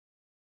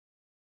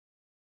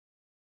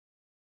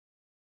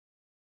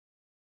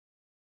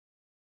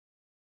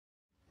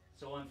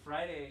So on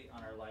Friday,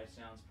 on our Live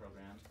Sounds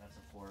program, that's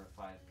a 4 or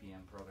 5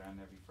 p.m.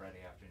 program every Friday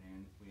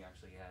afternoon, we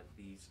actually had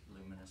these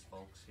luminous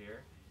folks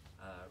here.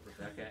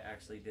 Rebecca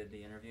actually did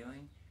the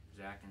interviewing.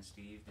 Zack and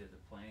Steve did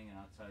the playing,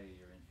 and I'll tell you,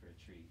 you're in for a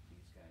treat.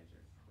 These guys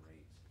are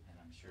great, and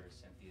I'm sure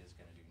Cynthia's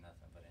going to do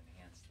nothing but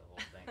enhance the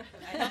whole thing.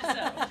 I hope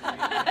so.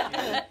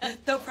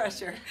 No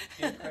pressure.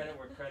 Give credit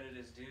where credit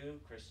is due.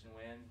 Kristen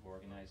Wynn, who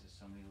organizes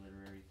so many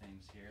literary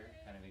things here,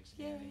 kind of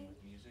expanding with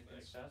music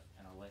and stuff,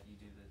 and I'll let you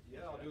do the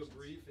I'll do a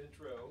brief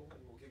intro,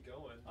 and we'll get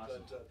going.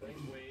 Awesome. But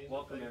thanks, Wayne.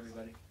 Welcome, thanks,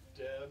 everybody.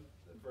 Deb,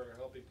 for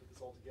helping put this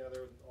all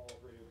together, and all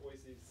of Radio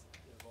Boise's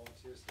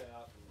volunteer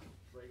staff and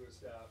regular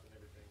staff and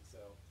everything.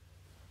 So,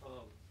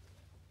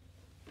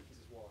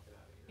 he's just walking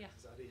out of here. Yeah.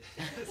 Is that it?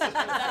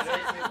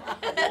 I'm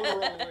going the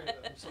wrong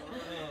way, I'm sorry.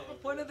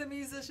 One of the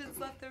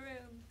musicians left the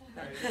room.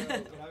 But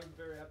I'm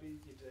very happy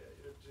to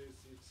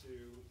introduce you to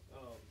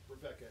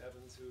Rebecca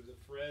Evans, who's a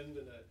friend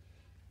and has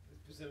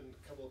presented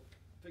a couple of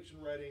fiction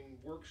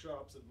writing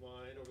workshops of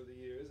mine over the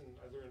years. And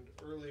I learned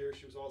earlier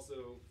she was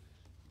also,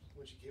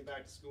 when she came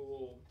back to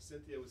school,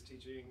 Cynthia was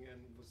teaching and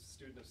was a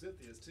student of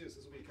Cynthia's too. So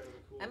this will be kind of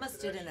a cool I'm a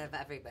connection. student of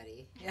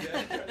everybody.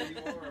 Yeah,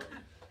 you are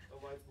a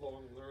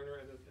lifelong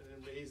learner and an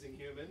amazing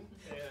human,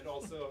 and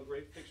also a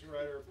great fiction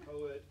writer,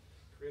 poet,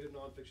 creative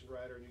nonfiction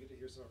writer, and you get to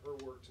hear some of her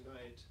work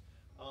tonight.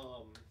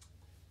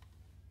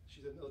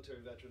 She's a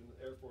military veteran,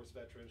 Air Force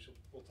veteran.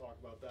 We'll talk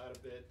about that a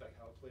bit, like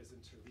how it plays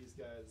into these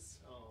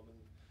guys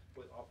and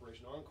what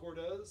Operation Encore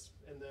does.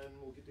 And then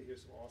we'll get to hear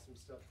some awesome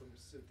stuff from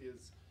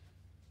Cynthia's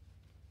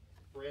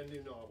brand new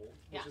novel,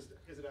 which is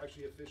it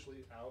actually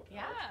officially out?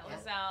 Yeah, it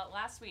was out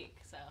last week,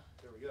 so.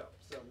 There we go.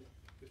 So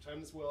we've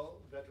timed this well.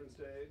 Veterans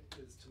Day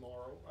is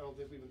tomorrow. I don't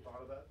think we even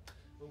thought of that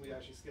when we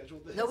actually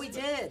scheduled this. No, we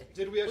did.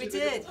 Did we actually? We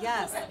did,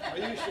 yes. Are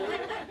you sure?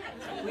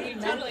 We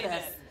totally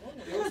did.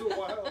 It was a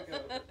while ago.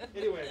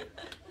 Anyway,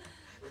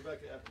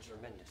 Rebecca Evans.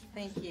 Tremendous.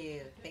 Thank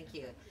you, thank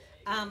you.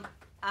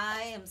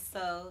 I am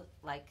so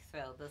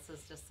thrilled. This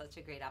is just such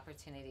a great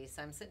opportunity.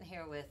 So I'm sitting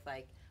here with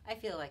I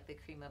feel like the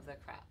cream of the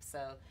crop.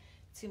 So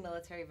 2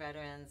 military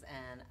veterans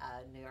and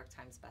a New York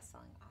Times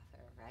bestselling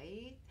author,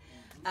 right?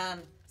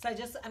 So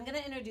I'm going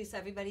to introduce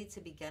everybody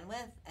to begin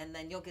with, and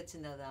then you'll get to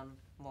know them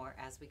more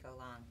as we go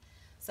along.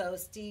 So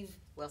Steve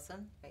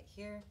Wilson, right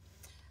here,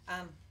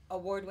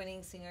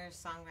 award-winning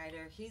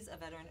singer-songwriter. He's a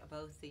veteran of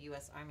both the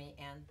U.S. Army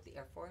and the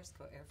Air Force,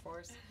 Air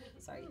Force.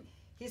 Sorry.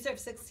 He served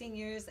 16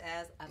 years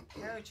as a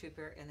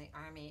paratrooper in the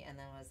Army and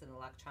then was an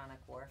electronic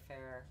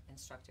warfare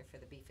instructor for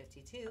the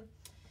B-52.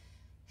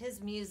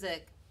 His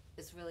music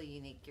is really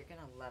unique. You're going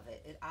to love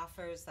it. It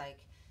offers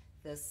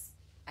this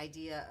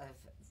idea of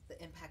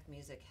the impact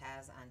music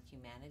has on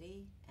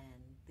humanity and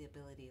the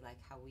ability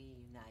how we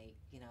unite,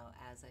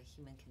 as a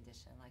human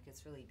condition.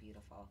 It's really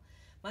beautiful.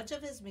 Much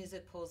of his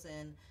music pulls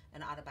in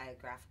an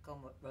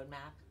autobiographical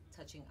roadmap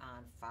touching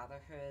on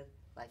fatherhood,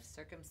 life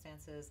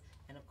circumstances,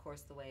 and of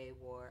course the way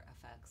war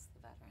affects the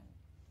veteran.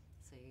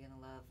 So you're going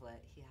to love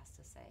what he has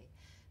to say.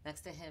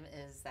 Next to him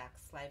is Zack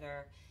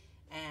Sliver.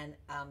 And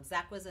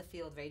Zack was a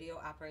field radio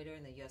operator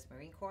in the U.S.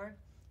 Marine Corps.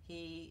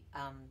 He,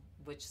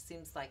 which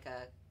seems like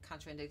a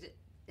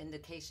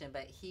contraindication,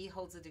 but he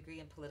holds a degree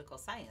in political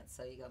science.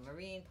 So you go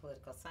Marine,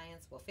 political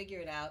science, we'll figure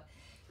it out.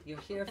 You'll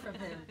hear from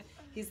him.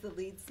 He's the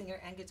lead singer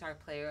and guitar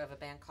player of a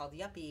band called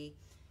Yuppie.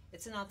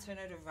 It's an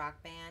alternative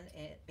rock band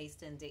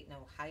based in Dayton,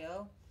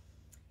 Ohio.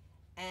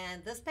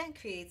 And this band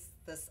creates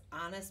this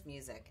honest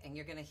music, and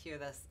you're going to hear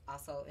this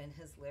also in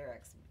his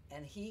lyrics.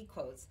 And he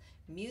quotes,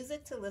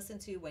 "Music to listen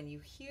to when you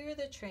hear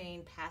the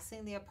train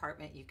passing the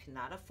apartment you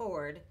cannot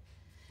afford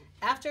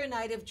after a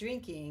night of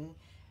drinking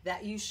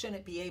that you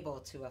shouldn't be able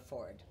to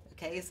afford."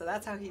 Okay, so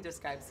that's how he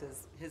describes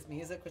his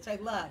music, which I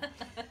love.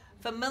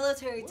 From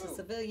military to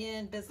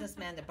civilian,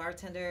 businessman to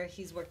bartender,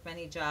 he's worked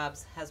many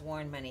jobs, has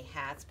worn many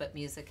hats, but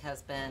music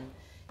has been,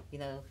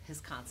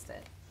 his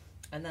constant.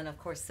 And then, of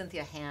course,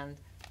 Cynthia Hand,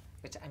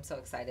 which I'm so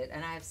excited.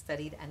 And I've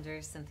studied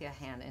under Cynthia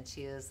Hand, and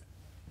she is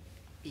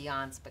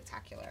beyond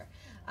spectacular.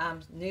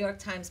 New York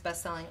Times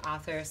bestselling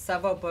author,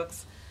 several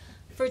books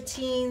for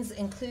teens,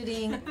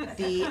 including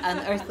the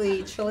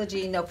Unearthly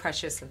trilogy. No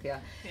pressure,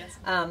 Cynthia. Yes.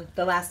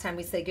 The Last Time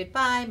We Say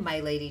Goodbye, My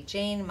Lady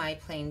Jane, My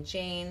Plain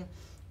Jane,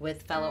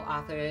 with fellow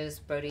authors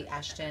Brody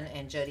Ashton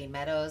and Jody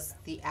Meadows,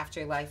 The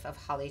Afterlife of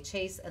Holly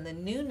Chase, and the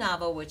new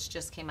novel, which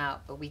just came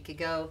out a week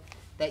ago,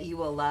 that you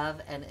will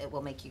love, and it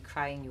will make you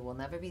cry, and you will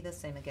never be the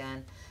same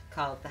again,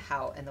 called The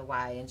How and the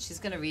Why. And she's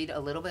going to read a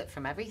little bit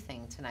from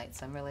everything tonight,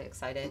 so I'm really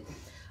excited.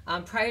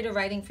 Prior to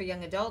writing for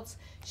young adults,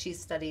 she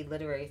studied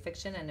literary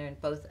fiction and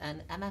earned both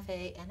an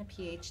MFA and a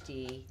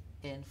PhD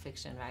in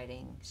fiction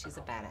writing. She's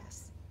a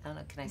badass. I don't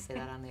know, can I say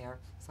that on the air?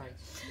 Sorry.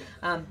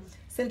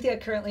 Cynthia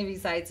currently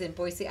resides in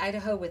Boise,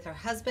 Idaho with her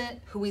husband,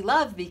 who we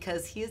love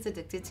because he is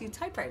addicted to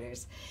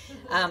typewriters,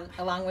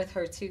 along with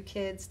her 2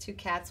 kids, 2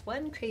 cats,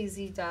 1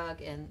 crazy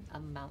dog, and a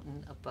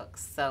mountain of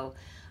books. So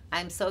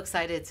I'm so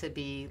excited to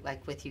be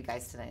with you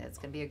guys tonight. It's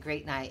going to be a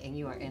great night, and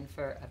you are in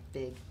for a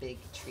big, big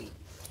treat.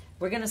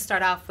 We're going to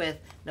start off with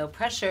No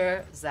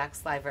Pressure, Zack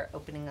Sliver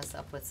opening us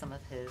up with some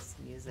of his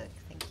music.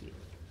 Thank you.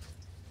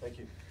 Thank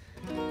you.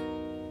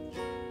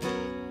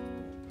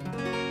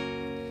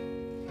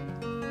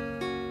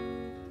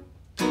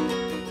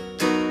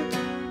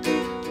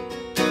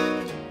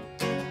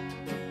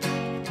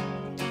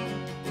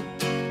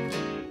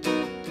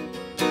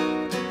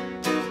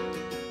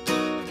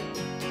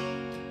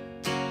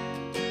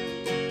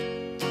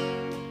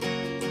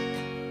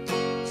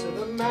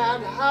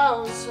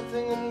 house, I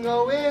think I'm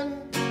going.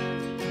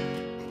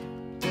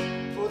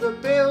 For the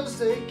bills,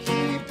 they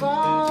keep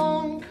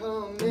on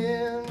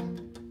coming.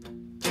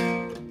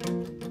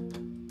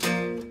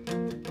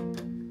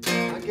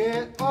 I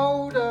get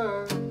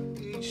older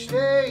each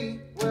day,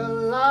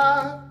 well,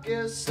 I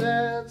guess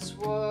that's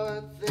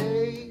what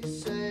they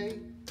say.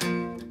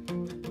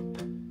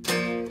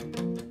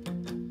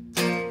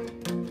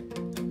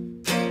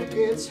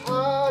 It's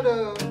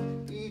harder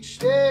each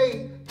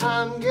day,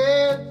 I'm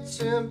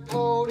getting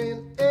pulled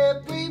in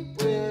every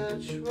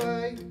which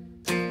way.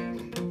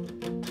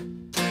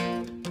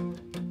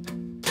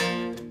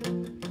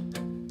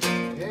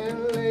 And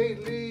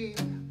lately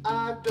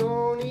I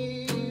don't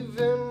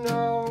even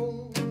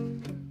know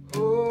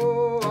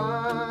who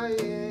I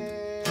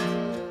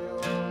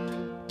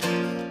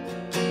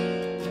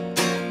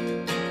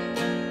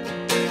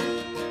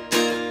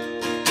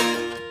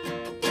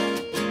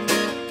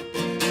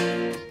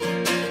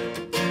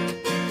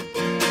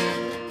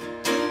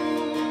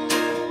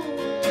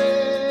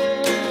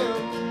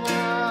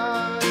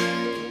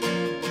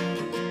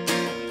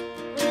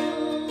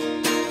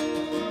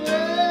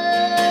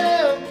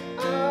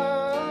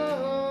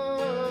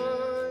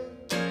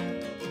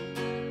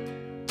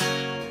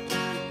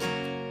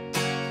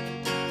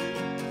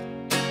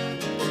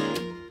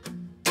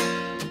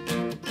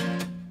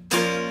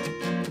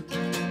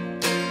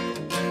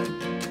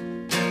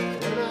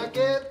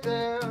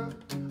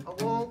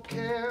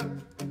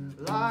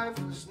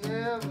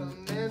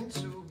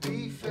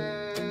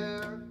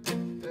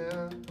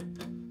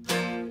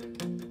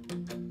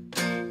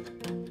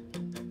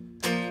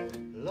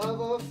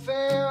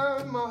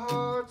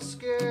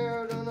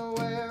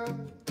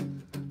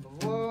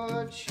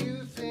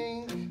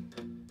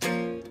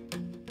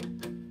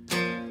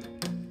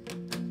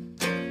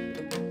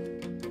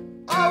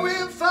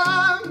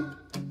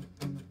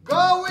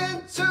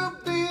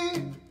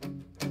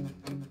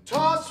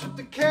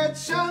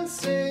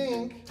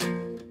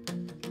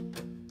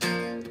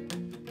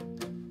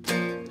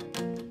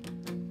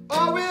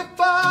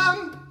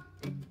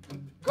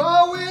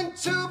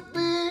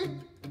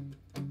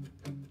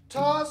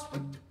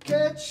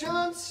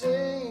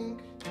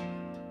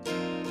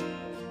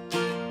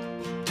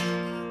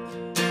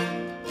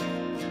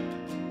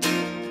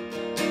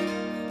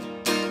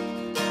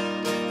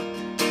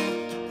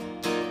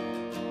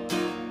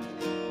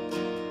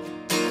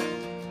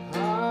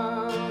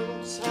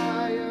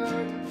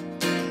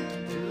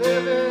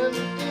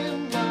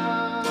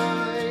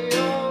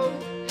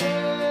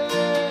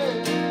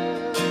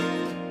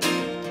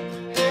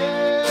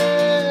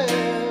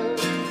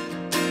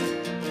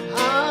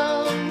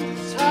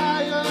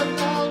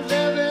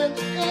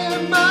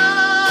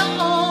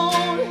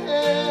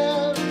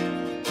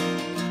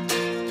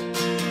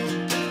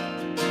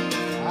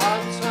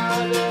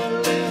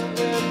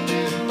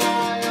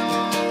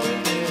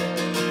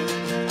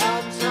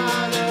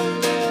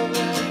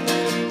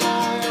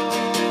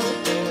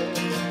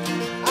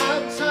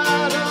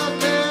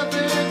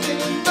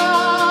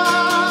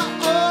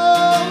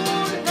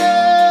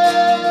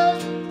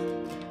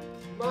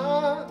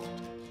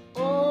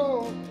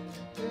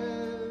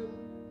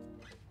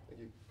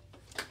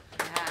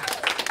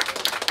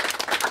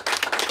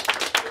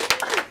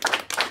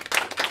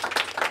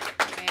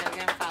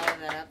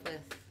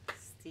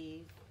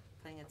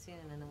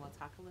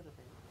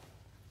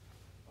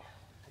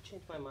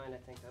my mind, I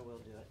think I will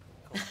do it.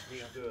 Cold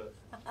Steel. Do it.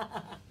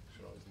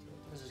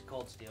 This is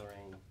Cold Steel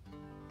Rain.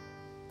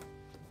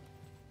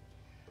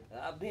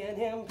 I've been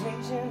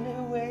impatiently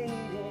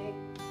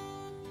waiting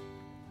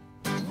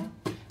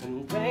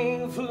and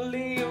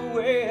painfully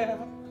aware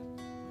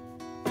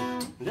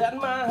that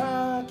my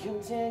heart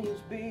continues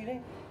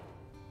beating,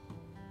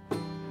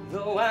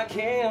 though I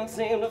can't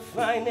seem to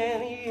find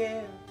any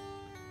air.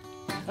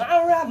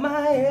 I wrap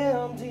my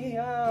empty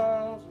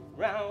arms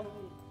around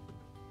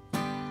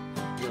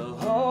the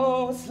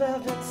hole that's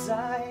left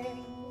inside.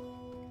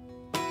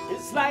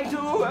 It's like the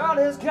world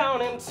has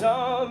gone and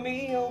torn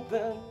me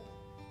open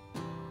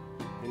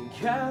and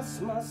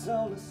cast my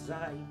soul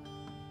aside.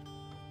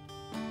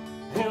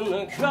 And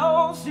the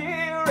cold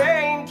steel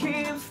rain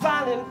keeps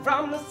falling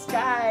from the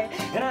sky,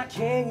 and I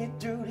can't get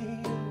through to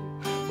you,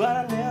 but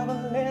I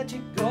never let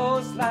you go.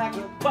 It's like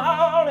a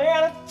ball in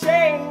a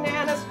chain,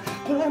 and it's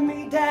pulling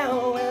me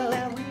down. Well,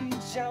 I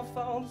reach out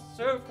for the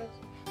surface,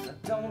 I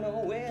don't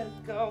know where to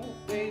go,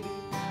 baby.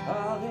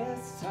 All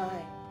this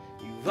time,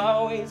 you've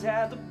always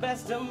had the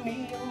best of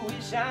me, and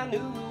wish I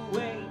knew the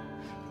way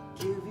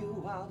to give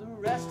you all the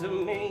rest of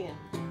me.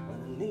 And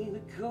underneath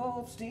the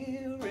cold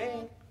steel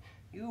rain,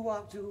 you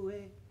walked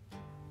away.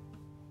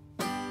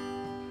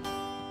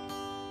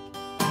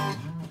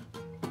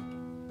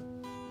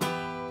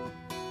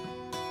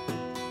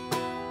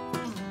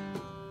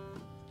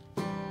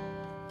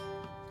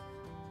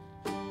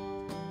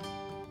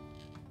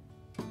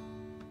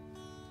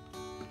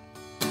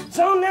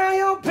 So now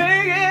you're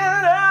picking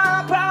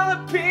up all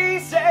the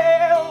pieces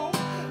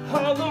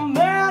of the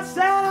mess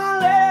that I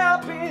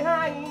left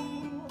behind.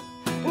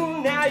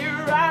 And now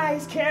your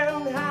eyes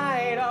can't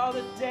hide all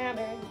the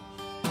damage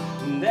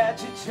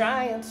that you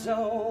trying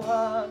so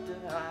hard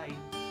to hide.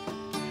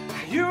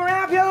 You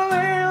wrap your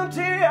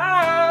empty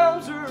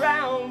arms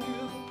around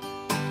you,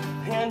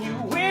 and you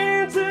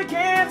win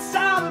against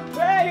all the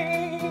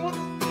pain.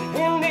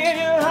 And in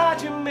your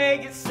heart you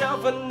make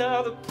yourself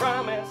another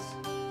promise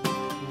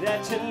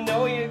that you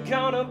know you're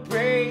gonna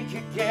break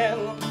again.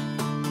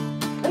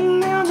 And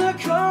now the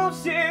cold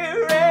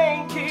steel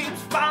rain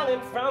keeps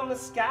falling from the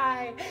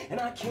sky, and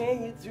I can't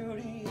get through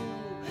to you,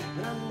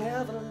 but I'll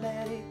never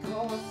let it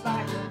go. It's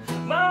like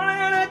a ball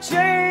and a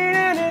chain,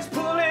 and it's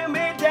pulling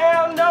me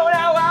down. No,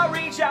 now I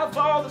reach out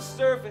for the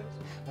surface,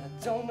 but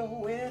I don't know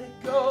where to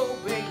go,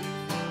 baby.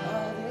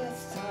 All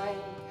this time,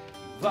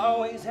 you've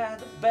always had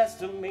the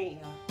best of me.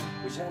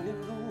 I wish I knew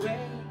the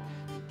way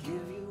to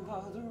give you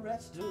all the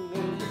rest of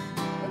me.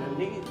 And I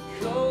need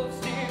the cold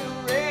steel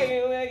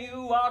rain where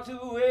you walked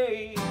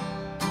away.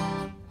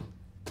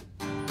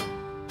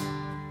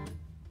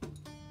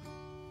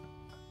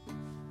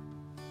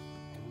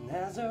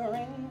 As the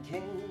rain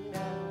came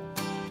down,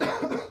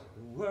 the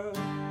world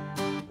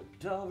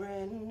looked all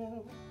brand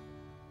new.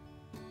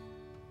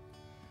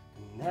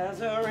 And as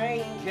the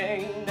rain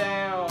came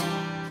down,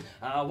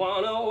 I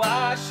wanna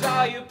wash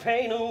all your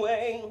pain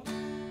away.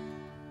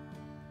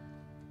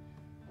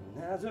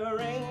 And as the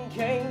rain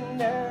came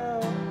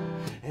down,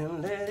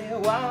 and let it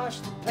wash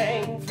the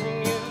pain from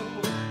you.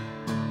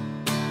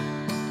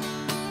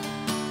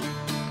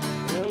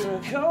 And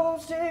the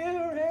cold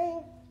steel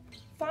rain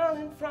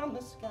falling from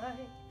the sky,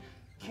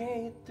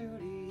 can't get through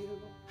to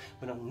you,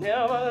 but I'll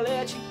never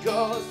let you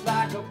go. It's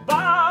like a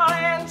ball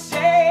and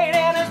chain,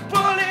 and it's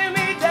pulling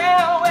me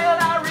down. Well,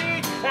 I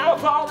reach out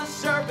for the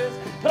surface,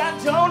 but I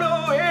don't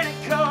know where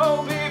to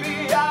go,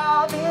 baby.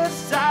 All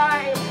this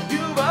time,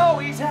 you've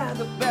always had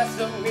the best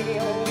of me.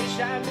 I wish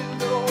I knew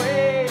the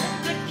way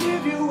to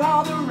give you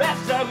all the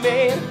rest of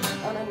me.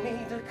 And I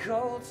need the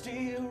cold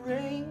steel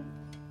rain,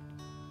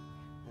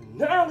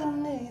 and I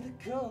need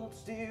the cold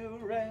steel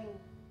rain.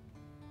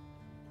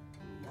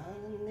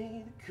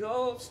 Underneath the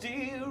cold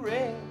steel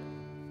rain,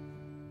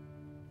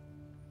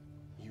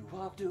 you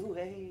walked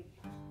away.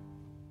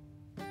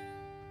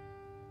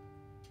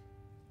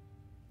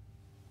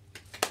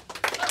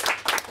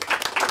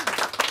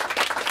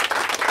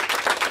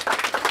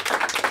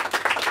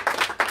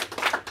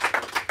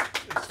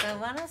 So I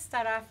want to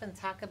start off and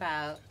talk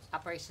about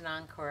Operation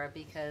Encore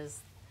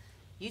because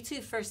you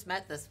two first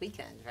met this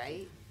weekend,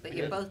 right? But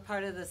you're both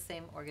part of the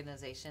same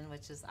organization,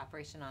 which is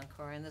Operation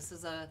Encore, and this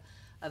is a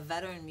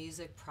veteran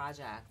music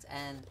project,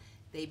 and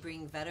they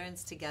bring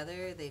veterans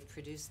together. They've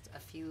produced a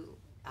few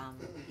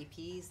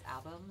EPs,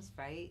 albums,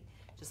 right?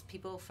 Just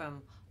people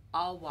from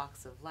all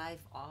walks of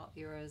life, all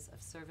eras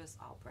of service,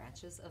 all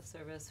branches of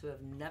service who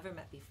have never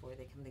met before.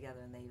 They come together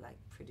and they like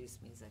produce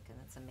music, and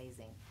it's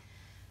amazing.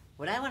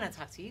 What I want to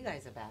talk to you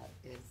guys about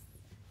is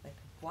like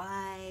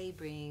why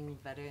bring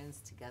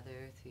veterans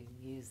together through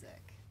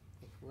music?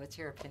 Like, what's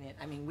your opinion?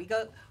 I mean, we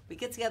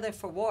get together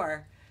for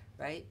war,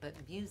 right? But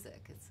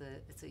music,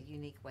 it's a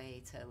unique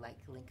way to like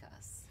link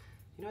us.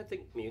 You know, I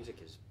think music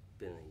has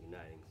been a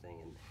uniting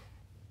thing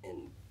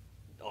in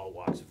all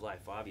walks of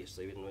life,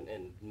 obviously,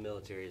 and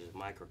military is a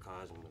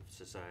microcosm of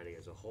society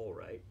as a whole,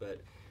 right?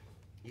 But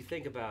you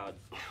think about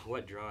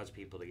what draws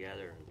people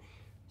together and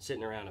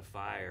sitting around a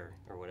fire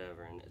or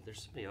whatever, and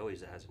there's somebody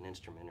always that has an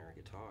instrument or a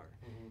guitar,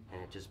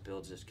 and it just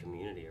builds this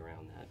community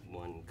around that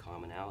one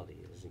commonality.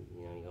 Is,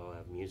 you know, you all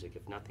have music.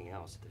 If nothing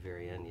else, at the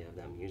very end, you have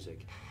that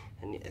music.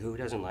 And who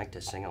doesn't like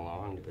to sing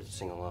along to a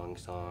sing-along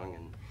song?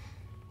 And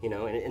you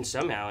know, and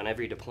somehow in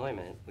every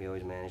deployment, we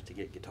always manage to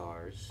get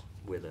guitars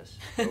with us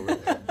over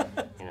there.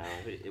 You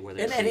know, whether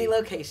in any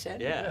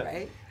location, yeah,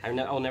 right?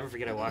 I'll never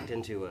forget. I walked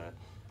into a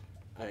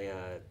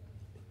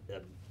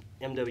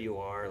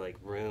MWR like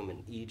room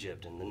in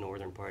Egypt, in the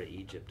northern part of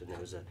Egypt, and there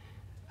was a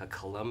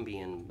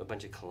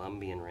bunch of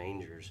Colombian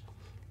Rangers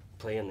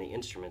playing the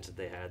instruments that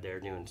they had there,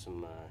 doing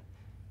some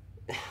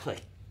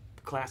like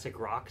classic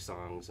rock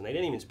songs, and they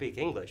didn't even speak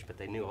English, but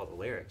they knew all the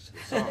lyrics to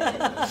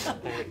the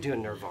songs. They were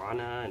doing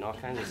Nirvana and all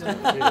kinds of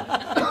stuff too.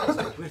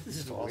 Like, this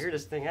is the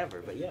weirdest thing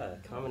ever, but yeah,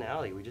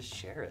 commonality, we just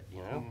share it,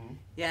 you know?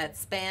 Yeah, it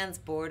spans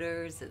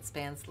borders, it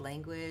spans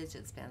language,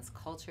 it spans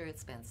culture, it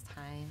spans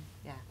time.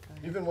 Yeah, go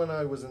ahead. Even when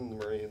I was in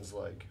the Marines,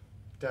 like,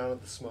 down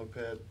at the smoke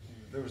pit,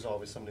 there was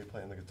always somebody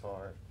playing the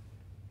guitar.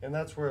 And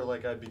that's where,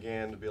 like, I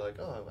began to be like,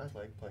 oh, I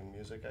like playing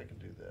music, I can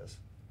do this.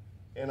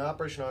 And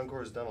Operation Encore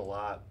has done a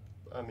lot.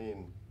 I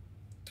mean,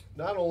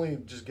 not only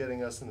just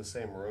getting us in the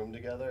same room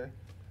together,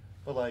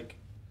 but, like,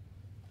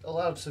 a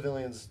lot of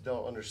civilians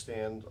don't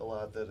understand a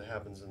lot that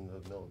happens in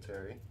the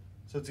military.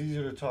 So it's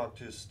easier to talk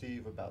to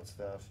Steve about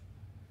stuff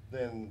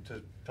than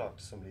to talk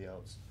to somebody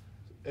else.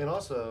 And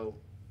also,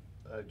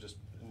 I just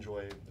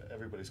enjoy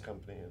everybody's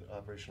company at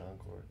Operation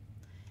Encore.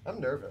 I'm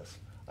nervous.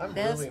 I'm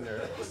really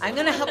nervous. I'm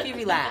going to help you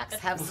relax.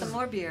 Have some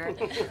more beer.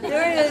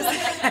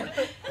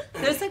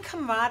 There's a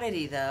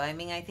commodity, though. I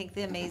mean, I think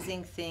the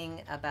amazing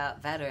thing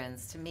about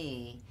veterans, to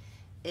me,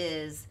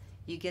 is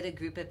you get a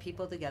group of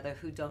people together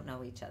who don't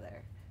know each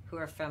other, who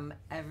are from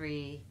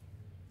every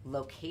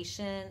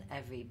location,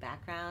 every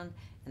background,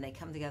 and they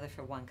come together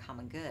for one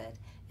common good,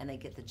 and they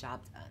get the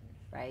job done,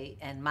 right?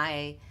 And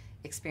my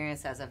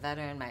experience as a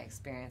veteran, my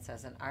experience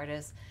as an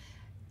artist,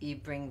 you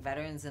bring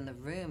veterans in the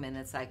room, and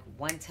it's like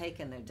one take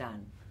and they're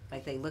done.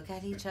 Like they look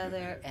at each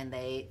other, and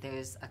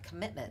there's a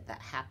commitment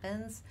that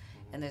happens,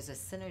 and there's a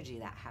synergy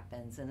that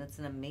happens, and it's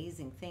an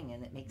amazing thing,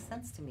 and it makes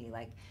sense to me.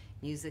 Like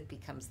music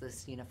becomes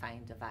this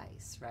unifying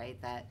device,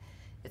 right? That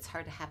it's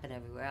hard to happen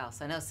everywhere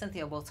else. I know,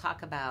 Cynthia, we'll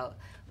talk about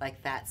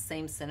like that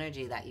same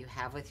synergy that you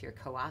have with your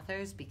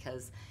co-authors,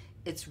 because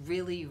it's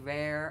really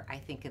rare, I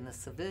think, in the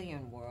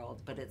civilian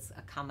world, but it's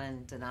a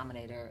common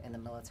denominator in the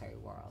military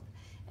world.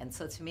 And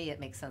so to me, it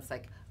makes sense,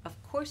 like,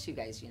 of course you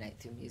guys unite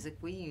through music.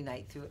 We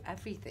unite through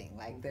everything.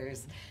 Like,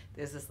 there's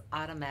this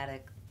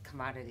automatic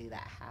commodity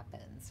that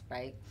happens,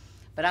 right?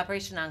 But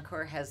Operation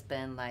Encore has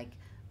been, like,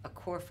 a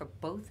core for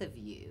both of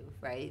you,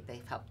 right?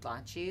 They've helped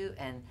launch you,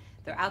 and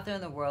they're out there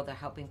in the world. They're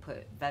helping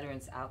put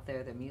veterans out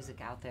there, their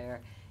music out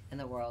there in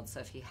the world. So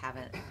if you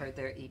haven't heard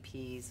their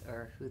EPs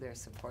or who they're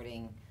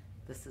supporting,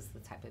 this is the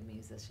type of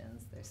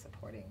musicians they're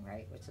supporting,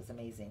 right? Which is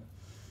amazing.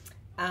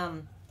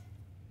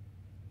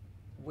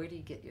 Where do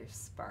you get your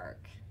spark?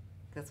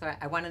 That's why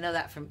I want to know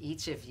that from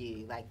each of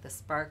you, like the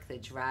spark, the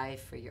drive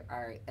for your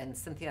art. And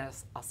Cynthia,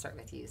 I'll start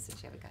with you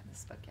since you haven't gotten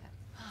this book yet.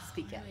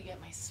 Speak Where up. do I get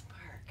my spark?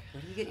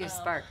 Where do you get your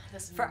spark?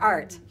 This For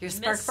art. Your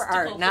spark for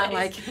art, not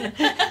like...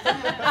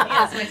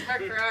 Yes, my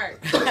spark for art.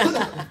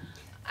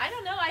 I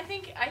don't know. I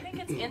think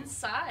it's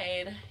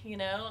inside, you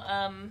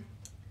know.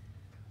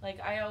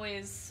 Like I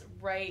always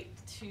write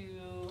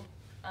to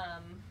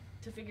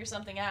figure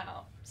something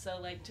out. So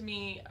like to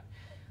me,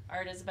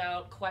 art is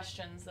about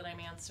questions that I'm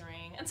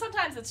answering, and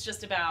sometimes it's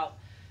just about,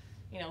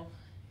 you know,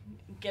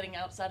 getting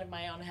outside of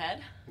my own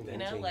head. You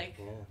know, like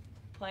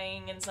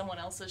playing in someone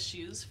else's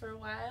shoes for a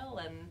while,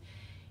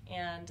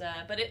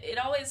 but it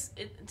always,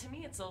 to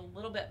me, it's a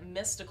little bit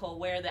mystical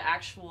where the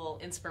actual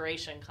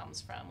inspiration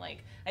comes from.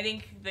 Like, I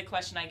think the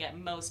question I get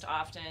most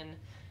often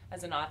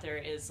as an author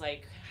is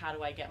like, how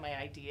do I get my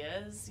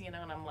ideas? You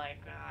know, and I'm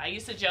like, I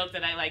used to joke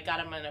that I like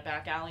got them in a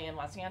back alley in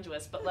Los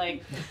Angeles, but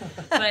like,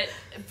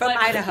 from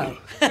Idaho,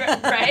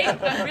 right?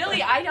 But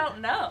really, I don't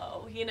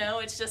know. You know,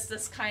 it's just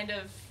this kind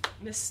of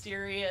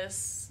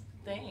mysterious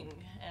thing,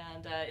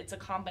 and it's a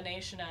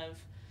combination of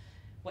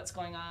what's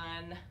going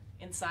on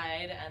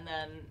inside and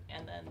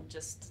then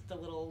just the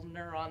little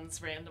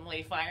neurons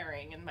randomly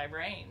firing in my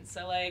brain.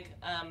 So like,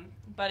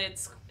 but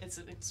it's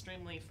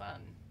extremely fun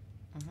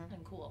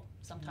and cool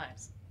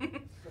sometimes.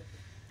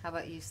 How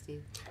about you,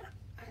 Steve?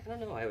 I don't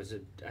know.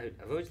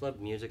 I've always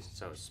loved music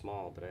since I was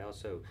small, but I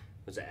also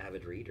was an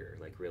avid reader,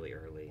 like really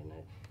early, and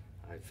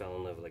I fell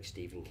in love with like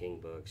Stephen King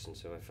books, and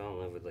so I fell in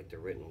love with like the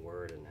written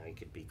word and how you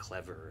could be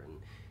clever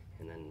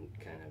and then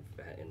kind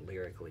of and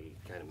lyrically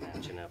kind of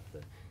matching up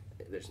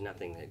there's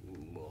nothing that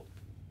will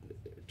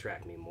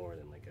attract me more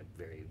than like a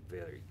very,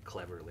 very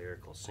clever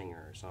lyrical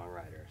singer or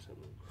songwriter or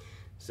something.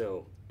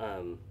 So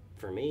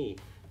for me,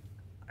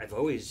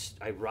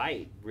 I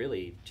write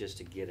really just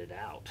to get it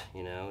out,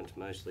 you know. It's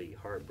mostly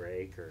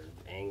heartbreak or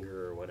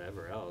anger or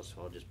whatever else.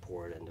 So I'll just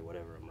pour it into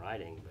whatever I'm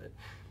writing,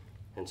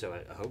 and so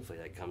hopefully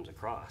that comes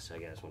across, I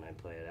guess, when I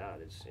play it out.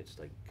 It's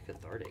like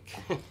cathartic.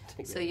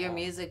 So your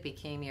music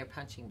became your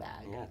punching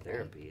bag. Yeah,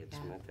 therapy. Right? It's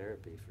my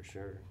therapy for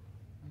sure.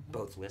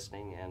 Both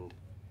listening and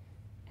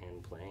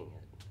playing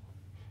it.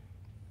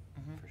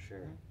 For sure.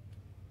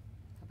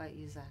 How about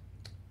you, Zack?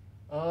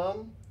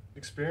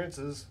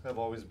 Experiences have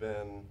always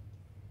been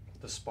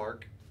the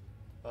spark,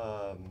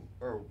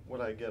 or what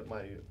I get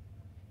my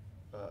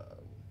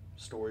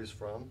stories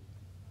from.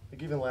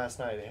 Like even last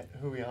night,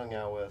 who we hung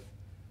out with,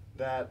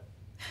 that...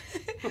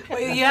 Well,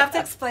 you have to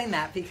explain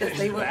that because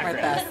they weren't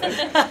with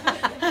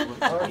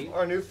us.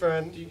 Our new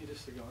friend, Do you need a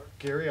cigar?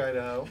 Gary,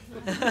 Idaho,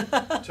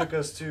 took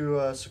us to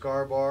a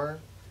cigar bar,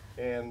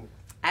 and...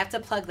 I have to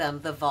plug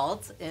them. The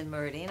Vault in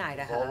Meridian,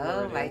 Idaho,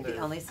 Meridian, right? The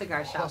they're only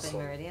cigar shop awesome.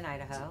 in Meridian,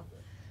 Idaho.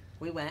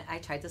 We went. I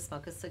tried to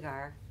smoke a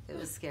cigar. It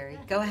was scary.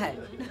 Go ahead.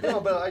 No,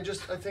 but I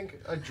think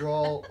I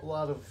draw a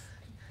lot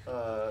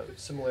of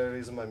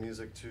similarities in my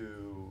music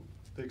to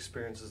the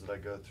experiences that I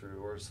go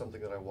through, or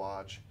something that I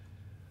watch.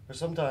 Or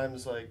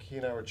sometimes, like, he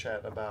and I were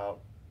chatting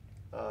about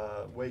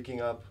waking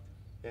up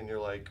and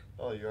you're like,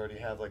 oh, you already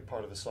have, like,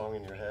 part of a song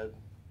in your head.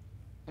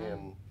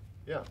 And,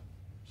 yeah.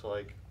 So,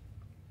 like,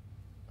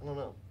 I don't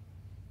know.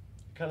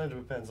 It kind of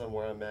depends on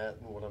where I'm at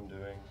and what I'm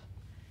doing.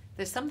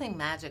 There's something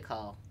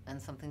magical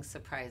and something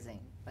surprising,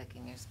 like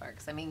in your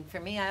sparks. I mean, for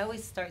me, I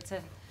always start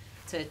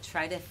to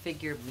try to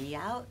figure me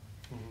out,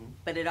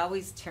 but it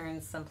always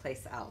turns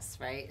someplace else,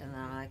 right? And then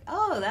I'm like,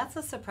 oh, that's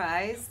a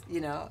surprise, you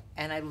know?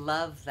 And I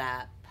love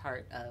that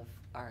part of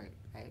art,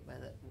 right?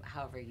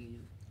 However you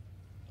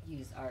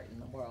use art in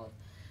the world.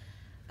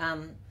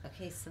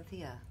 Okay,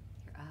 Cynthia,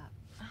 you're up.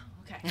 Oh,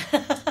 okay.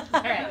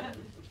 All right.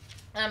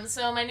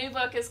 So my new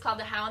book is called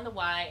The How and the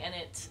Why, and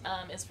it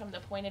is from the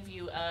point of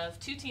view of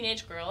two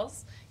teenage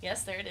girls.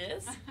 Yes, there it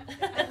is.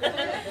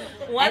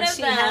 One of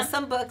them has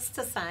some books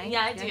to sign.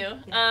 Yeah, I do.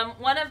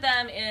 One of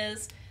them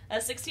is a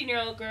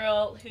 16-year-old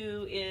girl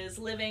who is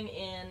living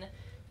in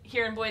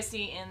here in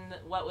Boise in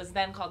what was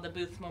then called the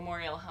Booth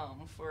Memorial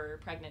Home for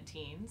pregnant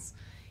teens.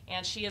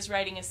 And she is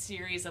writing a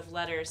series of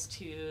letters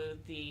to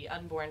the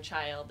unborn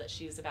child that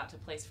she's about to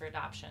place for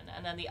adoption.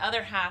 And then the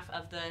other half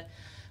of the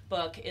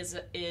book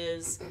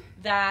is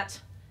that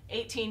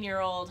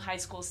 18-year-old high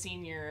school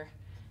senior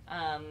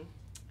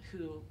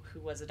who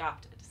was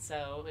adopted.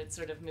 So it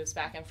sort of moves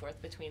back and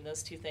forth between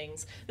those two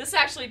things. This is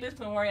actually Booth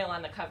Memorial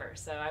on the cover,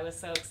 so I was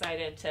so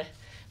excited to,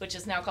 which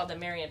is now called the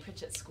Marion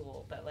Pritchett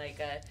School, but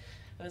I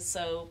was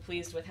so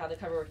pleased with how the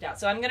cover worked out.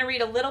 So I'm going to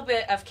read a little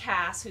bit of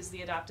Cass, who's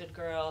the adopted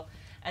girl,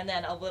 and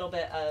then a little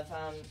bit of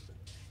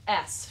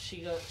S.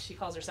 She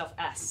calls herself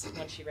S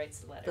when she writes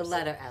the letter. The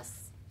letter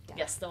S. Yeah.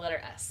 Yes, the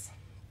letter S.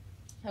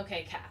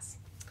 Okay, Cass.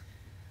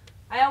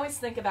 I always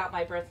think about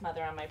my birth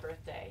mother on my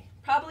birthday,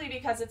 probably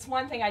because it's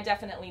one thing I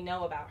definitely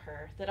know about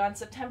her, that on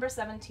September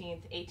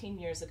 17th, 18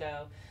 years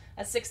ago,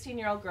 a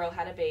 16-year-old girl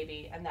had a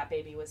baby, and that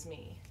baby was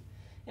me.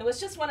 It was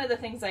just one of the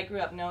things I grew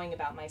up knowing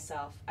about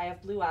myself. I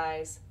have blue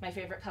eyes, my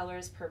favorite color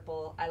is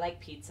purple, I like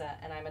pizza,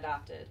 and I'm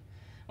adopted.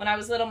 When I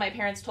was little, my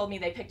parents told me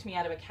they picked me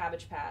out of a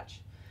Cabbage Patch.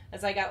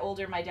 As I got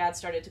older, my dad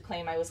started to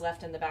claim I was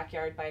left in the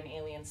backyard by an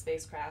alien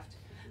spacecraft.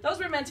 Those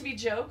were meant to be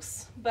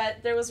jokes, but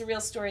there was a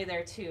real story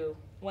there too,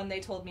 one they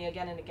told me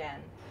again and again,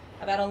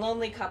 about a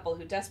lonely couple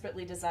who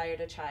desperately desired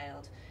a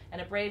child,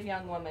 and a brave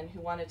young woman who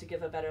wanted to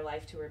give a better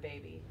life to her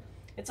baby.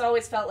 It's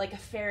always felt like a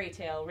fairy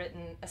tale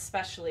written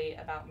especially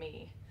about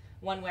me,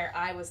 one where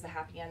I was the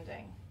happy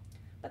ending.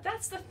 But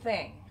that's the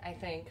thing, I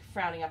think,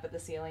 frowning up at the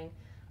ceiling.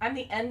 I'm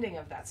the ending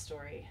of that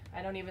story.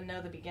 I don't even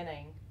know the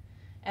beginning.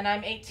 And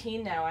I'm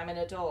 18 now. I'm an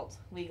adult,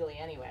 legally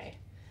anyway.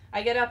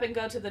 I get up and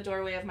go to the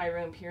doorway of my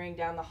room, peering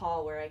down the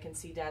hall where I can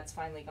see Dad's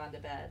finally gone to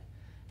bed.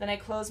 Then I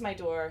close my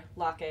door,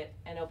 lock it,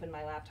 and open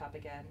my laptop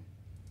again.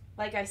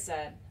 Like I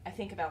said, I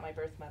think about my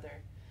birth mother.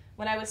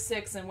 When I was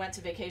 6 and went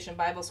to vacation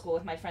Bible school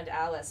with my friend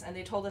Alice, and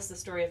they told us the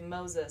story of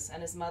Moses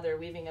and his mother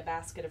weaving a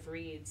basket of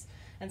reeds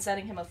and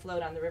setting him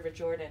afloat on the River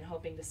Jordan,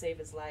 hoping to save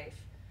his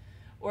life.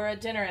 Or a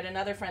dinner at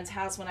another friend's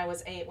house when I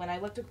was 8, when I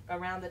looked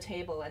around the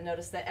table and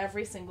noticed that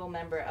every single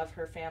member of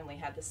her family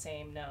had the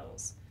same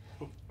nose.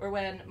 Or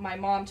when my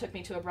mom took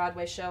me to a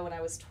Broadway show when I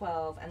was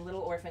 12, and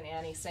little orphan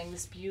Annie sang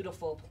this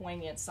beautiful,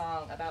 poignant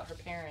song about her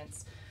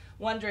parents,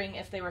 wondering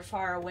if they were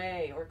far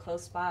away or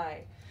close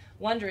by,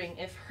 wondering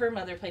if her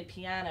mother played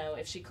piano,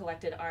 if she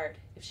collected art,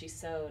 if she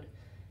sewed.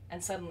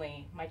 And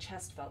suddenly, my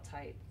chest felt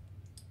tight.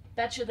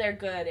 "Betcha they're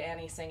good,"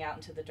 Annie sang out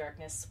into the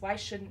darkness. "Why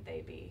shouldn't they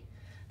be?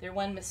 Their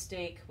one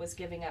mistake was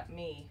giving up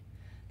me."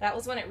 That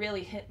was when it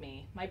really hit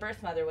me. My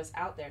birth mother was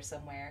out there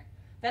somewhere.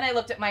 Then I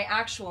looked at my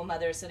actual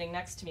mother sitting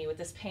next to me with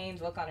this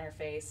pained look on her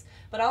face,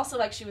 but also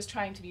like she was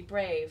trying to be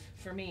brave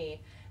for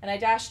me, and I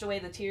dashed away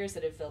the tears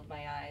that had filled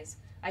my eyes.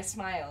 I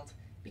smiled,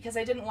 because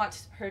I didn't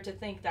want her to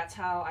think that's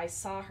how I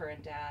saw her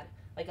and Dad,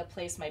 like a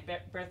place my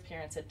birth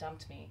parents had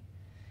dumped me.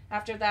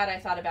 After that, I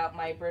thought about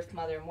my birth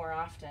mother more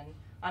often,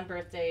 on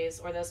birthdays,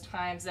 or those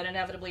times that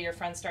inevitably your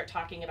friends start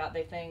talking about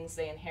the things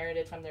they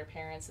inherited from their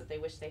parents that they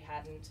wish they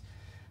hadn't,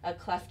 a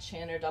cleft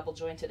chin or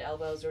double-jointed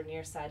elbows or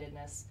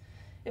nearsightedness.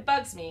 It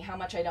bugs me how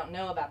much I don't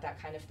know about that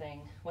kind of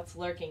thing, what's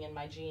lurking in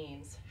my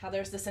genes, how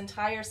there's this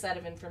entire set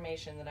of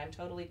information that I'm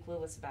totally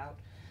clueless about.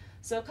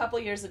 So a couple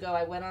years ago,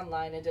 I went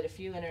online and did a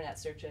few internet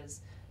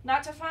searches,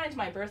 not to find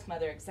my birth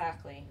mother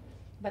exactly,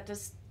 but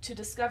to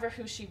discover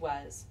who she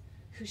was,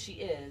 who she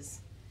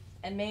is,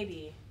 and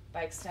maybe,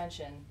 by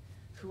extension,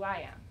 who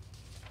I am.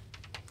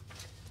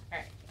 All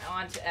right, now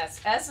on to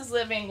S. S is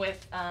living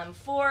with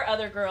 4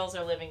 other girls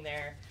are living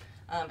there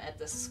at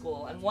this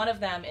school, and one of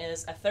them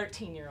is a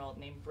 13-year-old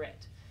named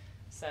Britt.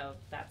 So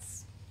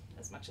that's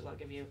as much as I'll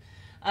give you.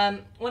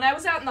 When I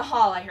was out in the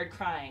hall, I heard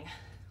crying.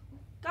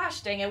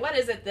 Gosh dang it, what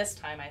is it this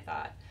time, I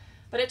thought.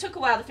 But it took a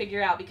while to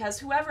figure out, because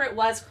whoever it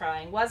was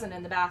crying wasn't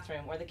in the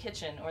bathroom or the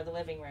kitchen or the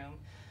living room.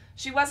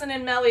 She wasn't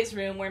in Mellie's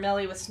room, where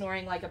Mellie was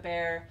snoring like a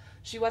bear.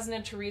 She wasn't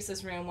in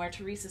Teresa's room, where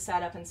Teresa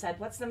sat up and said,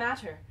 "What's the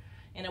matter?"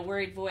 in a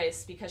worried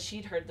voice, because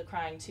she'd heard the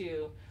crying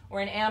too. Or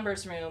in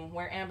Amber's room,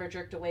 where Amber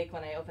jerked awake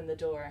when I opened the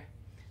door.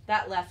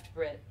 That left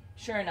Britt.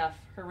 Sure enough,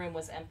 her room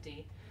was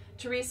empty.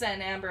 Teresa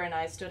and Amber and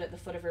I stood at the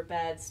foot of her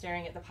bed,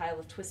 staring at the pile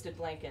of twisted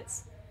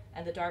blankets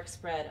and the dark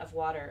spread of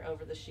water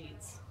over the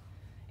sheets.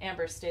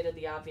 Amber stated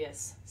the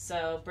obvious.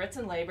 "So, Britt's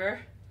in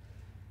labor?"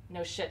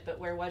 No shit, but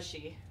where was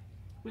she?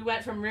 We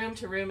went from room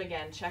to room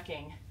again,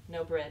 checking.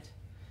 No Britt.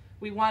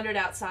 We wandered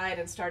outside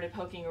and started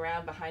poking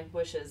around behind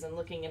bushes and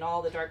looking in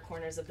all the dark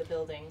corners of the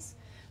buildings.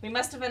 We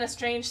must have been a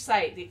strange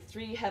sight, the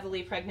 3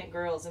 heavily pregnant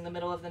girls in the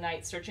middle of the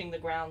night searching the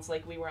grounds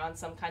like we were on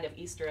some kind of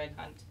Easter egg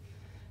hunt.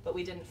 But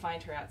we didn't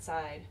find her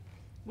outside.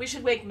 "We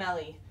should wake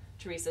Mellie,"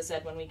 Teresa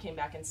said when we came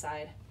back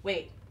inside.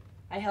 "Wait."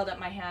 I held up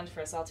my hand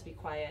for us all to be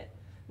quiet.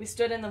 We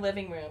stood in the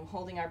living room,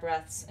 holding our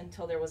breaths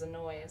until there was a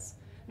noise.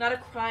 Not a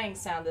crying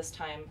sound this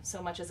time,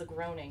 so much as a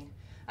groaning.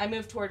 I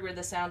moved toward where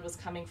the sound was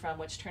coming from,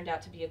 which turned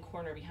out to be a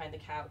corner behind the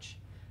couch.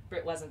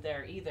 Britt wasn't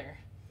there either,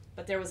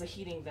 but there was a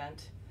heating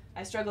vent.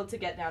 I struggled to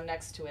get down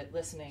next to it,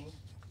 listening.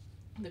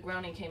 The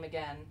groaning came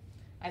again.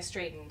 I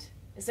straightened.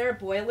 "Is there a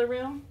boiler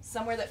room?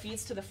 Somewhere that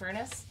feeds to the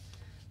furnace?"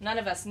 None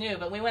of us knew,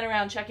 but we went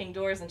around checking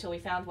doors until we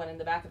found one in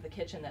the back of the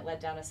kitchen that led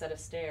down a set of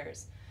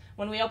stairs.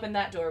 When we opened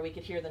that door, we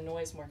could hear the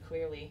noise more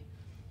clearly.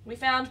 We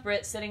found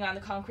Britt sitting on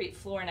the concrete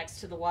floor next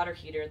to the water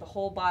heater, the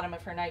whole bottom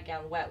of her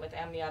nightgown wet with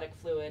amniotic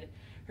fluid,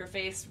 her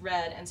face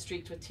red and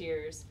streaked with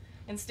tears.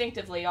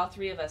 Instinctively, all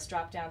three of us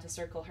dropped down to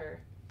circle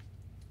her.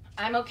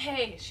 "I'm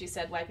okay," she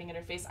said, wiping at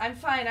her face. "I'm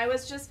fine. I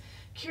was just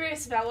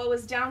curious about what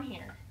was down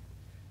here."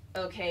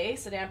 "Okay,"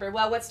 said Amber.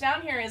 "Well, what's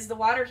down here is the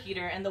water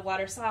heater and the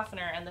water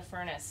softener and the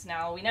furnace.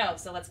 Now we know,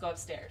 so let's go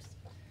upstairs."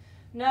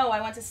 "No,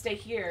 I want to stay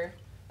here."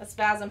 A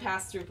spasm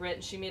passed through Britt,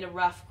 and she made a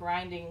rough,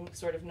 grinding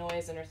sort of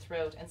noise in her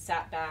throat and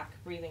sat back,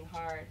 breathing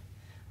hard.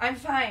 "I'm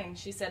fine,"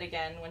 she said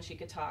again when she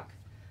could talk.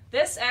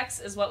 "This, X,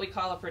 is what we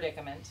call a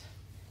predicament."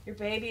 "Your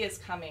baby is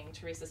coming,"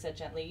 Teresa said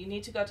gently. "You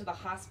need to go to the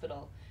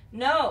hospital."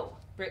 "No,"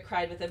 Britt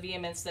cried with a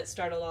vehemence that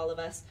startled all of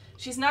us.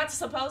 "She's not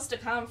supposed to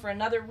come for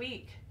another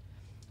week."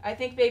 "I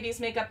think babies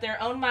make up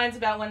their own minds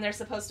about when they're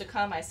supposed to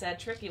come," I said.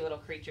 "Tricky little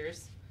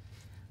creatures."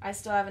 "I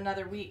still have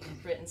another week,"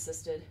 Britt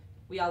insisted.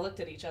 We all looked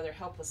at each other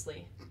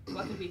helplessly.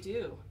 What could we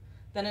do?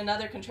 Then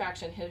another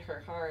contraction hit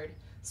her hard.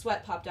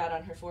 Sweat popped out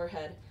on her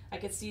forehead. I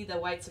could see the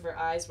whites of her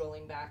eyes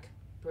rolling back.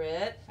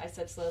 "Britt," I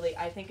said slowly,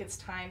 "I think it's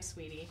time,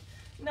 sweetie."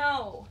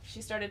 "No,"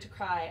 she started to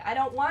cry. "I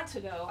don't want to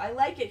go. I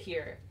like it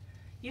here."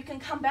 "You can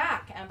come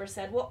back," Amber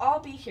said. "We'll all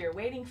be here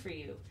waiting for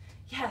you."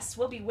 "Yes,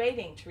 we'll be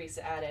waiting,"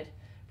 Teresa added.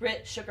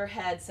 Britt shook her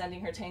head,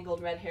 sending her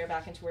tangled red hair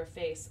back into her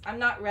face. "I'm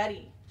not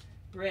ready."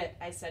 "Britt,"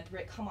 I said.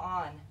 "Britt, come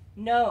on."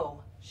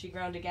 "No," she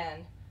groaned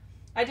again.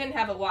 I didn't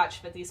have a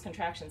watch, but these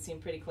contractions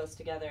seemed pretty close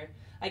together.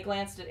 I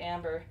glanced at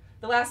Amber.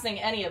 The last thing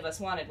any of us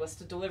wanted was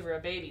to deliver a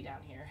baby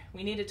down here.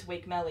 We needed to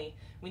wake Melly.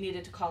 We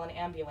needed to call an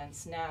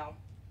ambulance, now.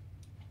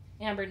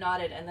 Amber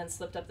nodded and then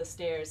slipped up the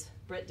stairs.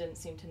 Britt didn't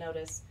seem to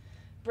notice.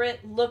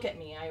 "Britt, look at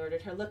me," I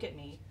ordered her. "Look at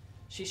me."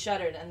 She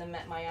shuddered and then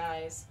met my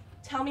eyes.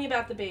 "Tell me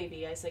about the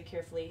baby," I said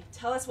carefully.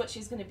 "Tell us what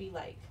she's going to be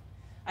like."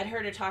 I'd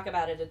heard her talk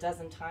about it a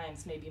dozen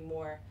times, maybe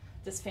more.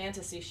 This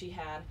fantasy she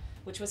had,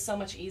 which was so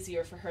much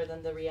easier for her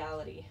than the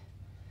reality.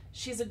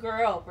 "She's a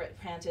girl," Britt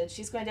panted.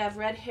 "She's going to have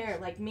red hair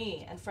like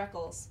me and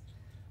freckles."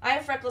 "I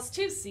have freckles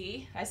too,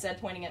 see?" I said,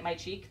 pointing at my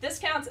cheek. "This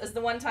counts as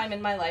the one time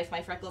in my life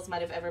my freckles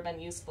might have ever been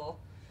useful.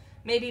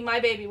 Maybe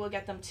my baby will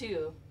get them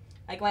too."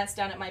 I glanced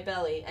down at my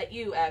belly, at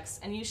you, X,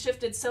 and you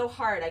shifted so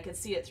hard I could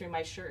see it through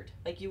my shirt,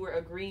 like you were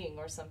agreeing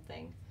or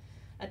something.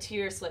 A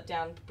tear slipped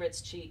down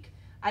Britt's cheek.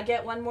 "I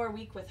get 1 more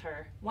week with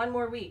her. 1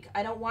 more week.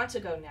 I don't want to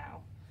go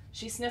now."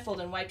 She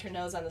sniffled and wiped her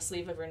nose on the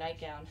sleeve of her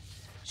nightgown.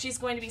 "She's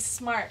going to be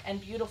smart and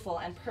beautiful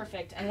and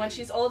perfect, and when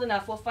she's old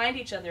enough, we'll find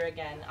each other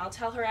again. I'll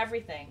tell her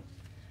everything."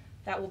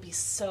 "That will be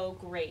so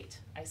great,"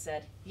 I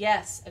said.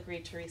 "Yes,"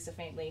 agreed Teresa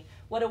faintly.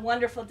 "What a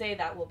wonderful day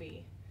that will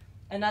be."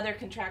 Another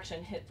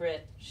contraction hit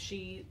Britt.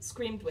 She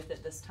screamed with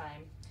it this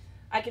time.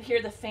 I could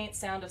hear the faint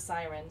sound of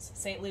sirens.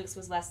 St. Luke's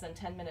was less than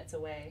 10 minutes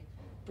away.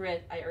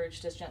 "Britt," I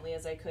urged as gently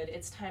as I could,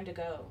 "it's time to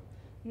go."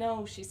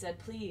 "No," she said,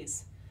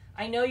 "please."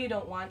 "I know you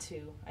don't want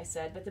to," I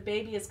said, "but the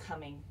baby is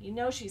coming. You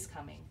know she's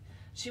coming.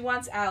 She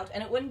wants out,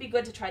 and it wouldn't be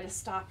good to try to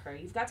stop her.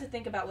 You've got to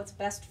think about what's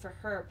best for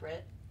her,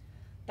 Britt."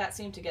 That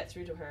seemed to get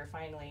through to her,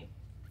 finally.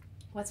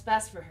 "What's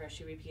best for her,"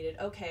 she repeated.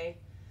 "Okay."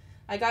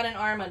 I got an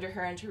arm under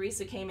her, and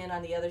Teresa came in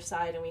on the other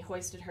side, and we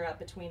hoisted her up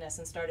between us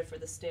and started for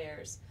the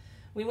stairs.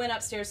 We went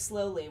upstairs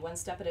slowly, 1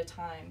 step at a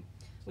time.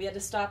 We had to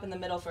stop in the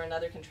middle for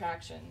another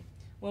contraction.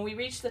 When we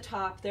reached the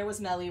top, there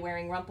was Melly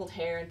wearing rumpled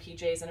hair and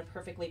PJs and a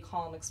perfectly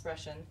calm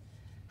expression.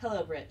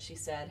 "Hello, Britt," she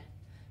said.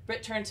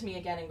 Britt turned to me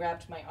again and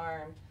grabbed my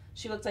arm.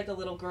 She looked like a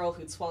little girl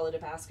who'd swallowed a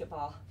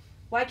basketball.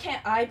 "Why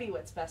can't I be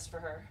what's best for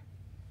her?"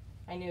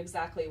 I knew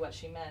exactly what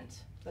she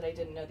meant, but I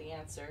didn't know the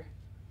answer.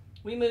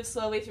 We moved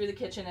slowly through the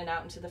kitchen and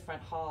out into the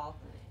front hall.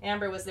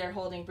 Amber was there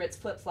holding Britt's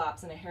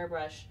flip-flops and a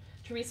hairbrush.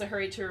 Teresa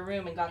hurried to her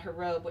room and got her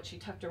robe, which she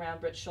tucked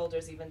around Britt's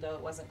shoulders even though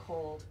it wasn't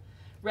cold.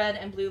 Red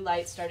and blue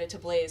lights started to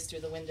blaze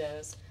through the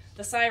windows.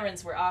 The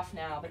sirens were off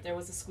now, but there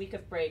was a squeak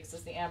of brakes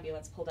as the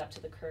ambulance pulled up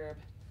to the curb.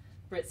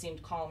 Britt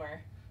seemed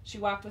calmer. She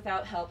walked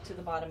without help to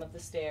the bottom of the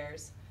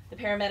stairs. The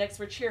paramedics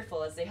were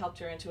cheerful as they helped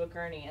her into a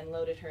gurney and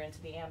loaded her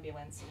into the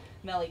ambulance,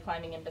 Melly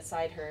climbing in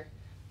beside her.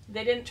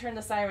 They didn't turn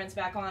the sirens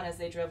back on as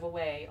they drove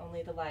away,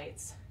 only the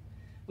lights.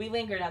 We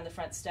lingered on the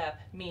front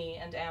step, me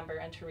and Amber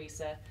and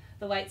Teresa,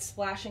 the lights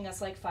splashing us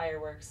like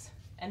fireworks,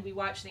 and we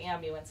watched the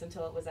ambulance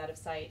until it was out of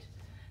sight.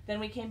 Then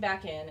we came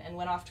back in and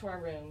went off to our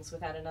rooms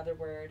without another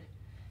word.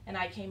 And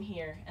I came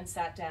here and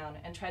sat down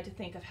and tried to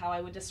think of how I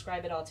would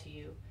describe it all to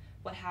you,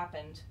 what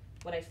happened,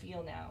 what I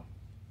feel now.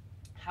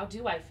 How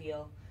do I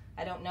feel?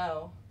 I don't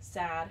know.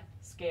 Sad,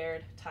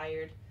 scared,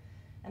 tired,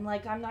 and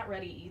like I'm not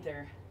ready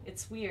either.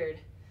 It's weird,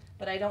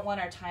 but I don't want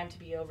our time to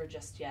be over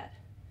just yet.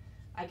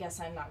 I guess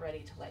I'm not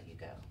ready to let you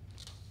go.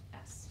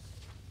 S.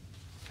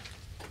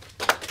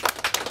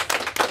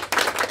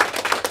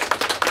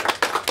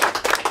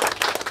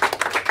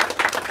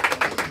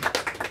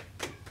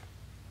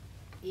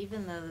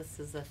 Even though this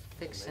is a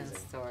fiction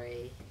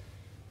story,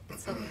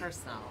 it's so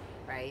personal,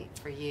 right,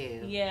 for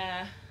you.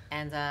 Yeah.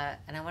 And I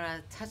want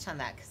to touch on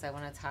that because I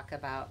want to talk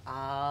about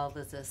all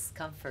the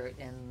discomfort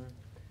in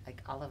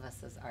like all of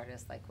us as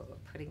artists, like what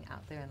we're putting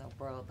out there in the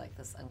world, like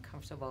this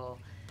uncomfortable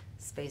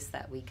space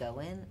that we go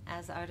in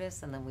as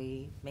artists, and then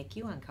we make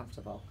you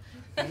uncomfortable,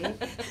 right?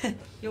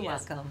 You're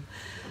welcome.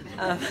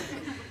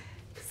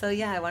 So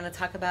yeah, I want to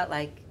talk about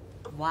like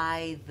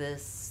why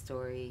this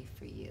story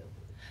for you.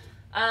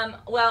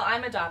 Well,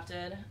 I'm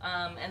adopted,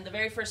 and the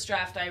very first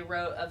draft I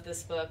wrote of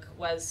this book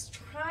was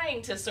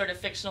trying to sort of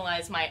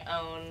fictionalize my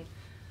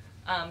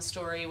own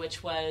story,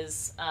 which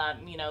was,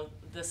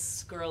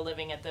 this girl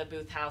living at the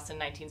Booth House in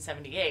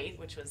 1978,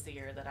 which was the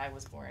year that I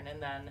was born,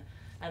 and then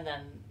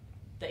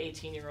the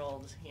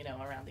 18-year-old,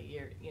 around the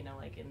year,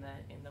 like in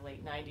the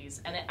late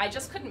 90s, and I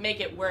just couldn't make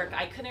it work.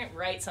 I couldn't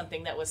write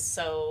something that was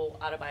so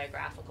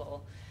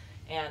autobiographical,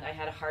 and I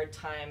had a hard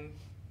time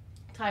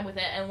with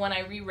it. And when I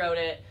rewrote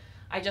it,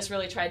 I just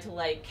really tried to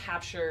like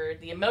capture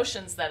the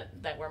emotions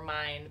that were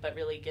mine, but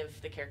really give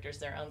the characters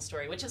their own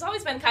story, which has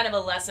always been kind of a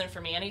lesson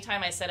for me.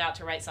 Anytime I set out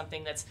to write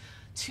something that's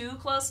too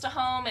close to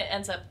home, it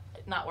ends up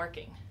not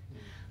working.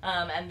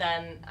 And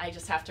then I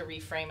just have to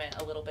reframe it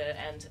a little bit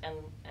and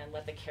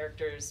let the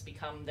characters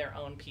become their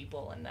own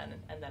people, and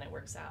then it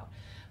works out.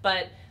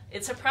 But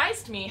it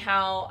surprised me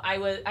how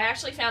I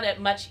actually found it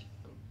much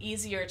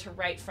easier to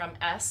write from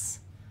S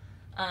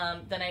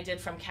than I did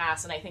from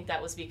Cass, and I think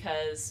that was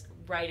because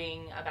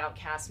writing about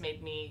Cass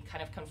made me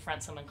kind of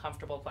confront some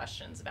uncomfortable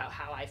questions about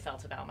how I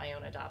felt about my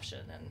own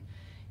adoption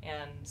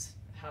and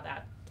how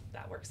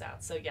that works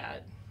out. So yeah,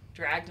 it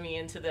dragged me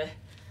into the...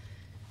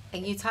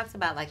 And you talked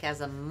about like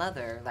as a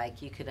mother,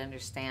 like you could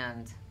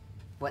understand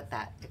what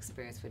that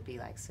experience would be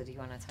like. So do you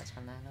want to touch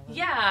on that a little?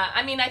 Yeah,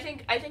 I mean, I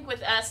think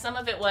with us, some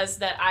of it was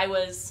that I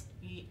was,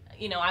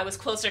 I was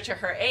closer to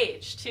her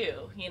age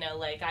too.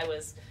 Like I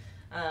was,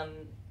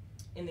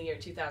 in the year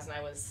 2000,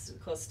 I was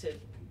close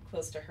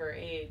to her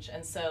age,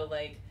 and so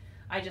like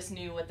I just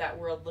knew what that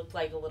world looked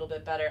like a little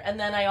bit better. And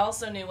then I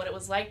also knew what it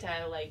was like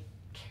to like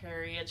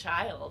carry a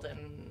child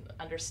and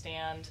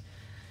understand,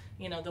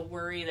 the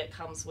worry that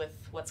comes with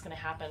what's going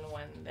to happen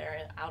when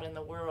they're out in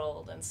the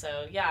world. And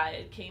so yeah,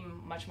 it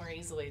came much more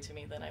easily to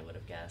me than I would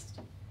have guessed.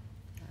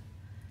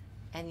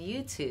 And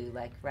you too,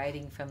 like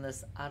writing from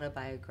this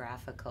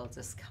autobiographical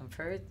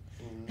discomfort.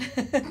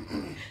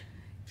 Mm-hmm.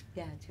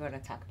 Yeah, do you want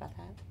to talk about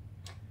that?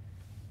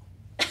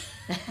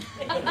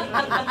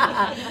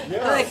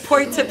 Yeah. Like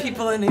point to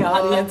people in the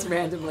audience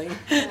randomly.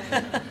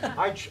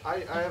 I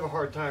have a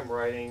hard time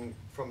writing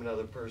from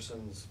another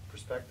person's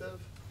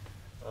perspective,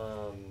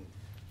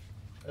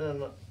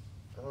 and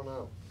I don't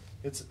know.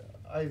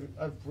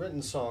 I've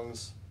written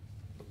songs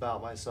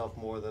about myself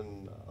more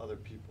than other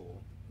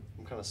people.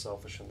 I'm kind of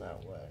selfish in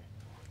that way.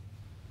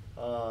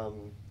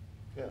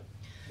 Yeah. What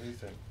do you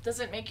think?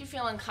 Does it make you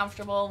feel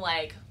uncomfortable,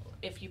 like,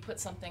 if you put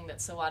something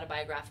that's so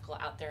autobiographical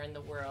out there in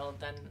the world,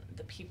 then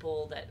the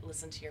people that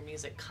listen to your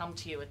music come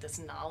to you with this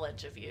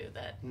knowledge of you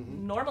that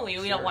normally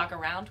we don't walk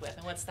around with?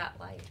 And what's that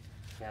like?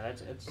 Yeah,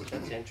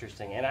 that's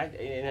interesting. And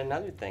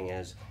another thing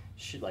is,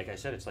 like I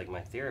said, it's like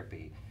my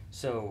therapy.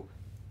 So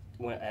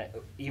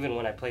even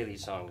when I play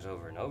these songs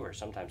over and over,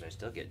 sometimes I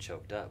still get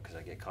choked up because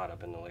I get caught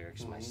up in the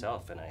lyrics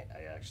myself, and I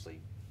actually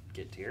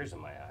get tears in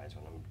my eyes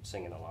when I'm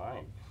singing a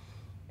line.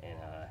 And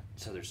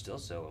so they're still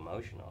so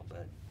emotional,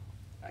 but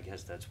I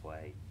guess that's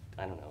why,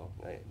 I don't know,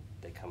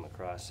 they come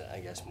across,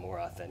 I guess, more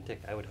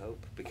authentic, I would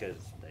hope, because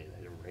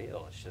they're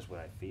real. It's just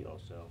what I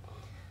feel. So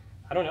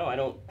I don't know. I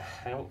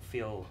don't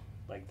feel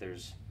like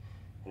there's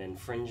an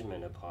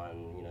infringement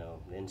upon,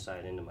 the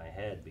inside into my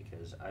head,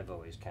 because I've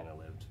always kind of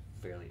lived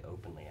fairly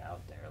openly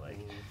out there. Like,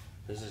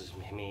 this is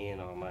me and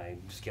all my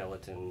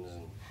skeletons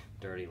and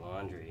dirty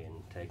laundry, and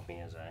take me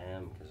as I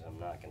am, because I'm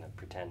not going to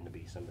pretend to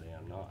be somebody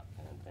I'm not,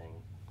 kind of thing.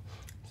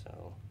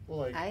 So...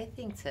 Well, I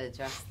think to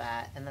address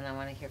that, and then I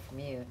want to hear from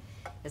you,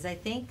 is I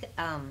think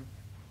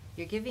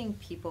you're giving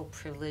people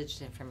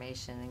privileged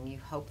information, and you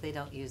hope they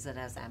don't use it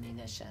as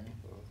ammunition,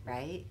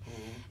 right?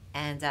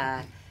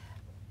 And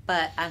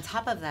but on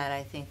top of that,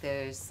 I think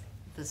there's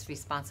this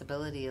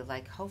responsibility of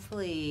like,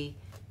 hopefully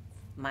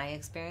my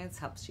experience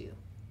helps you,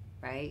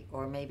 right?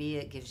 Or maybe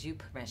it gives you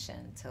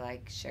permission to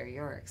like share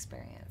your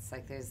experience.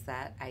 Like there's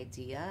that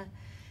idea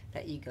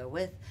that you go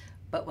with,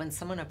 but when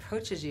someone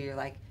approaches you, you're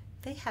like,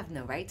 they have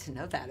no right to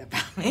know that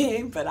about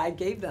me, but I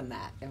gave them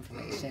that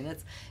information.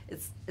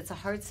 It's a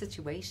hard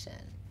situation.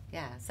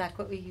 Yeah, Zack,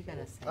 what were you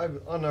gonna say?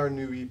 On our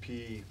new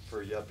EP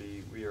for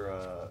Yuppie,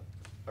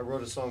 I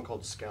wrote a song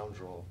called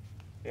Scoundrel,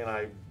 and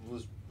I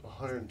was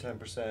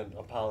 110%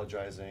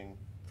 apologizing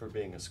for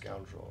being a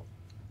scoundrel.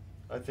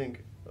 I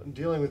think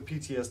dealing with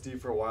PTSD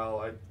for a while,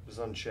 I was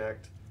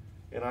unchecked,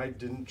 and I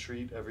didn't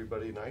treat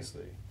everybody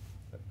nicely.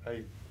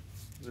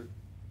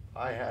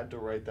 I had to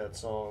write that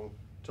song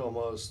to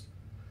almost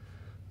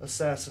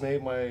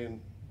assassinate my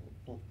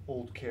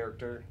old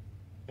character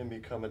and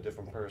become a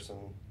different person,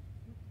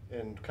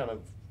 and kind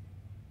of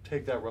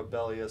take that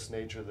rebellious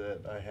nature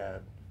that I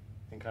had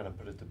and kind of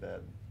put it to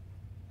bed.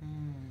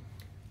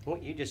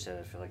 What you just said,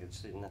 I feel like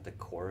it's not the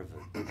core of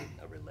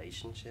a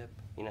relationship.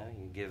 You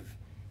give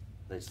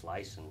this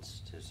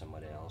license to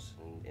somebody else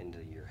and into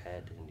your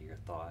head, into your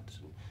thoughts,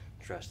 and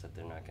trust that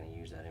they're not going to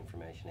use that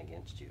information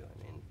against you.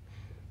 I mean,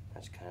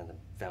 that's kind of the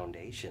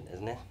foundation,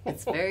 isn't it?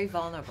 It's very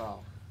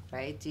vulnerable,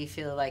 right? Do you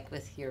feel like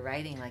with your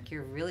writing, like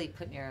you're really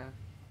putting your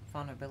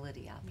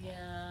vulnerability out there?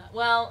 Yeah.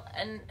 Well,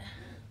 and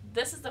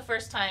this is the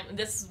first time,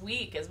 this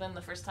week has been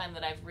the first time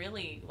that I've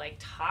really like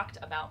talked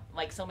about,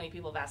 like so many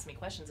people have asked me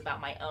questions about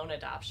my own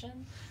adoption.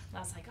 And I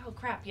was like, oh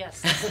crap,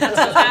 yes, that's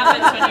what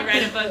happens when you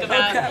write a book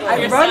about yourself.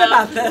 I wrote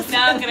about this.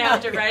 Now I'm going to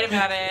have to write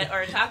about it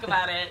or talk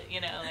about it,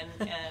 you know,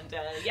 and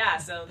yeah,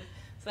 so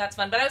that's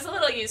fun. But I was a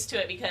little used to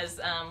it because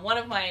one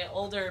of my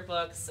older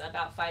books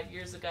about 5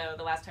 years ago,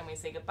 The Last Time We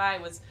Say Goodbye,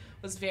 was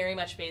very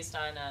much based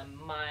on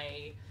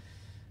my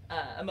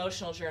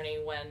emotional journey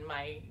when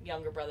my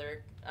younger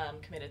brother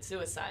committed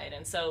suicide.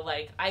 And so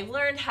like I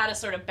learned how to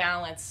sort of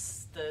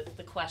balance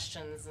the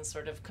questions and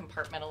sort of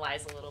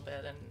compartmentalize a little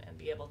bit and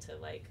be able to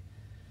like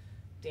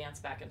dance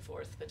back and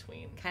forth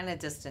between. Kind of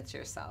distance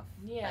yourself,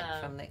 Yeah.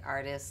 like, from the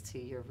artist to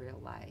your real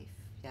life.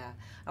 Yeah.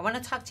 I want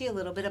to talk to you a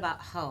little bit about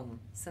home.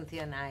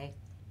 Cynthia and I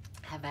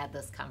have had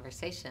this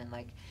conversation.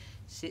 Like,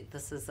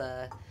 this is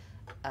a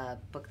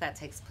book that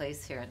takes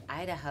place here in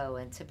Idaho,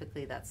 and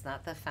typically that's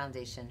not the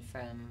foundation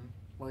from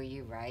where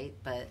you write,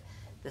 but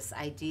this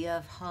idea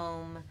of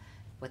home,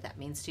 what that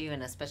means to you,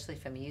 and especially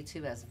from you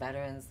two as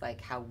veterans,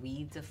 like how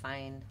we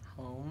define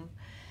home.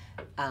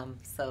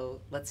 So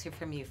let's hear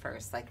from you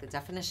first, like the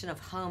definition of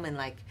home and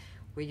like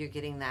where you're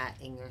getting that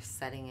in your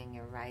setting and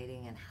your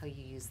writing and how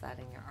you use that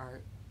in your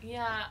art.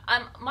 Yeah,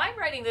 my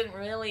writing didn't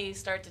really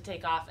start to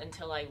take off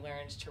until I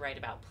learned to write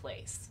about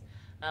place.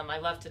 I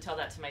love to tell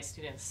that to my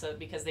students,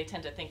 because they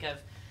tend to think of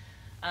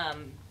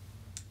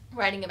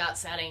writing about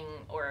setting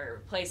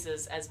or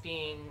places as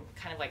being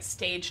kind of like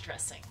stage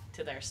dressing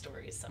to their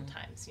stories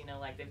sometimes. You know,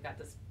 like they've got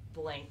this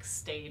blank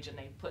stage and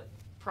they put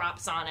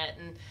props on it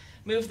and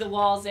move the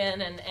walls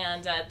in,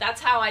 and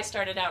that's how I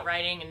started out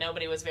writing, and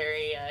nobody was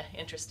very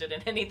interested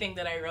in anything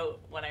that I wrote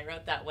when I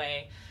wrote that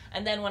way.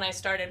 And then when I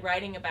started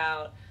writing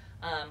about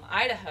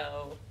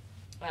Idaho,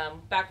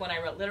 back when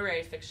I wrote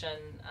literary fiction,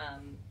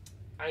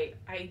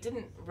 I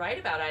didn't write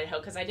about Idaho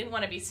because I didn't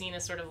want to be seen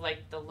as sort of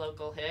like the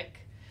local hick.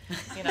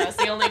 You know, I was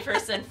the only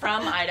person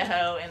from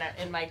Idaho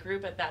in my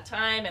group at that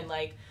time,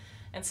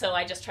 and so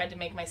I just tried to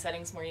make my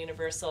settings more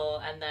universal.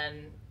 And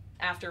then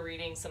after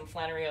reading some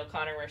Flannery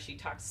O'Connor, where she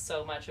talks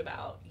so much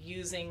about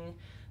using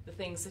the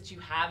things that you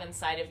have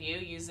inside of you,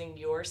 using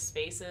your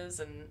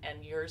spaces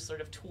and your sort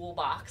of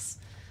toolbox.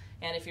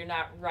 And if you're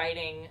not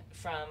writing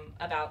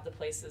about the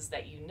places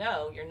that you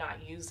know, you're not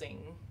using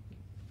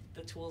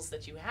the tools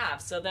that you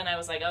have. So then I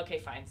was like, okay,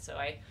 fine. So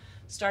I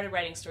started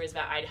writing stories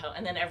about Idaho,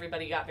 and then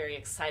everybody got very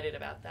excited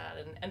about that.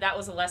 And that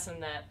was a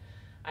lesson that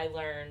I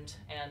learned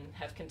and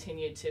have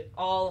continued to.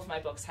 All of my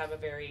books have a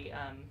very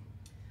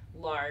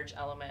large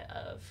element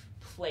of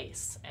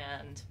place,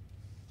 and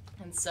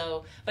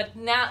so, but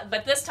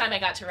this time I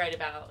got to write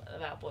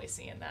about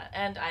Boise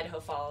and Idaho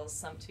Falls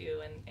some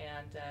too,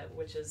 and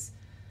which is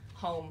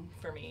home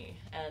for me.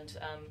 And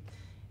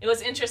it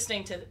was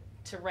interesting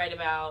to write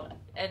about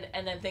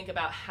and then think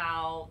about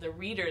how the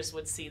readers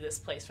would see this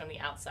place from the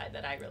outside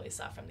that I really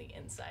saw from the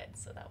inside.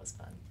 So that was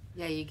fun.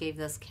 Yeah, you gave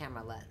this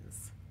camera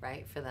lens,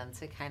 right, for them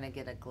to kind of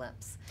get a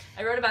glimpse.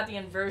 I wrote about the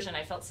inversion.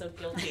 I felt so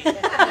guilty.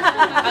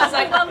 I was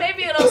like, well,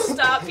 maybe it'll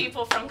stop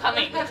people from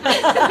coming.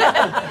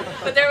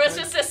 But there was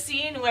just a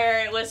scene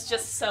where it was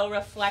just so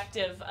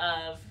reflective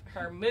of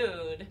her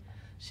mood.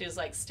 She was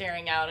like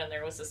staring out, and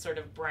there was this sort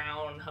of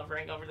brown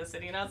hovering over the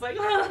city, and I was like,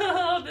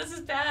 oh, this is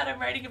bad. I'm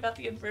writing about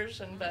the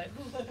inversion, but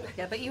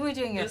yeah, but you were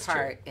doing your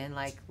part in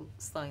like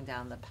slowing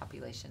down the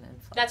population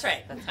influx. That's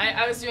right.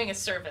 I was doing a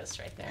service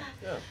right there.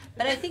 Yeah.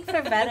 But I think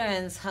for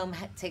veterans, home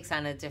takes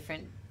on a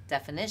different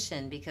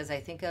definition, because I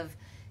think of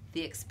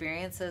the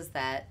experiences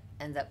that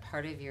end up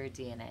part of your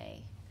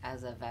DNA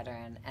as a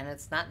veteran, and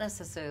it's not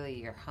necessarily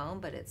your home,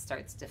 but it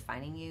starts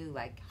defining you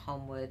like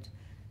home would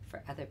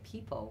for other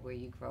people where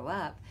you grow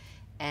up.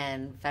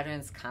 And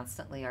veterans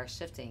constantly are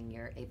shifting.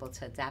 You're able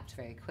to adapt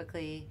very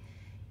quickly.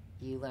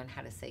 You learn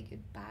how to say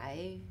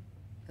goodbye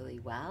really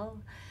well.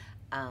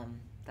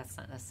 That's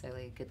not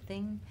necessarily a good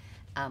thing,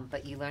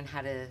 but you learn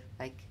how to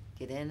like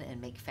get in and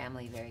make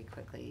family very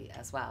quickly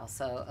as well.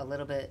 So a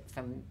little bit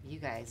from you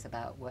guys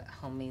about what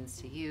home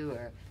means to you,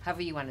 or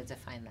however you want to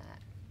define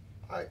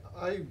that.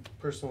 I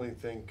personally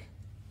think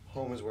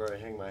home is where I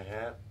hang my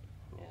hat.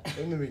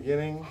 Yeah. In the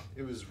beginning,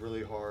 it was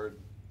really hard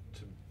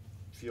to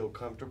feel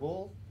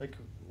comfortable, like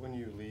when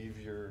you leave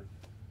your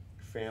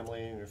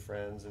family and your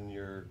friends and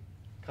you're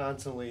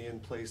constantly in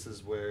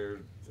places where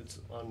it's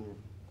like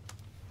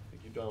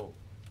you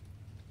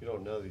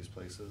don't know these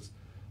places.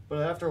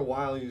 But after a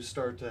while, you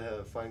start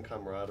to find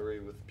camaraderie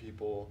with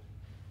people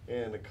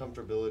and a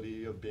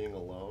comfortability of being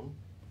alone.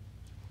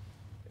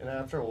 And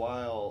after a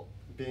while,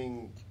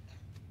 being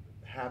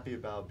happy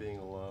about being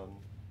alone,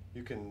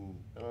 you can,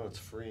 I don't know, it's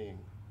freeing.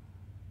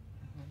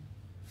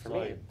 For So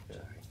me, yeah.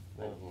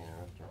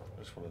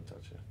 I just want to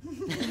touch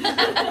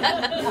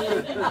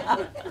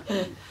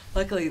you.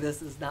 Luckily,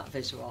 this is not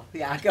visual.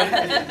 Yeah, go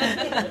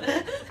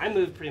ahead. I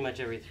moved pretty much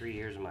every 3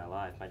 years of my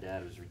life. My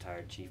dad was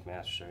retired Chief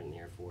Master Sergeant in the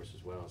Air Force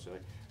as well, so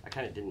I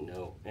kind of didn't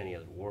know any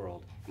of the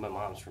world. My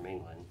mom's from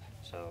England,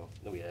 so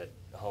we had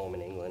home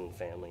in England,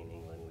 family in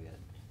England. We had,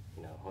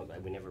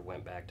 we never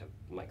went back to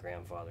my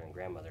grandfather and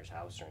grandmother's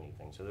house or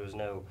anything, so there was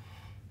no,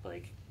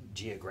 like,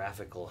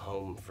 geographical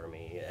home for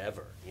me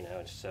ever,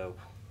 so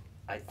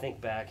I think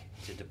back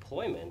to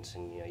deployments,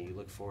 and you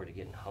look forward to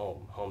getting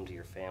home to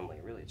your family.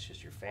 Really, it's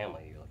just your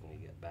family you're looking to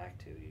get back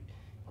to.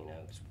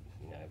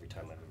 Every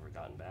time I've ever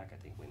gotten back, I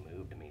think we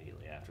moved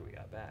immediately after we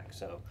got back.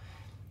 So,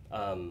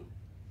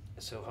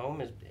 so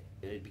home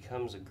it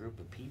becomes a group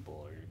of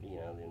people, or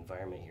the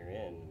environment you're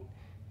in.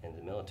 And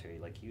the military,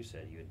 like you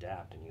said, you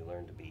adapt and you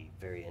learn to be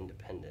very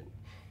independent,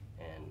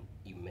 and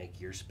you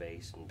make your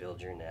space and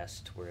build your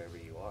nest wherever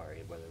you are,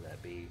 whether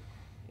that be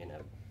in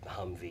a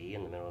Humvee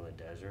in the middle of the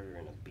desert or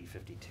in a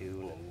B-52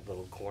 in a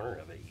little corner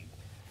of it.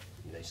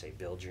 They say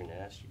build your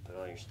nest, you put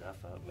all your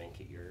stuff up,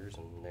 make it yours,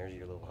 and there's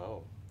your little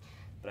home.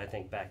 But I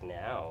think back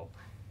now,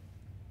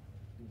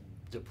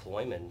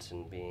 deployments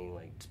and being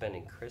like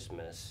spending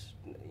Christmas,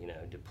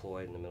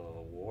 deployed in the middle of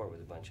a war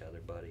with a bunch of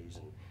other buddies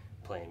and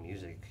playing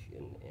music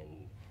in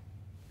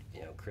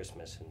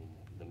Christmas in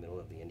the middle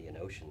of the Indian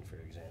Ocean, for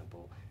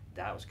example,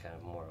 that was kind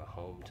of more of a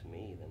home to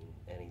me than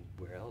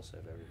anywhere else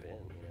I've ever been,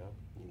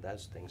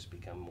 Those things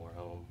become more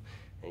home,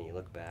 and you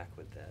look back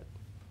with that,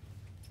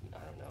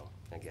 I don't know,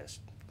 I guess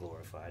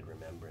glorified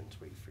remembrance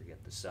where you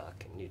forget the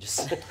suck and you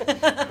just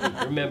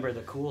remember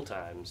the cool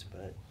times,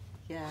 but.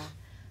 Yeah,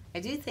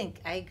 I do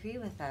think, I agree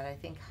with that. I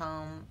think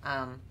home,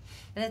 and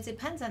it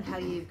depends on how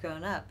you've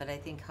grown up, but I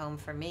think home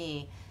for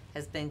me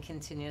has been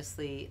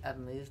continuously a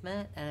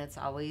movement, and it's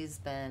always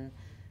been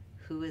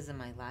who is in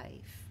my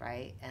life,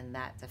 right? And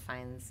that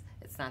defines,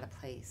 it's not a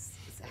place.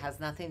 It has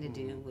nothing to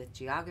do with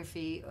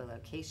geography or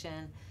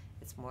location.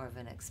 It's more of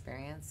an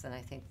experience, and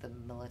I think the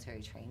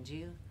military trained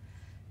you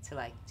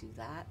to do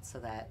that so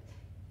that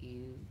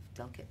you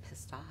don't get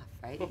pissed off,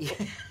 right?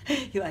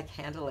 you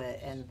handle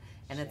it, and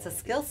it's a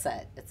skill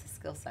set. It's a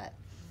skill set.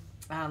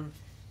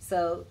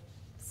 So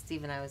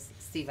Steve, I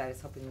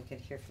was hoping we could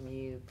hear from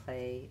you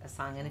play a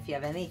song, and if you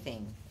have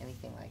anything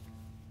like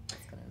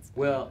that's going to inspire.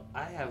 Well,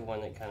 I have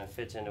one that kind of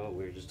fits into what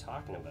we were just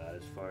talking about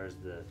as far as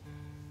the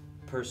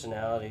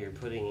personality you're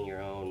putting in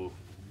your own,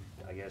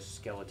 I guess,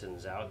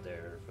 skeletons out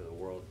there for the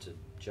world to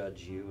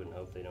judge you and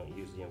hope they don't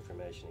use the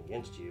information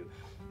against you.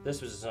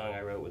 This was a song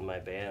I wrote with my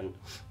band,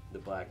 the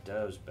Black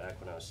Doves, back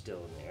when I was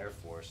still in the Air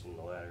Force in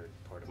the latter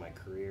part of my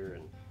career,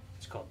 and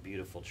it's called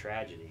Beautiful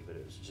Tragedy, but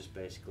it was just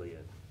basically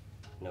a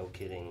no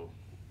kidding,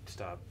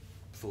 stop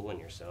fooling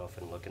yourself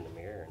and look in the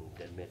mirror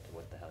and admit to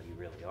what the hell you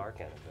really are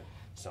kind of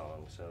a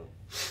song. So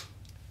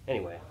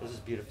anyway, this is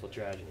Beautiful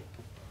Tragedy.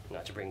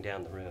 Not to bring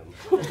down the room.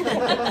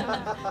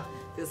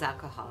 There's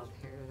alcohol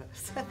here.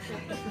 I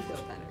feel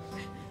better.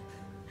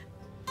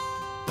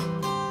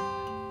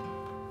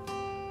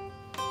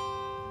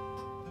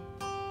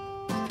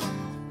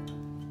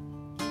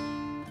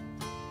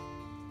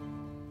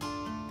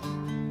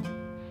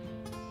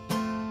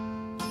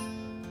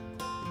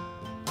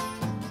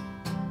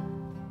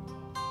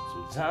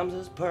 Sometimes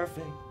it's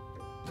perfect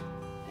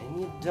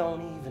and you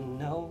don't even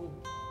know.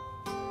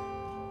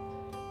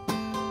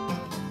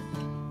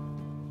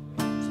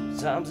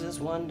 Sometimes it's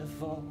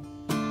wonderful,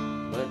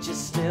 but you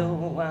still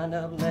wind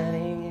up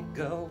letting it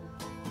go.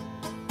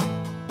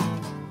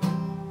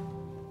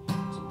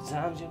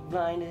 Sometimes you're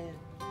blinded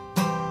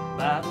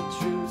by the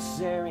truth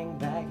staring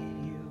back at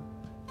you.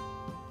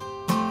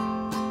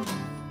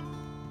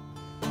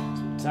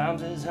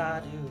 Sometimes it's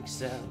hard to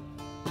accept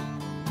the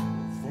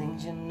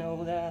things you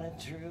know that are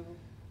true.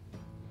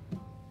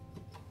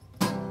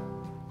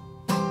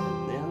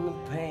 And then the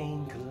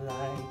pain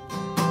collides,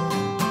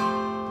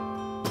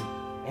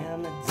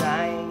 and the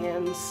dying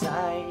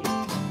inside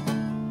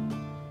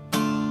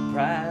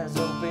pries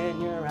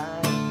open your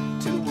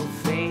eyes to a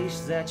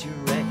face that you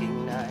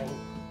recognize.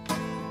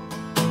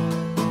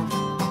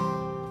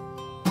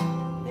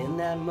 And in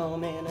that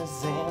moment of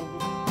zen,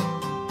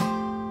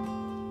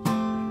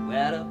 you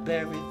add up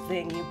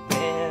everything you've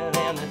been,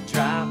 and the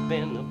drop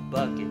in the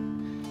bucket,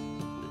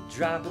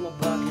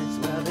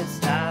 well, it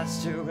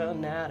starts to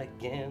run out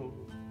again.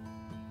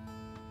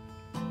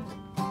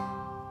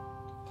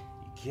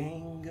 You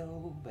can't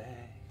go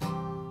back.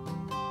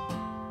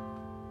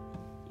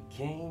 You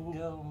can't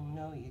go,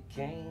 no, you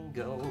can't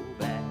go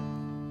back.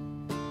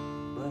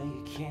 But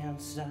you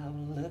can't stop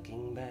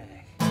looking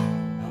back.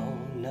 Oh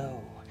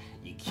no,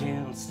 you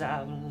can't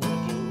stop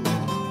looking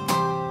back.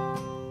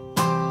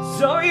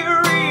 So you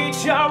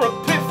reach your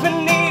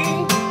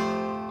epiphany,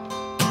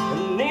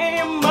 and in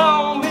your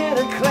moment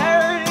of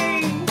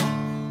clarity,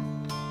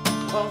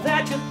 all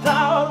that you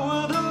thought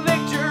were the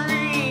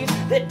victories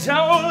that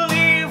don't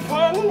leave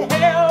one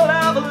hell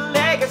of a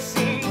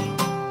legacy.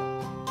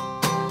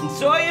 And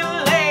so you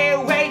lay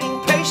waiting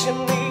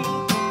patiently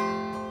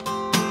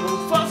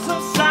for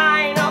some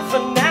sign of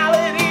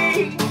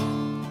finality,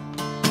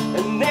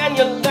 and then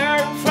you learn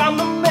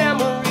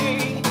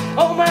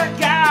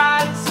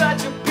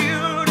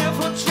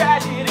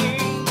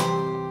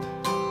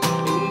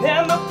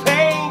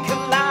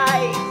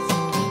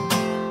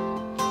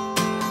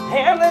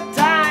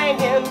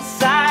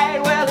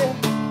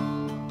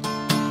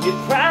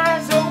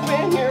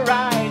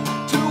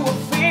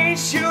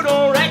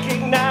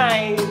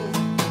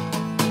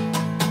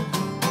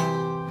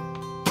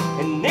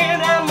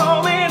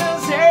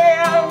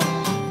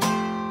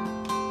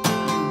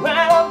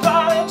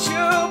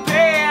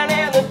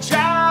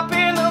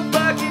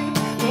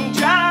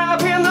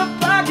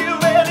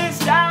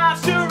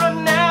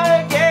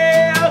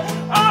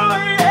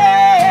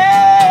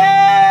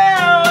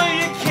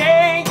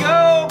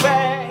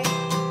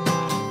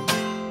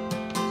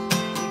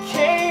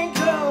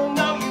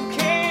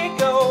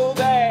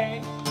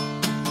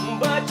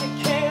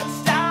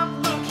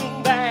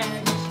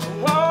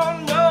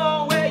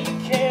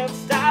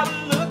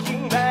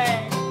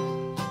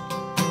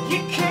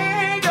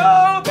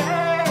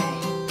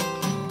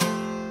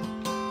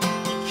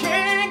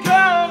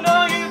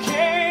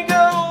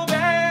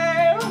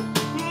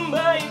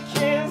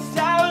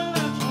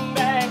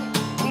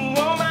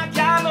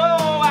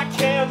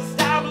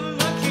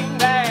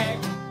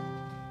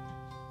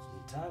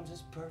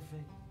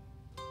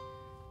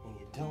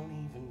don't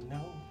even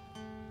know.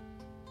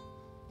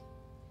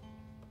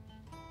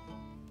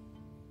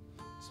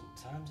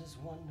 Sometimes it's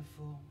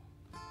wonderful.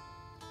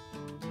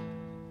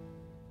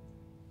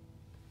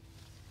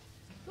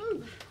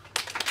 Woo.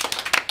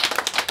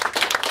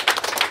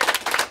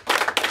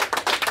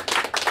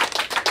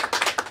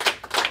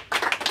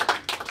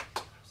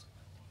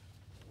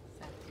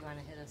 Zack, do you want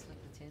to hit us with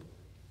the tune?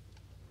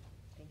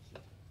 Thank you.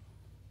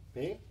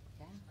 Me?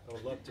 Yeah. I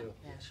would love to.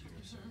 Yeah.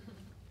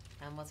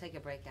 We'll take a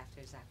break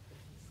after Zack, please.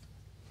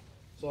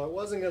 So I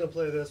wasn't gonna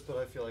play this, but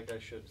I feel like I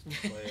should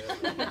play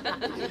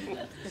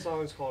it. The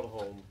song's called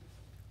Home.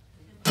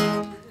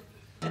 I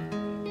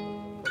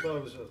thought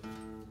it was I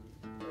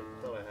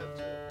thought I had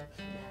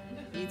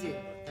to. You do.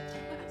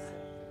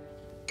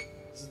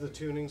 This is the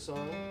tuning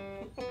song.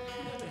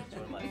 It's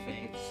one of my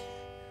faves.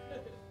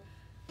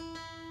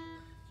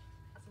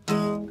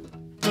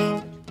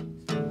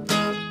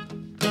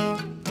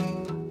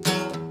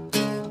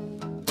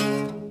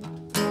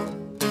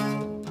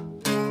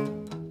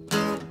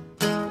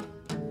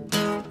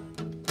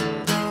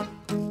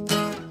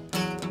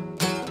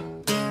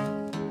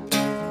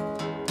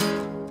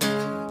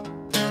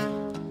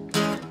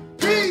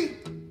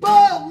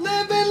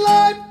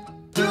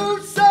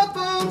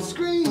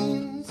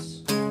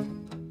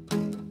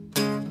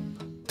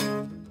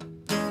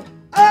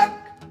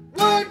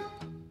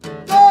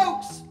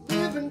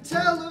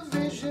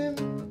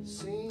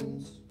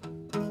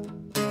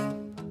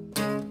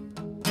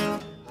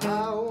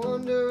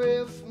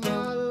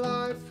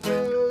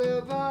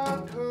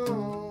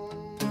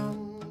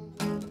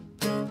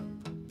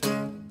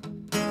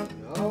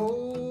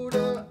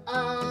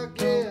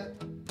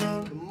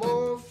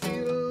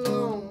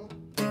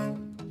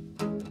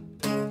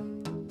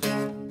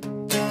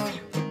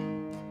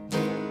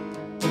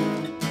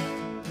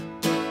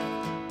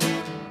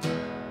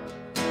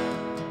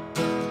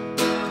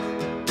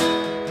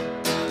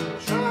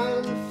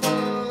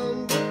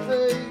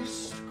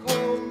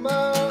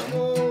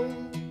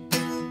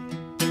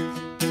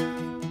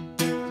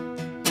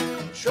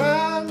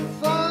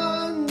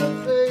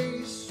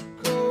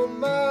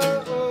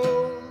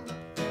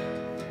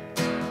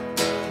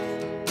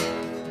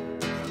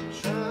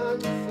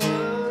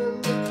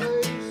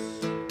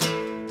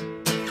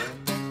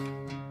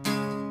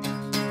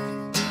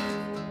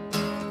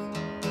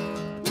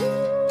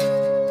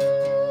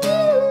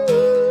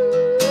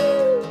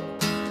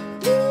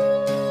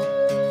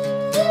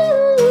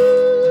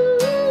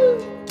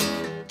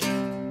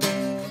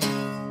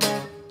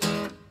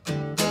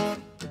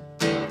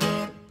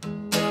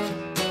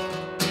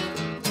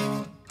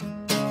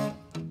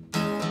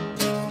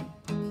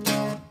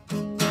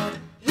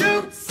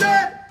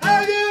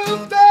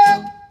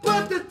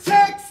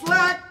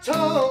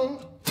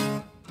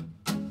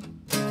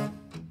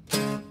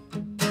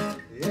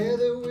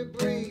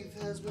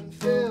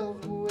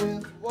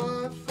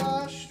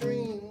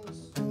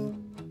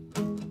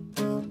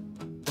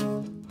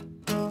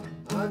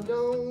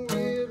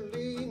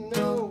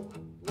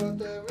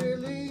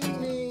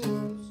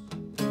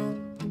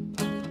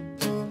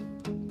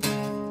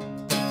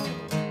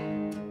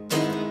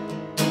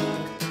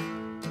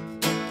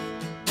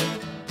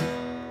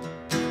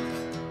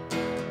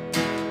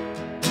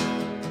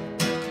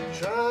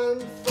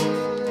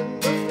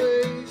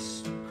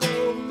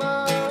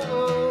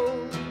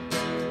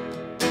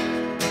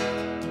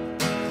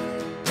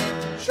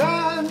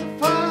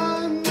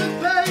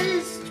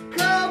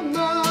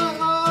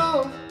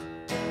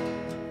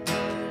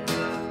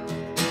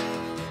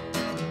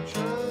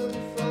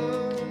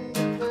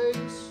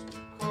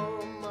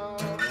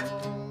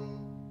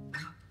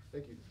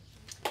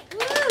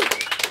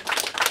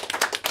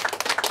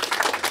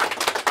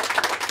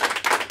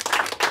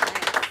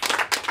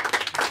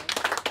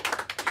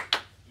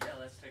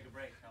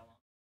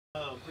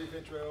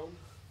 Intro,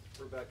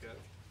 Rebecca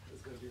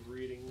is going to be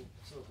reading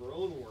some of her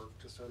own work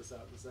to start us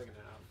out in the second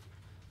half,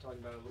 talking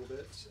about it a little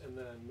bit, and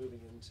then moving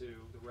into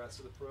the rest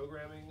of the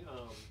programming.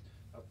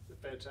 A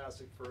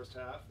fantastic first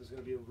half. There's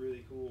going to be a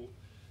really cool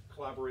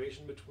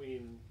collaboration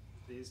between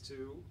these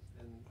two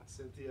and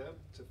Cynthia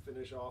to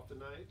finish off the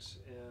night.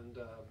 And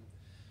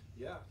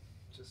yeah,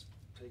 just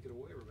take it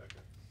away, Rebecca.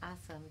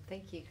 Awesome.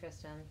 Thank you,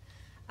 Christian.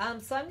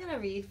 So I'm going to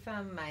read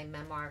from my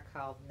memoir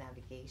called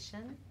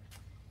Navigation.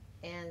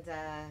 And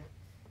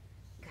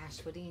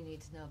gosh, what do you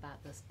need to know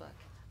about this book?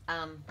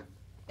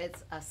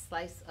 It's a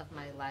slice of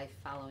my life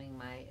following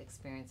my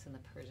experience in the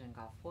Persian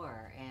Gulf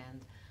War.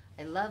 And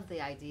I love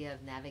the idea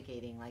of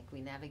navigating. Like,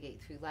 we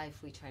navigate through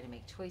life, we try to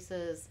make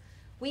choices,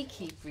 we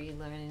keep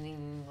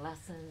relearning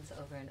lessons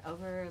over and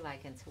over,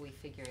 like, until we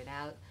figure it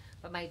out.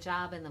 But my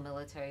job in the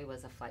military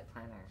was a flight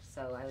planner,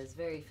 so I was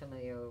very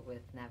familiar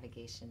with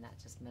navigation, not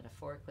just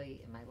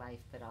metaphorically in my life,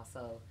 but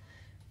also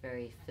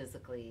very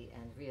physically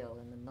and real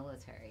in the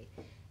military.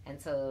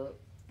 And so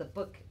the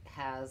book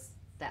has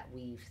that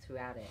weave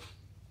throughout it.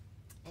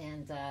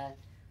 And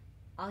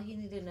all you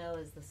need to know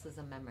is this is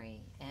a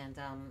memory. And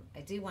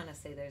I do want to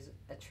say there's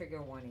a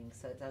trigger warning,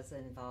 so it does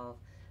involve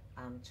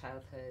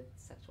childhood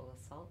sexual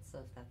assault. So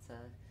if that's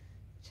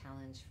a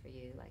challenge for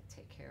you, like,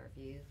 take care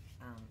of you.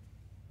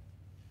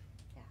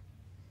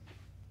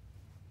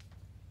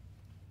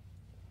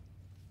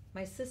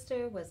 My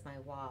sister was my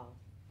wall.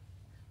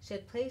 She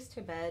had placed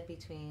her bed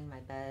between my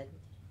bed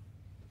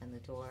and the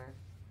door,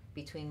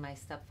 between my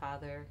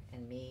stepfather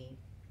and me,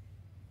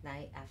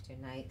 night after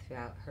night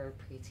throughout her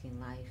preteen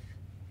life.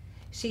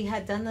 She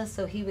had done this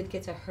so he would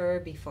get to her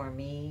before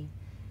me.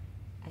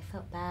 I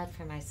felt bad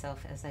for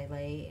myself as I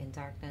lay in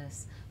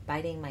darkness,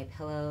 biting my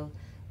pillow,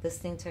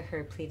 listening to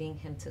her pleading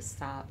him to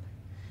stop,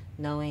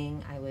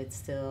 knowing I would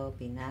still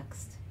be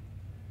next.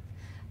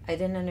 I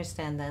didn't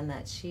understand then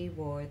that she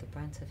wore the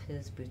brunt of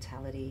his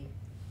brutality.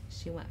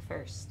 She went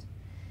first.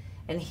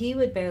 And he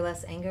would bear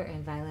less anger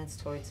and violence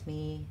towards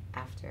me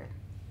after.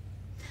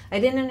 I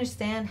didn't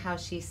understand how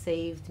she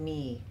saved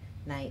me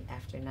night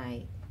after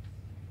night.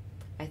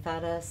 I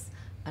thought us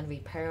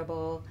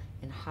unrepairable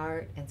in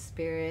heart and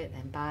spirit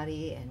and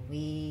body, and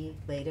we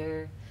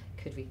later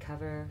could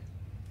recover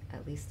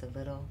at least a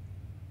little.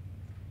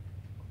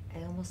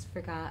 I almost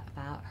forgot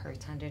about her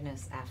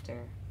tenderness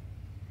after.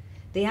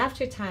 The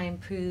aftertime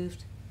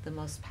proved the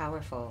most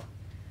powerful.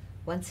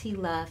 Once he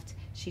left,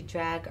 she'd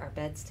drag our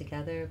beds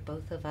together,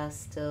 both of us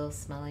still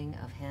smelling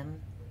of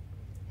him,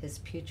 his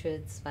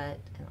putrid sweat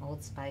and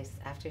Old Spice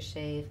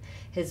aftershave,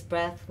 his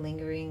breath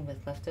lingering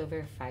with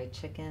leftover fried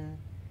chicken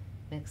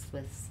mixed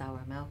with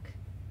sour milk.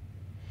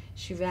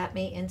 She wrapped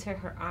me into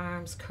her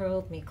arms,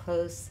 curled me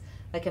close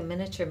like a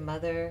miniature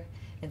mother,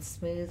 and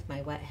smoothed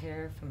my wet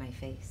hair from my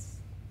face.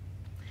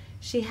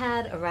 She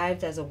had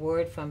arrived as a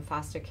ward from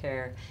foster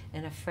care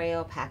in a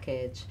frail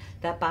package,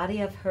 that body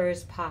of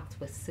hers pocked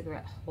with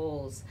cigarette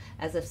holes,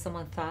 as if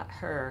someone thought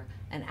her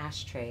an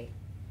ashtray.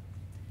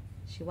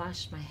 She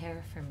washed my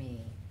hair for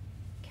me,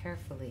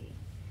 carefully,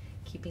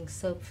 keeping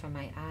soap from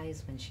my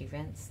eyes when she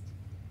rinsed.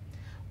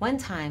 One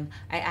time,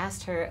 I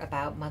asked her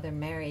about Mother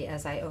Mary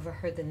as I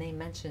overheard the name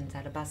mentioned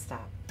at a bus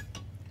stop.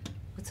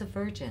 "What's a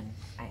virgin?"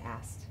 I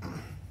asked.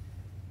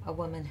 "A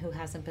woman who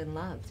hasn't been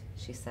loved,"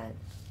 she said.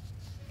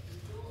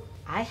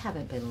 "I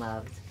haven't been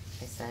loved,"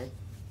 I said.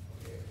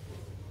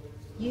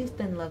 "You've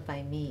been loved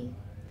by me,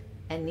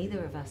 and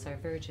neither of us are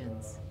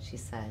virgins," she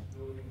said.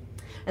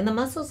 And the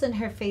muscles in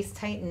her face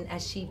tightened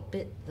as she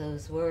bit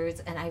those words,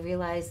 and I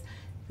realized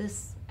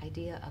this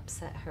idea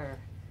upset her,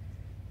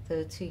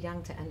 though too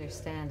young to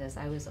understand, as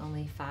I was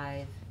only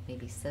 5,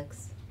 maybe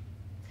 6.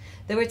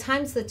 There were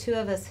times the two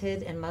of us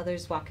hid in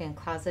Mother's walk-in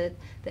closet,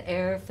 the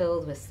air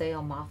filled with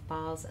stale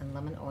mothballs and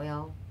lemon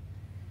oil.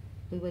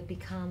 We would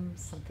become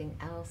something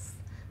else,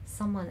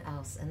 someone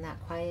else in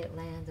that quiet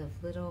land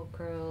of little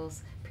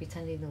girls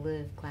pretending to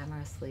live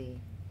glamorously.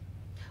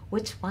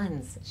 "Which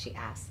ones?" she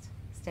asked,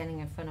 standing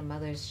in front of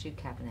Mother's shoe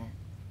cabinet.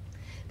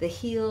 The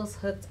heels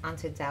hooked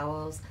onto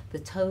dowels, the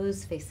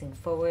toes facing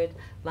forward,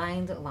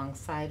 lined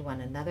alongside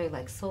one another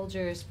like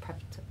soldiers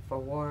prepped for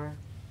war.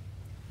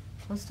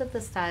 Most of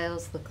the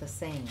styles look the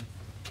same,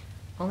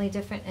 only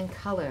different in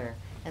color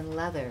and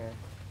leather,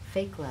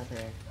 fake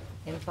leather,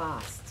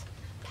 embossed,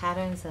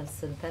 patterns of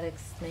synthetic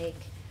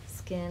snake,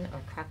 skin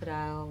or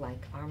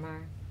crocodile-like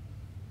armor,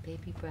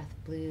 baby breath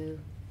blue,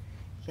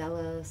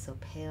 yellow so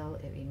pale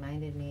it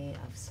reminded me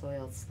of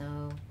soiled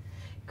snow,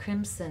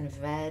 crimson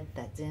red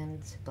that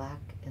dimmed to black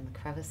in the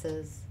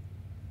crevices.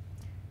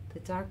 The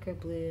darker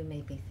blue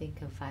made me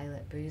think of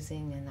violet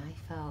bruising, and I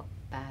felt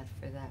bad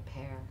for that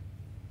pair.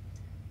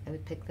 I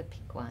would pick the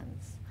pink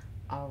ones,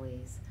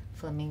 always,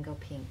 flamingo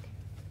pink.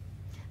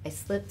 I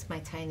slipped my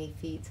tiny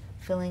feet,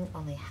 filling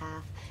only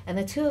half, and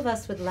the two of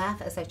us would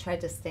laugh as I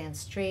tried to stand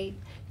straight,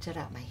 jut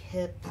out my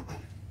hip,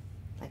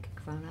 like a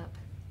grown-up.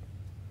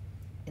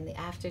 In the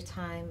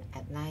aftertime,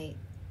 at night,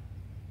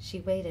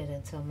 she waited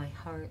until my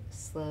heart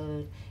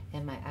slowed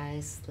and my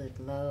eyes slid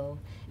low,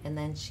 and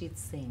then she'd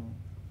sing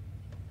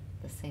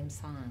the same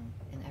song,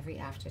 and every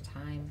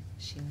aftertime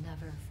she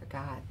never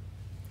forgot.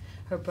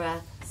 Her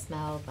breath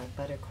smelled like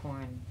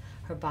buttercorn,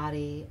 her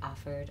body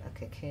offered a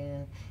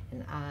cocoon,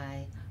 and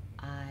I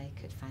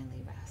could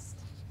finally rest.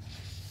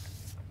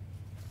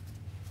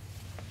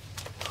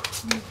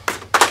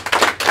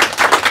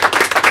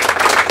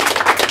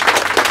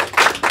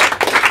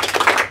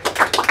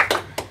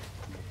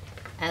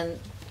 And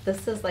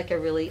this is like a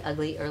really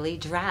ugly early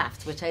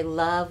draft, which I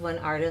love when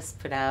artists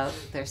put out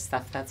their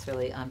stuff that's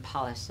really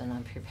unpolished and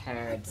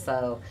unprepared.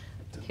 So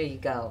here you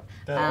go.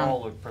 That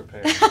all looked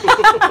prepared.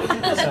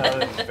 That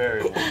sounded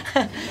very well.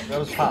 That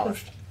was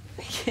polished.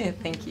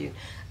 Thank you.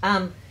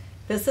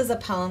 This is a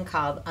poem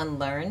called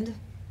Unlearned.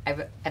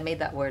 I made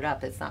that word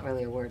up. It's not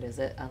really a word, is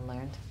it?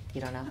 Unlearned?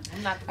 You don't know?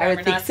 I'm not the I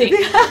would grammar think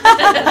Nazi.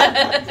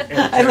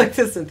 Cynthia. I look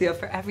to Cynthia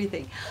for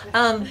everything.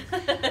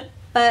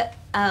 But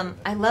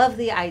I love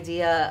the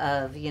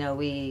idea of,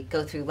 we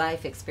go through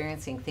life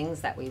experiencing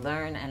things that we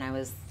learn, and I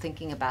was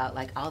thinking about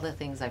like all the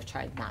things I've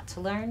tried not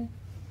to learn,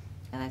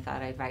 and I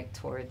thought I'd write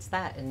towards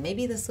that. And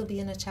maybe this will be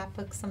in a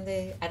chapbook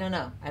someday. I don't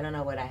know. I don't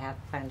know what I have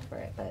planned for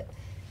it, but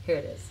here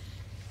it is.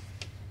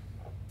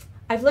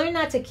 I've learned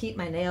not to keep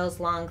my nails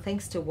long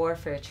thanks to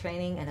warfare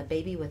training and a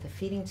baby with a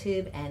feeding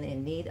tube and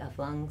in need of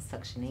lung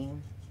suctioning.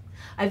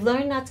 I've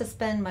learned not to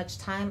spend much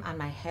time on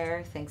my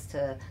hair thanks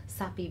to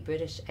soppy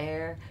British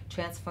air,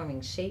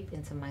 transforming shape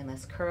into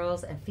mindless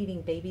curls and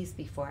feeding babies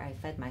before I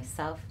fed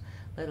myself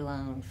let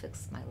alone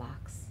fix my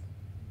locks.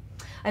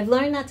 I've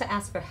learned not to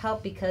ask for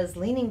help because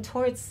leaning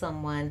towards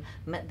someone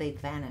meant they'd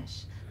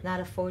vanish, not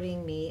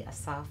affording me a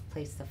soft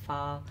place to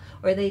fall,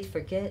 or they'd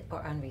forget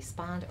or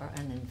unrespond or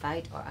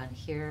uninvite or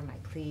unhear my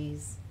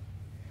pleas.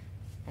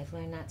 I've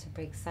learned not to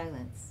break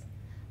silence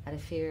out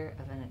of fear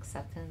of an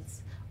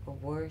acceptance, or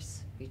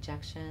worse,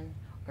 rejection,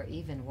 or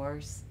even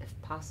worse,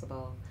 if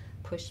possible,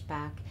 pushed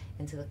back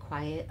into the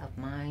quiet of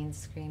mind,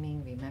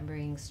 screaming,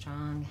 remembering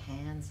strong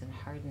hands and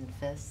hardened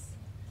fists.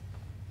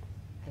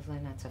 I've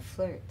learned not to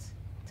flirt,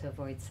 to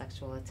avoid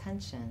sexual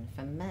attention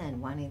from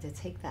men wanting to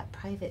take that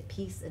private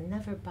piece and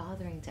never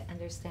bothering to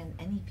understand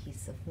any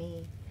piece of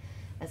me,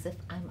 as if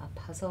I'm a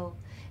puzzle,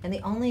 and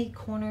the only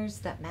corners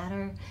that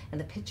matter, and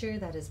the picture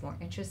that is more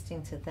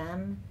interesting to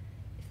them,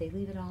 if they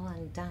leave it all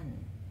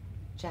undone,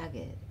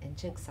 jagged and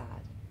jigsawed.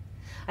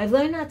 I've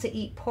learned not to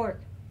eat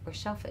pork, or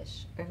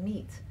shellfish, or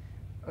meat,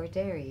 or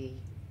dairy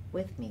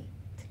with me,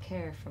 to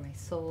care for my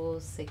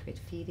soul's sacred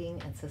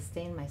feeding and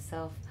sustain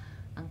myself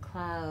on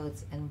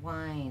clouds and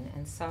wine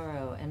and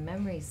sorrow and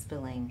memory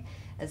spilling,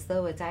 as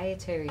though a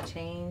dietary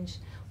change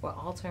will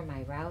alter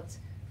my route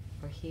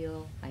or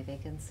heal my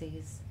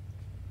vacancies.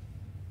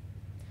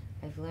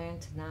 I've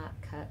learned to not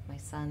cut my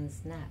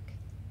son's neck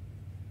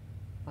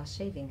while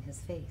shaving his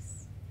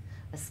face,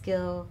 a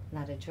skill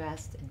not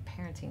addressed in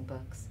parenting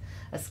books,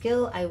 a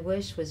skill I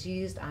wish was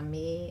used on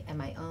me and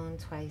my own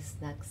twice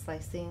neck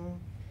slicing,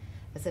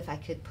 as if I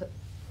could put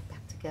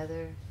back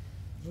together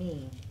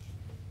me,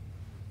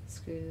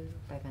 screw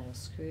by metal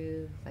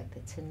screw, like the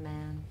Tin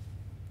Man,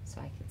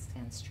 so I could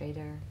stand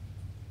straighter.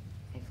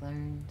 I've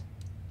learned.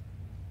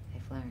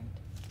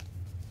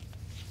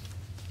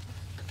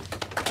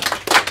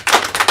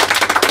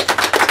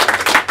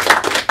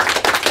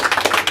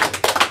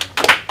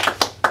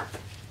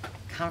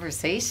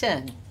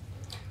 Conversation.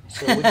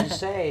 So would you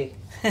say,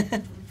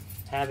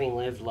 having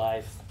lived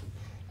life,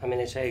 I mean,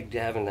 they say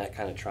having that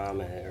kind of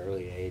trauma at an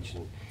early age,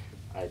 and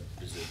I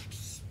was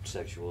a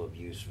sexual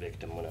abuse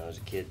victim when I was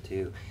a kid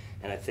too,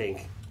 and I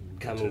think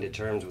coming to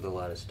terms with a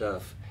lot of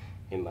stuff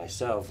in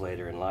myself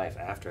later in life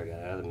after I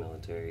got out of the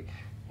military,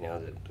 you know,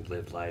 that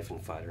lived life in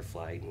fight or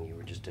flight, and you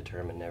were just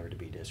determined never to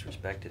be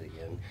disrespected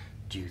again.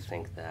 Do you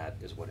think that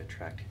is what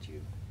attracted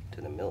you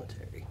to the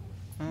military?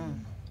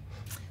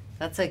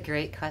 That's a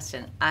great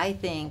question. I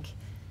think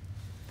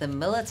the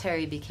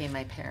military became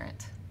my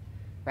parent,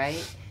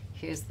 right?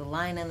 Here's the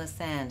line in the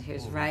sand.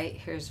 Here's right,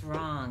 here's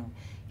wrong.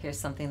 Here's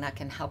something that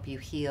can help you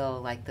heal,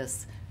 like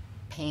this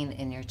pain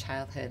in your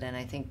childhood. And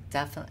I think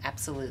definitely,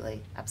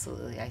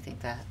 absolutely, I think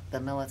that the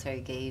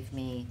military gave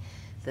me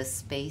the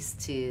space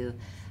to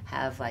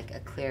have like a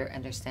clear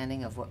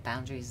understanding of what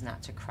boundaries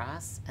not to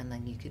cross, and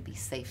then you could be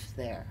safe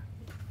there.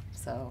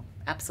 So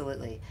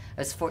absolutely.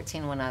 I was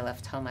 14 when I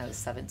left home. I was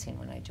 17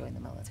 when I joined the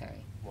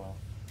military. Wow.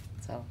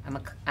 So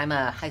I'm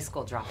a high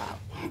school dropout.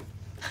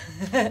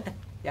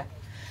 Yeah.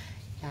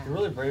 You're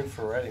really brave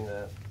for writing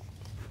that.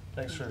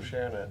 Thanks for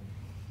sharing it.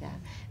 Yeah.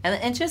 And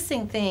the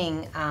interesting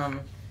thing,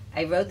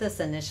 I wrote this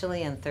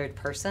initially in third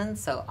person,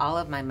 so all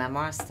of my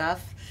memoir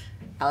stuff,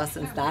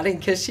 Allison's nodding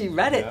because she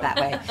read it that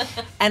way.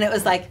 And it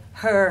was like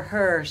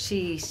her,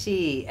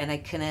 she, and I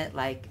couldn't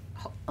like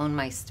own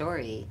my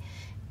story.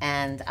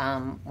 And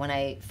when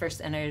I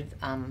first entered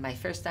my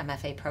first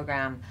MFA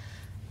program,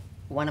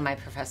 one of my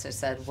professors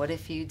said, what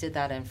if you did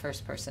that in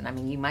first person? I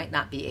mean, you might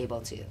not be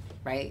able to,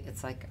 right?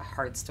 It's like a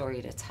hard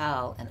story to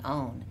tell and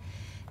own.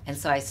 And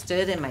so I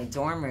stood in my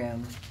dorm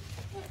room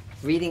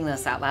reading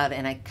this out loud,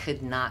 and I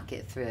could not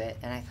get through it.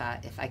 And I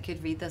thought, if I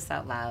could read this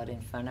out loud in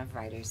front of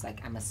writers,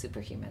 like I'm a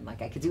superhuman,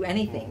 like I could do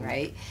anything,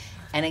 right?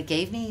 And it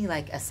gave me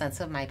like a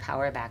sense of my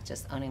power back,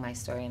 just owning my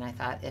story. And I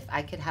thought, if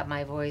I could have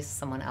my voice,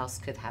 someone else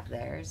could have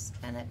theirs.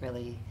 And it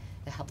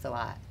helped a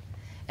lot.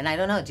 And I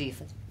don't know, do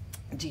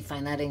you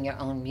find that in your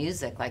own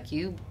music? Like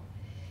you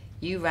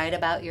write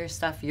about your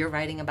stuff, you're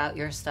writing about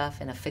your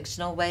stuff in a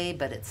fictional way,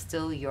 but it's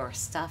still your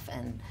stuff,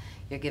 and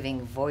you're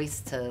giving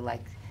voice to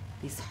like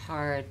these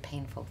hard,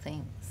 painful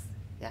things.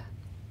 Yeah.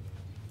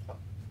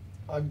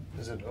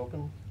 Is it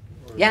open?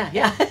 Or Yeah.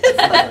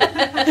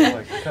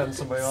 like cutting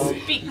somebody off?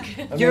 Speak.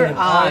 You're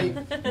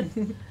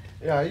on.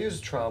 I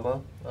used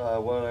trauma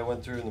when I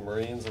went through in the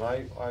Marines, and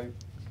I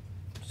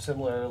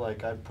similar,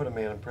 like I put a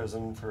man in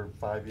prison for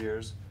 5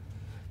 years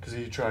because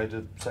he tried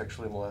to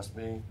sexually molest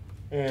me,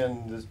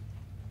 and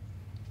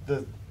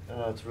I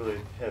know it's really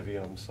heavy,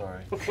 I'm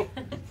sorry.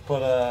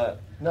 But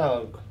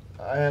no,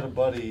 I had a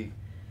buddy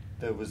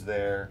that was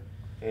there,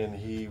 and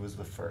he was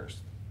the first.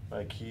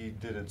 Like, he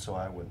did it so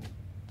I wouldn't.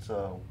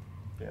 So,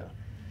 yeah.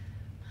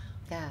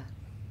 Yeah.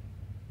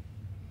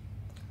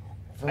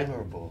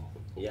 Vulnerable.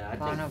 Yeah, I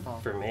Vulnerable.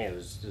 think for me it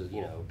was,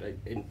 you know,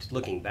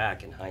 looking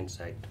back in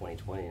hindsight,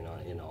 2020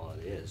 and all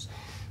it is,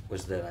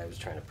 was that I was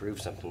trying to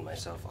prove something to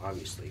myself,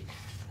 obviously.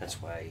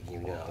 That's why, you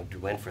know,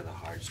 went for the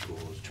hard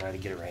schools, try to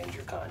get a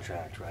ranger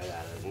contract right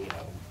out of, you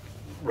know,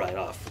 right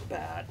off the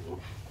bat.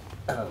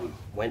 And,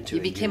 went to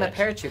You became a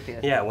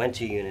paratrooper. Yeah, went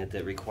to a unit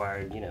that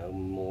required, you know,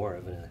 more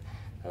of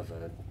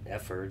an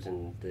effort,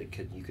 and that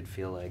you could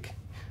feel like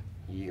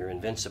you're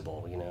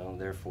invincible, you know.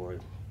 Therefore,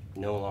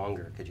 no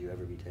longer could you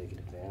ever be taken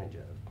advantage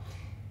of.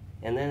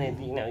 And then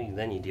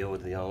then you deal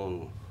with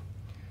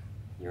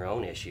your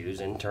own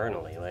issues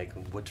internally, like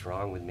what's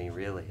wrong with me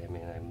really? I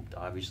mean,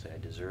 I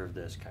deserve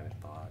this kind of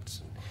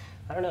thoughts. And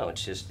I don't know.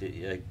 It's just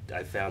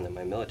I found that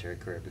my military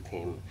career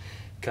became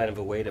kind of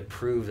a way to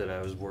prove that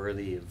I was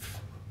worthy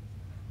of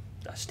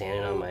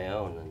standing on my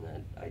own and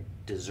that I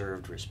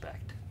deserved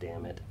respect.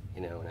 Damn it,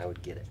 and I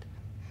would get it.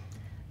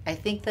 I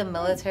think the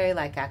military,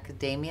 like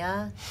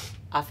academia,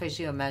 offers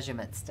you a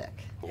measurement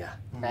stick. Yeah.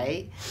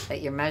 Right?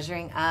 That you're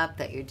measuring up,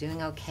 that you're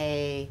doing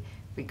okay,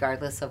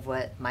 regardless of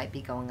what might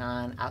be going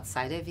on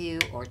outside of you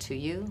or to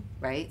you,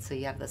 right? So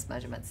you have this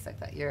measurement stick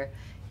that you're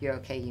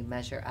okay, you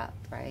measure up,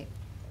 right?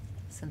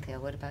 Cynthia,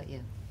 what about you?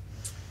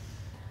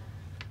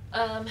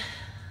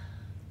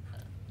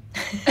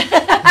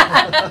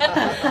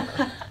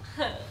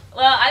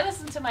 Well, I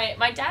listened to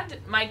my dad.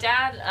 My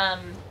dad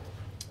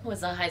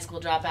was a high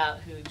school dropout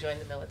who joined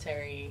the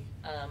military,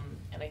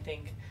 and I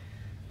think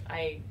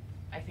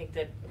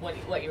that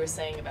what you were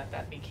saying about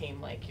that became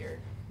like your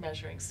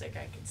measuring stick.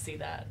 I could see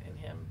that in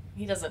him.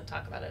 He doesn't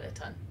talk about it a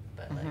ton,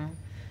 but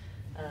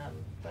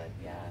but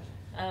yeah.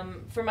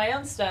 For my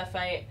own stuff,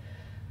 I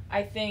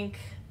think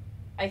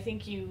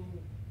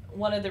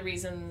one of the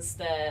reasons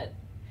that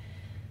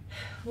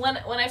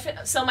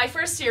so my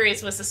first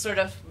series was this sort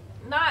of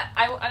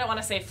I don't want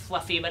to say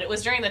fluffy, but it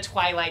was during the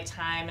twilight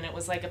time, and it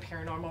was like a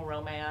paranormal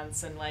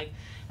romance, and I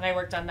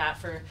worked on that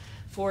for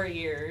 4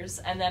 years,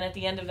 and then at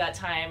the end of that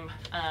time,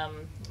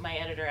 my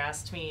editor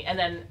asked me, and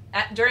then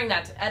at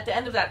the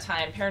end of that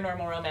time,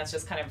 paranormal romance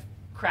just kind of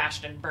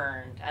crashed and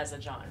burned as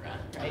a genre,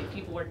 right?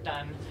 People were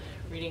done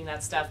reading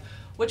that stuff,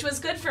 which was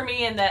good for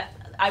me in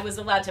that I was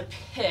allowed to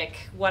pick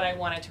what I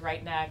wanted to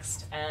write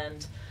next,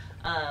 and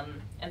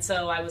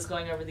so I was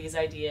going over these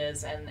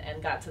ideas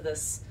and got to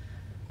this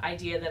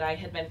idea that I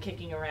had been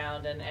kicking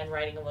around and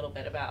writing a little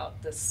bit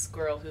about this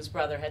girl whose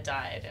brother had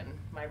died, and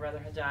my brother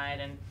had died,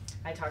 and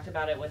I talked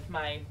about it with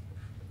my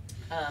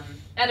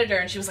editor,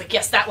 and she was like,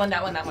 yes, that one.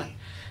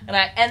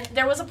 And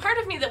there was a part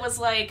of me that was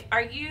like,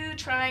 are you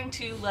trying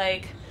to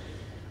like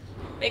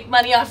make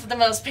money off of the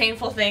most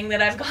painful thing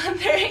that I've gone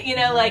through?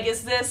 Like,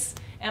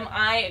 am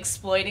I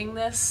exploiting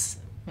this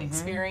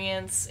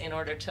experience in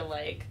order to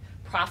like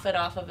profit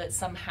off of it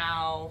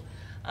somehow?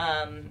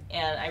 And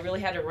I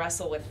really had to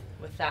wrestle with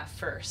that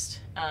first.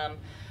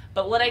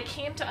 But what I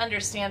came to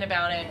understand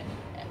about it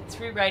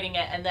through writing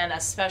it, and then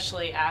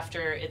especially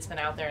after it's been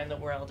out there in the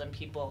world and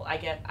people, I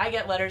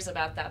get letters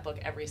about that book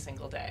every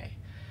single day,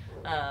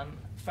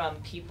 from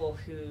people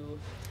who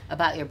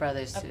about your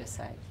brother's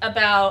suicide,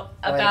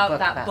 about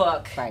that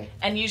book, right?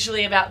 And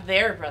usually about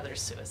their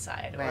brother's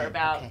suicide, right, or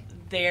about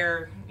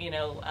their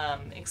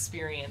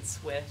experience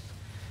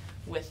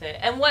with it.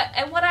 And what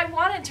I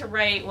wanted to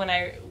write when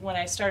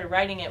I started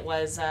writing it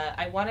was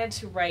I wanted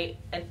to write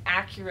an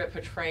accurate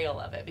portrayal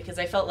of it, because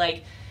I felt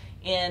like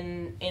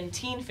in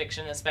teen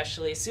fiction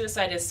especially,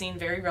 suicide is seen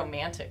very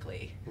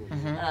romantically,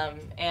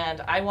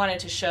 and I wanted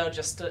to show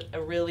just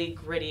a really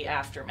gritty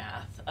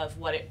aftermath of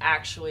what it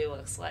actually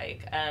looks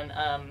like. And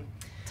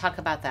talk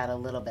about that a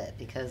little bit,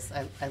 because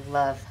I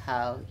love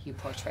how you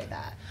portray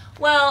that.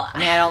 Well, I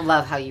mean, I don't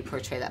love how you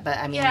portray that, but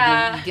I mean,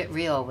 you get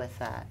real with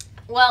that.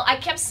 Well, I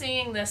kept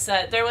seeing this.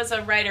 There was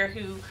a writer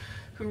who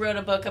wrote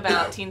a book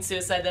about teen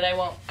suicide that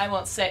I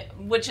won't say,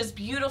 which is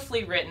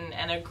beautifully written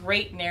and a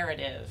great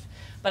narrative.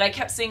 But I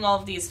kept seeing all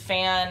of these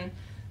fan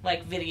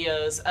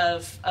videos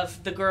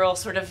of the girl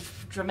sort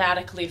of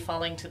dramatically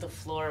falling to the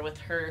floor with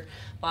her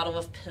bottle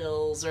of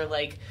pills, or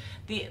like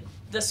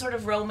the sort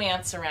of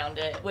romance around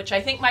it, which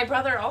I think my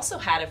brother also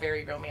had a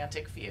very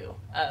romantic view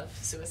of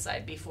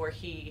suicide before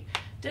he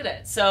did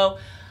it. So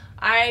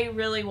I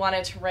really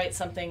wanted to write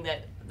something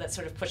that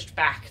sort of pushed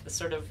back the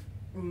sort of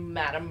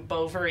Madame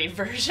Bovary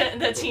version,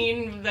 the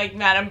teen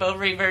Madame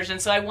Bovary version.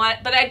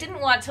 But I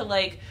didn't want to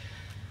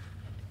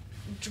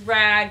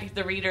drag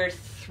the reader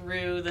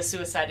through the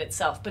suicide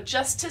itself, but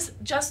just to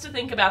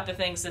think about the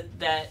things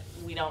that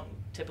we don't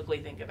typically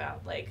think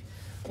about, like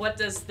what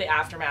does the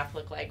aftermath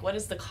look like? What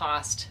is the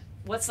cost?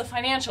 What's the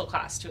financial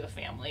cost to a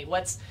family?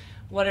 What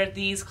are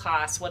these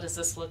costs? What does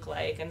this look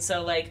like? And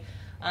so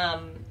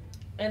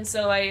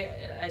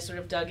I sort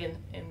of dug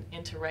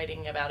into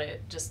writing about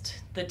it, just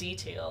the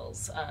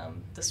details,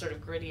 the sort of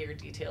grittier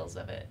details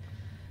of it,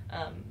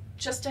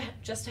 just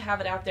to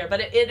have it out there. But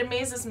it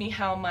amazes me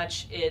how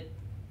much it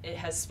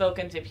has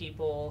spoken to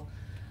people,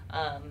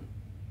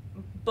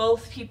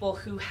 both people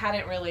who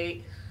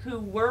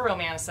were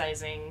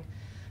romanticizing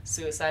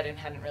suicide and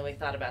hadn't really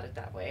thought about it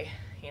that way,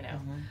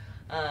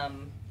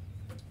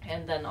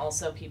 and then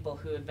also people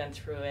who had been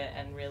through it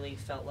and really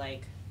felt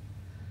like,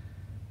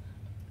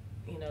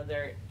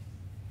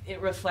 it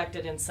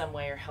reflected in some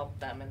way or helped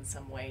them in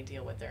some way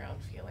deal with their own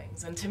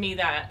feelings. And to me,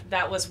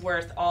 that was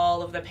worth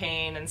all of the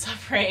pain and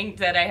suffering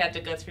that I had to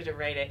go through to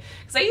write it.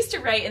 Because I used to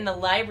write in the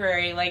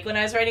library, when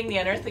I was writing the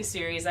Unearthly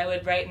series, I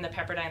would write in the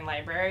Pepperdine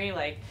Library,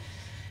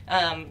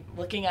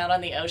 looking out on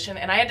the ocean.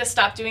 And I had to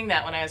stop doing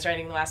that when I was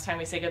writing The Last Time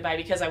We Say Goodbye,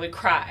 because I would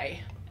cry.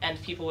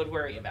 and people would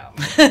worry about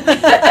me. So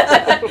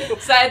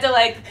I had to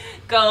like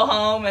go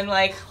home and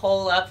like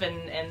hole up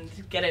and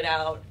get it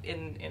out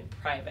in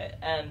private,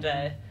 and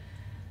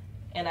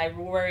I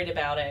worried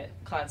about it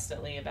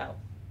constantly about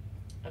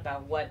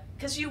what,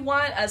 because you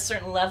want a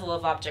certain level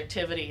of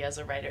objectivity as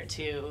a writer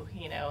too,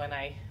 you know,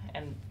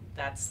 and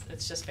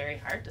it's just very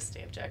hard to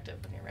stay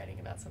objective when you're writing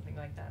about something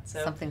like that.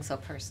 So something so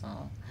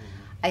personal.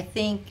 I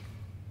think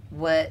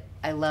what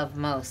I love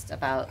most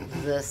about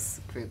this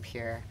group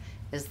here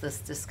is this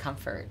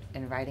discomfort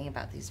in writing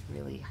about these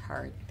really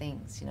hard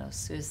things, you know,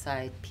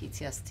 suicide,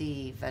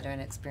 PTSD, veteran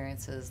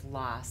experiences,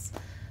 loss,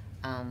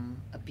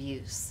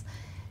 abuse.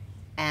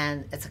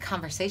 And it's a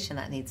conversation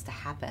that needs to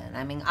happen.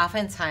 I mean,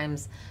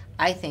 oftentimes,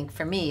 I think,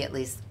 for me at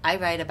least, I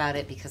write about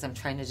it because I'm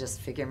trying to just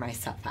figure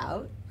myself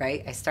out,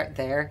 right? I start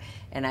there,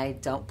 and I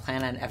don't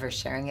plan on ever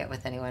sharing it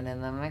with anyone,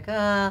 and I'm like,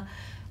 I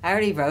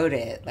already wrote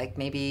it. Like,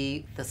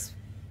 maybe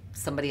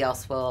somebody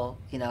else will,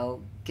 you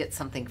know, get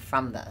something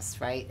from this,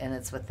 right? And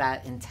it's with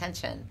that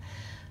intention.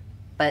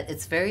 But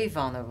it's very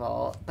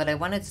vulnerable. But I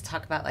wanted to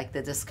talk about, like,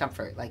 the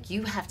discomfort. Like,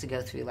 you have to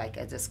go through, like,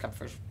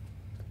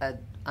 an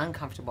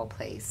uncomfortable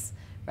place,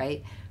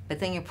 right? But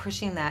then you're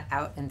pushing that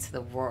out into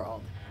the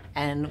world.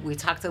 And we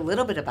talked a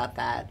little bit about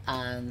that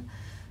on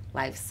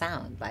live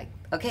sound. Like,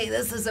 okay,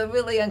 this is a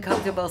really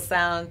uncomfortable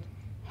sound.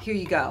 Here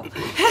you go.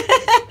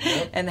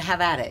 And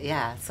have at it,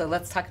 yeah. So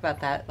let's talk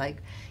about that.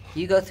 Like,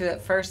 you go through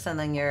it first, and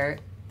then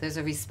there's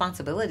a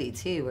responsibility,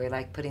 too. We're,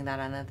 like, putting that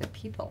on other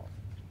people.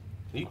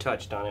 You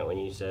touched on it when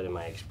you said, am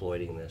I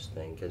exploiting this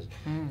thing? Because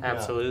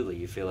absolutely,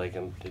 you feel like,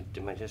 am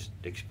I just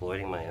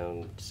exploiting my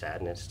own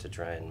sadness to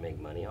try and make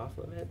money off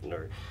of it?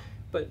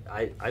 But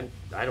I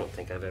don't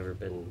think I've ever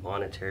been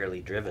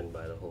monetarily driven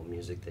by the whole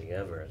music thing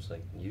ever. It's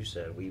like you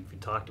said, we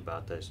talked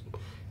about this.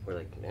 We're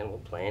like, man, we'll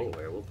play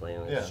anywhere. We'll play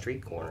on the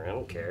street corner. I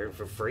don't care,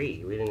 for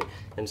free. We didn't,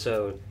 and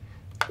so,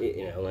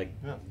 you know, like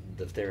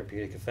the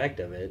therapeutic effect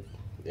of it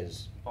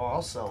is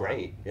I'll sell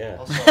great. it. Yeah,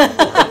 I'll sell it.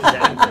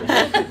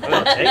 Exactly.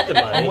 I'll take the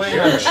money. I'm waiting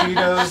on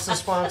Cheetos to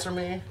sponsor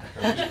me.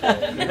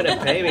 You're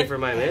gonna pay me for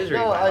my misery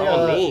by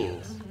all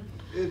means.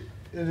 It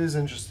is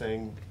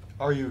interesting.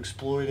 Are you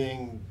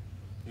exploiting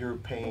your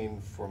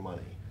pain for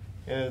money?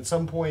 And at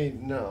some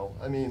point, no.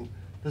 I mean,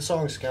 the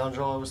song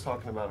Scoundrel I was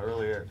talking about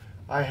earlier,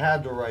 I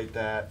had to write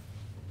that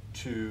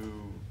to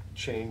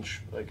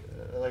change, like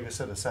I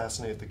said,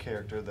 assassinate the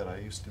character that I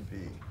used to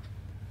be.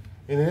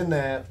 And in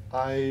that,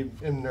 I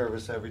am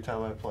nervous every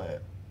time I play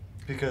it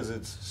because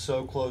it's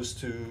so close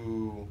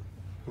to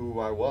who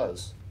I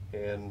was.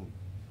 And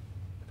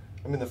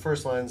I mean, the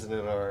first lines in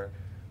it are,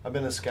 I've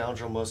been a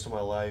scoundrel most of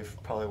my life,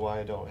 probably why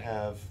I don't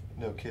have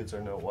no kids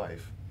or no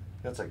wife.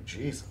 And it's like,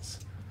 Jesus.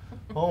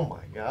 Oh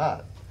my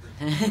God.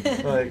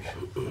 Like,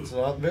 it's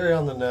not very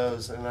on the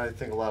nose, and I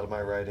think a lot of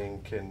my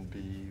writing can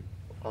be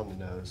on the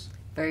nose.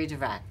 Very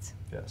direct.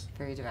 Yes.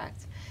 Very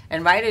direct.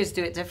 And writers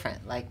do it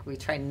different. Like, we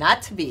try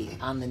not to be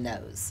on the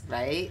nose,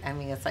 right? I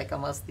mean, it's like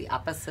almost the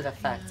opposite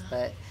effect,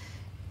 but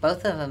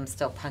both of them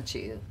still punch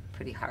you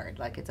pretty hard.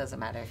 Like, it doesn't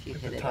matter if you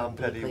hit The it Tom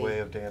Petty obliquely. way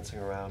of dancing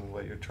around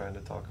what you're trying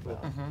to talk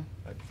about. Mhm.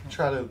 I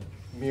try to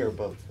mirror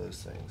both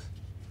those things.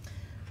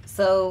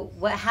 So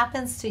what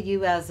happens to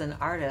you as an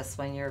artist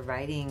when you're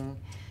writing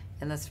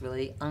in this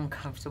really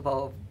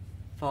uncomfortable,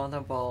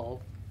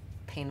 vulnerable,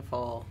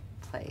 painful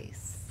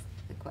place?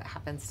 Like, what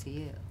happens to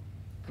you?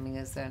 I mean,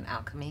 is there an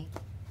alchemy?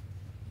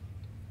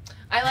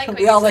 I like what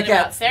We you all said look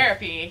about at-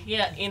 therapy.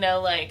 Yeah, you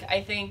know, like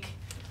I think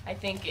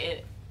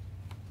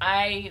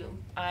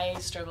I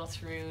struggle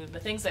through the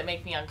things that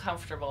make me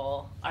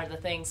uncomfortable are the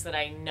things that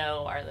I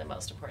know are the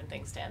most important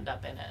things to end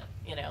up in it.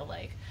 You know,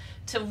 like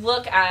to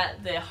look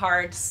at the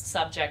hard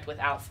subject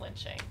without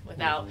flinching,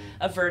 without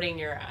averting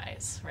your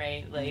eyes,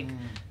 right? Like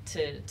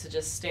to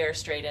just stare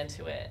straight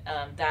into it.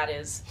 That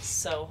is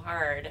so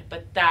hard,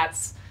 but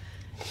that's,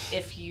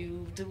 if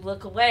you do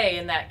look away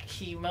in that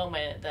key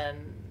moment,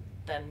 then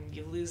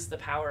you lose the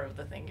power of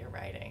the thing you're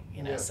writing,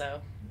 you know. Yeah.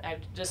 So I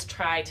just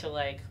try to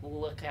like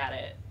look at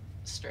it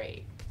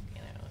straight,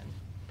 you know. And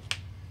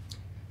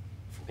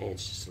For me,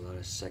 it's just a lot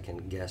of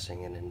second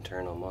guessing and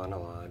internal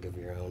monologue of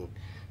your own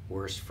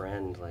worst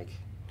friend. Like,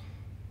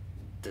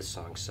 this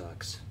song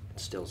sucks. It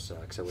still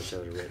sucks. I wish I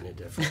would have written it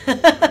differently.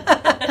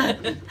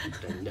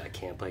 And I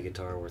can't play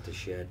guitar worth a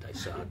shit. I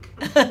suck.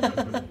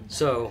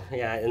 So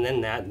yeah, and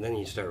then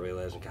you start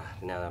realizing, God,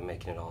 now I'm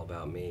making it all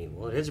about me.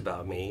 Well, it is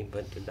about me,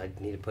 but I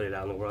need to put it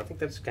out in the world. I think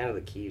that's kind of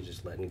the key, is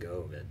just letting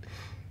go of it,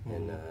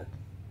 and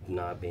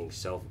not being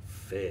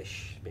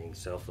selfish, being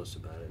selfless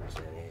about it, and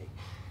saying, hey,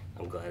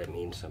 I'm glad it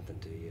means something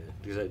to you.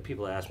 Because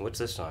people ask me, what's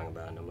this song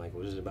about? And I'm like,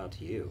 what is it about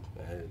to you?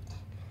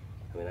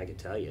 I mean, I could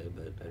tell you,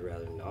 but I'd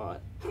rather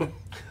not.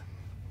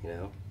 You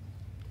know?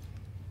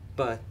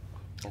 But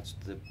that's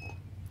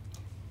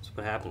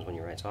what happens when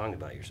you write songs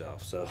about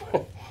yourself. So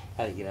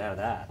how do you get out of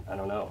that? I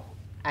don't know.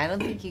 I don't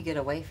think you get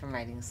away from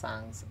writing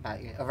songs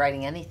about you, or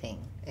writing anything.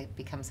 It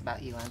becomes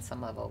about you on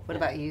some level. What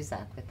about you,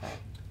 Zack, with that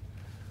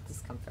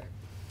discomfort?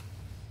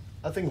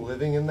 I think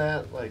living in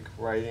that, like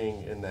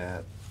writing in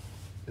that,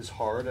 is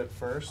hard at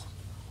first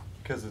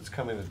because it's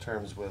coming to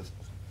terms with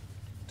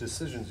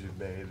decisions you've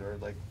made or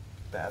like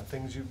bad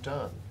things you've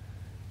done.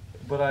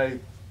 But I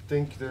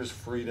think there's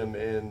freedom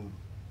in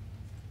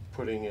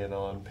putting it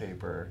on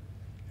paper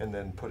and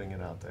then putting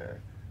it out there.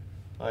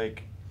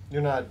 Like,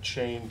 you're not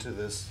chained to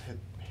this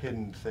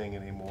hidden thing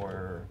anymore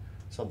or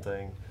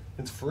something.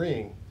 It's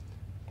freeing.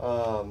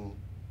 I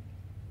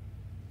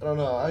don't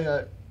know.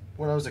 I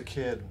when I was a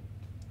kid,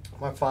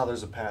 my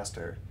father's a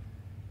pastor,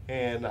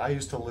 and I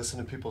used to listen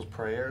to people's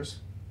prayers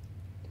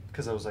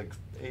because I was like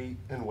 8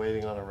 and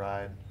waiting on a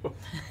ride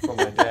from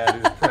my dad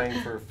who was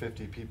praying for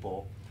 50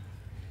 people.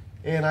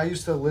 And I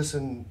used to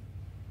listen,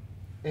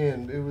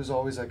 and it was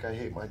always like, I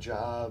hate my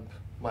job,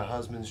 my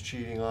husband's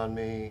cheating on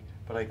me,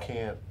 but I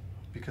can't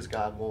because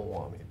God won't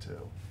want me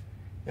to.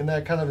 And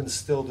that kind of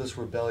instilled this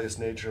rebellious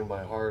nature in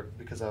my heart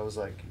because I was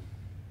like,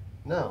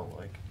 no,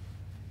 like,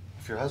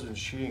 if your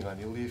husband's cheating on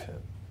you, leave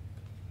him.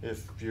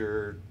 If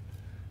your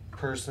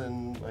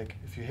person, like,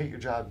 if you hate your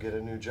job, get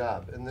a new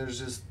job. And there's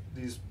just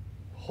these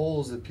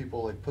holes that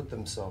people like put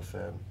themselves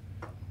in,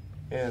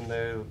 and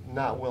they're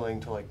not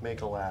willing to like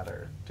make a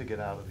ladder to get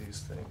out of these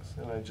things.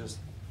 And I just,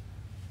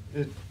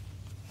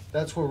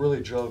 that's what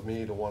really drove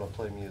me to want to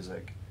play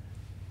music.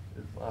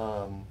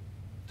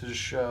 To just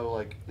show,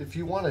 like, if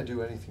you want to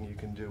do anything, you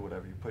can do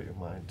whatever you put your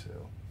mind to.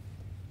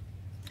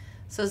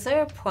 So is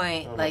there a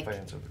point, I don't like... know if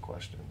I answered the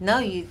question. No,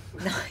 you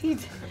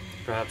didn't.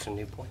 Perhaps some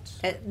new points.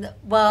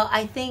 Well,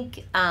 I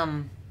think,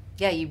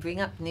 yeah, you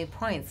bring up new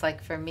points.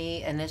 Like, for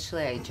me,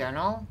 initially, I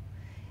journal,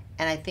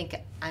 and I think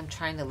I'm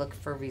trying to look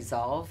for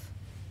resolve,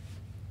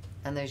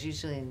 and there's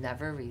usually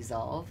never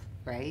resolve,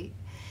 right?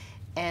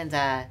 And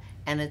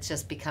it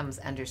just becomes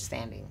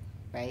understanding,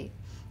 right?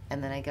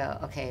 And then I go,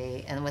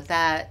 okay, and with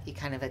that, you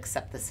kind of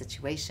accept the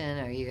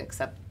situation, or you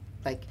accept,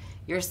 like,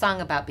 your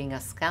song about being a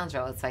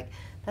scoundrel. It's like,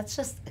 that's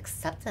just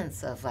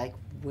acceptance of, like,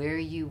 where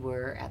you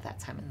were at that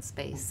time and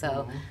space.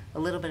 So a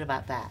little bit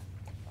about that.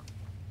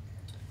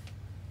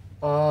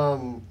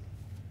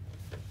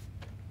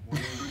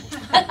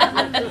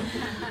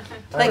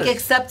 Like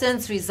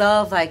acceptance,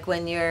 resolve, like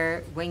when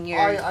you're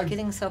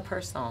getting so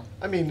personal.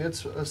 I mean,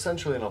 it's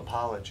essentially an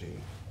apology.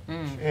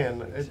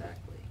 And it,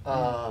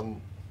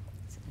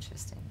 It's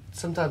interesting.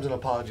 sometimes an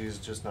apology is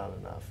just not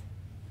enough,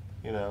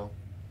 you know?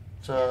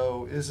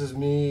 So this is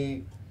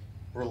me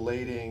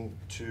relating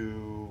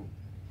to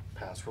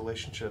past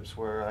relationships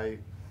where I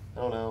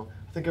don't know,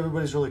 I think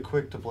everybody's really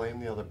quick to blame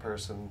the other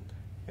person,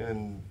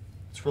 and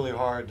it's really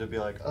hard to be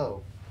like,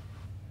 oh,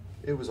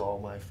 it was all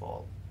my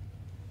fault.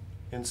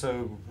 And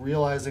so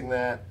realizing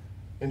that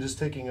and just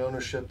taking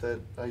ownership that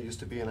I used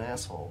to be an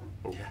asshole.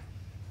 Yeah.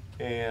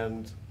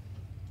 And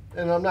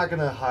I'm not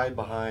gonna hide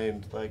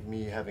behind like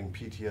me having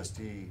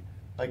PTSD.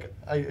 Like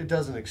it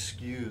doesn't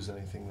excuse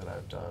anything that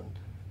I've done.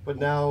 But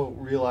now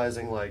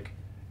realizing like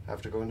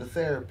after going to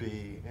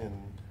therapy and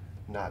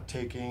not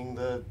taking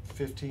the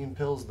 15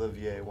 pills the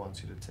VA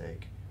wants you to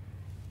take,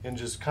 and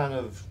just kind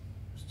of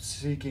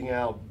seeking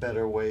out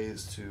better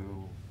ways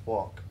to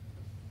walk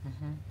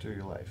through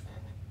your life.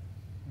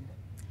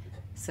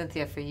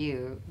 Cynthia, for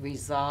you,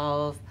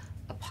 resolve,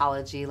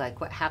 apology, like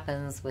what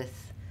happens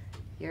with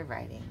your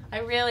writing? I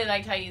really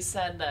liked how you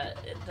said that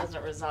it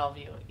doesn't resolve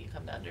you; you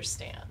come to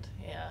understand.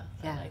 Yeah.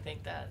 And I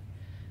think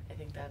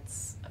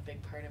that's a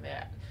big part of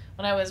it.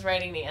 When I was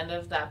writing the end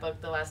of that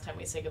book, the last time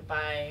we say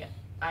goodbye,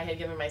 I had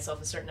given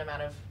myself a certain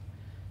amount of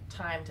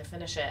time to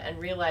finish it and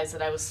realized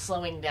that I was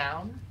slowing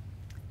down.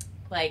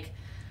 Like,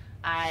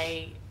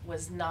 I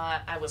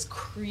was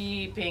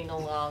creeping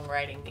along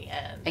writing the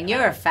end. And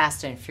you're a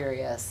fast and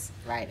furious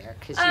writer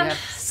because you have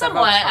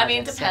somewhat. I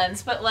mean, it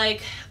depends. But,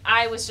 like,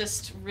 I was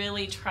just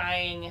really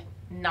trying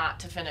not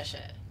to finish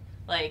it.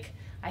 Like,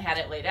 I had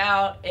it laid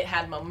out. It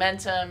had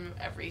momentum.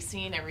 Every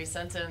scene, every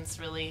sentence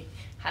really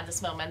had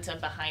this momentum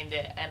behind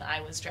it, and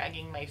I was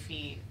dragging my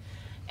feet.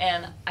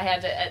 And I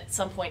had to, at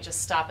some point,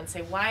 just stop and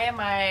say, why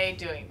am I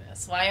doing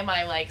this? Why am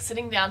I, like,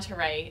 sitting down to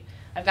write?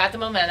 I've got the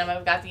momentum.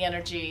 I've got the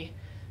energy.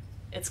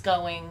 It's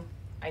going.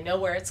 I know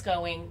where it's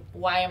going.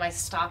 Why am I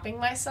stopping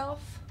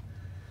myself?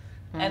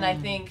 And I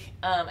think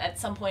at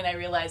some point I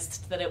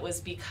realized that it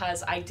was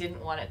because I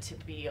didn't want it to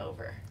be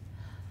over.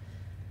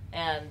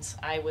 And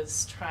I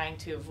was trying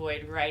to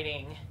avoid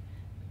writing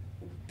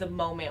the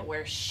moment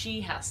where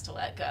she has to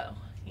let go,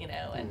 you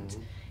know,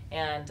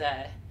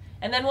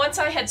 and then once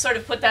I had sort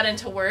of put that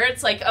into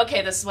words, like,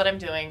 okay, this is what I'm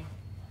doing.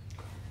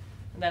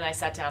 And then I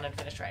sat down and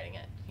finished writing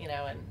it, you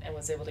know, and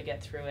was able to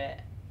get through it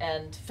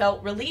and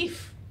felt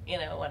relief, you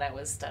know, when I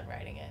was done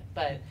writing it.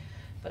 But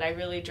I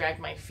really dragged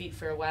my feet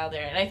for a while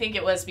there. And I think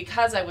it was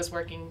because I was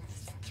working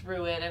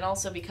through it, and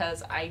also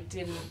because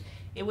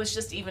it was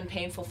just even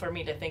painful for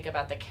me to think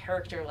about the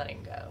character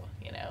letting go,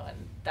 you know, and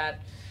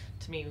that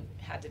to me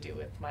had to do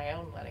with my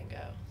own letting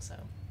go. So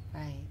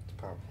Right. It's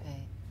powerful.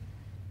 Right.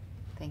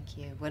 Thank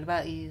you. What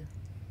about you?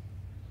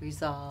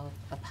 Resolve,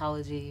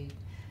 apology,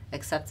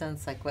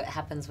 acceptance, like what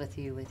happens with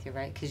you with your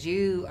writing? Because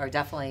you are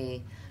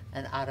definitely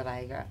an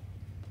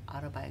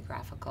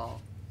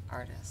autobiographical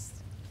artist.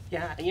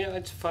 Yeah, you know,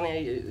 it's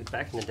funny.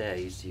 Back in the day, I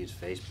used to use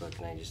Facebook,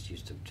 and I just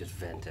used to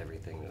vent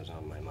everything that was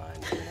on my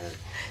mind.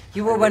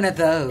 You were one of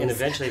those. And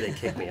eventually, they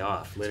kicked me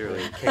off.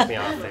 Literally, kicked me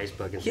off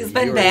Facebook. And He's said,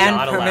 been "You are banned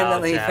not allowed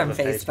permanently to have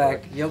from a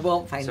Facebook. You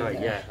won't find So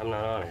him there. yeah, I'm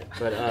not on it.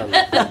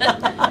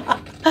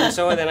 But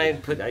so then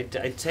I'd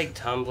take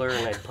Tumblr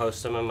and I'd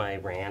post some of my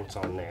rants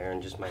on there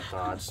and just my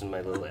thoughts and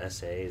my little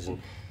essays and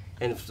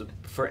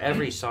for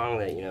every song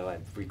that, you know,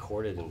 I've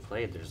recorded and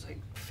played, there's like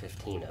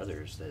 15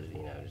 others that,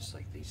 you know, just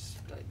like these,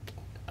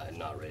 I'm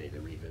not ready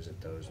to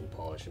revisit those and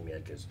polish them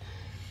yet because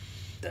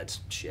that's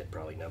shit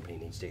probably nobody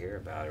needs to hear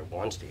about or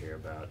wants to hear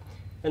about.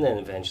 And then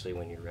eventually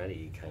when you're ready,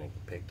 you kind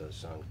of pick those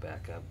songs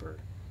back up or,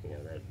 you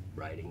know, that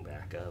writing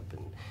back up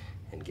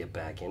and get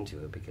back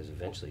into it because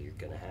eventually you're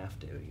going to have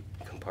to. You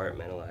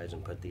compartmentalize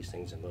and put these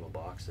things in little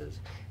boxes.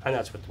 And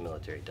that's what the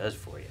military does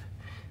for you.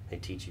 They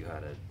teach you how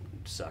to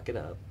suck it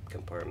up,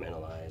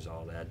 compartmentalize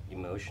all that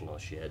emotional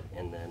shit,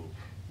 and then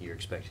you're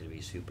expected to be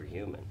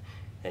superhuman.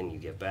 And you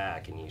get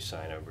back and you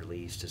sign a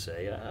release to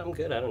say, I'm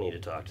good, I don't need to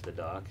talk to the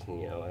doc.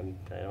 You know,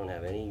 I don't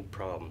have any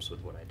problems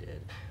with what I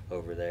did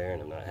over there,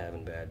 and I'm not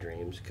having bad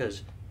dreams.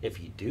 Because if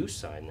you do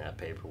sign that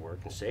paperwork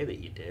and say that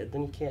you did,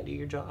 then you can't do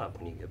your job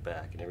when you get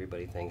back. And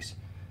everybody thinks,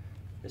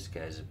 this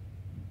guy's a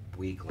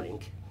weak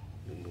link.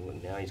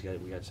 And now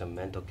we got some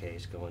mental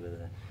case going to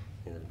the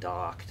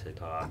doc to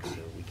talk, so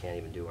we can't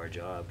even do our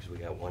job because we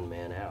got one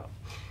man out.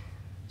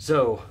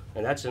 So,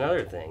 and that's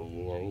another thing,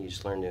 you know, you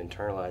just learn to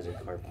internalize and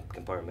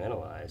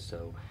compartmentalize.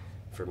 So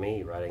for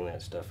me, writing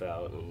that stuff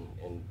out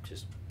and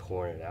just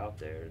pouring it out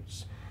there,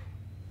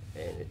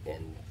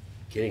 and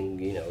getting,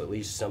 you know, at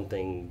least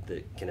something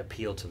that can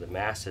appeal to the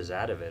masses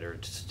out of it, or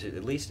to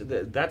at least,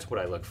 that's what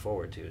I look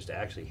forward to, is to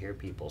actually hear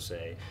people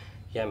say,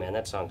 yeah, man,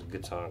 that song's a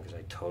good song because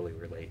I totally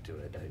relate to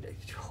it.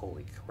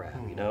 Holy crap,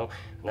 you know?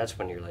 And that's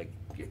when you're like,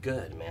 you're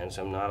good, man,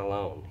 so I'm not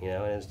alone, you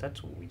know? And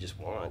that's what we just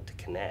want, to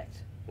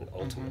connect,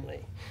 ultimately.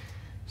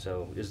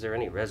 So is there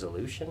any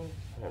resolution?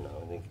 I don't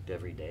know. I think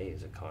every day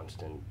is a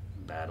constant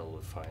battle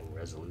to find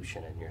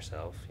resolution in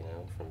yourself, you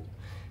know, from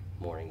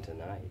morning to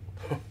night.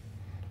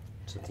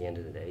 So at the end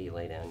of the day, you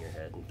lay down your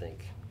head and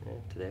think,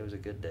 today was a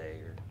good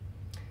day, or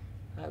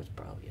I was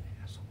probably an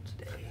asshole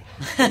today.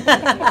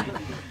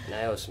 And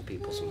I owe some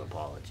people some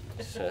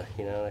apologies,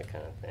 you know, that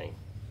kind of thing.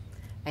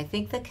 I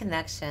think the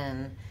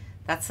connection,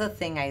 that's the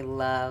thing I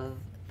love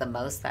the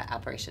most that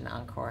Operation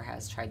Encore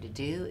has tried to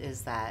do,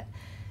 is that,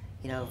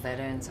 you know,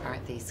 veterans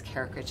aren't these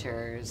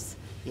caricatures,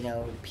 you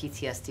know,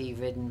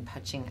 PTSD-ridden,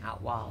 punching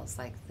out walls.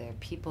 Like, they're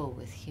people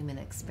with human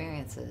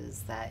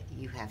experiences, that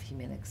you have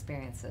human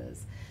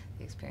experiences,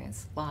 they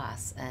experience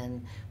loss,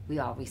 and we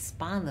all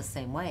respond the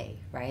same way,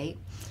 right?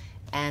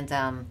 And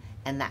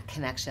that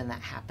connection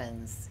that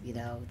happens, you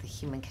know, the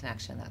human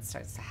connection that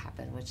starts to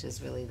happen, which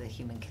is really the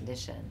human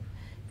condition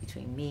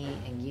between me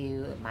and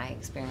you. My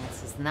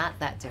experience is not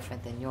that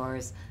different than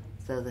yours,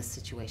 though the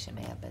situation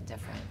may have been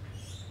different.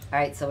 All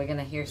right, so we're going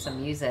to hear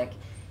some music.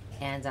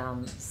 And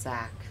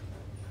Zack,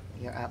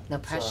 you're up. No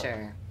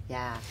pressure.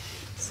 Yeah.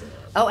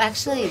 Oh,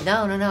 actually,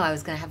 no. I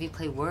was going to have you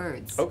play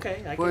words.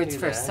 Okay, I can words do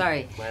first. that.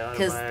 Sorry,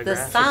 because the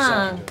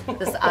song,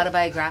 this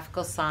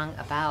autobiographical song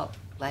about,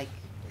 like,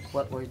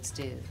 what words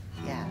do.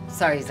 Yeah.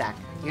 Sorry, Zack.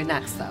 You're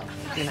next, though.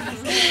 You're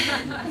next.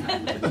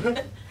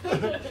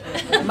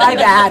 My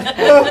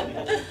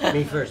bad.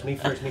 Me first.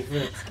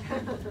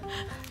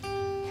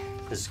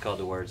 This is called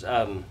The Words.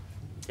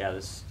 Yeah,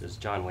 this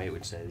John Waite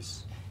would say,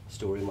 this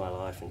story of my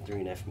life in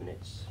 3.5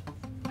 minutes.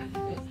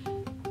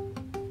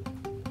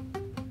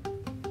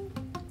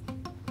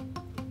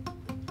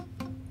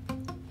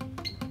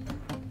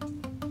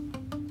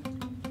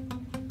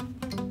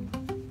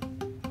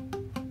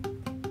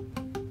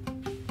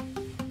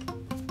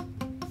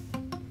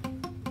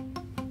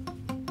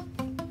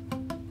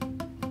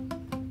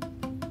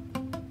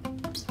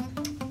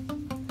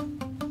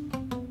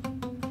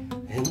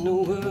 And the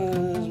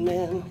words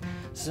meant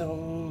so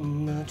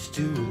much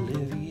to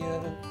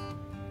Olivia,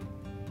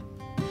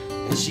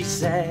 and she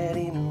sat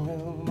in a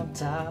room on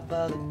top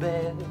of the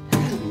bed,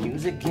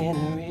 music in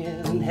her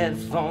ears and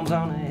headphones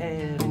on her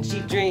head, and she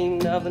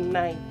dreamed of the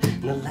night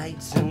and the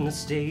lights and the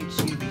stage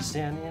she'd be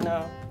standing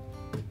on,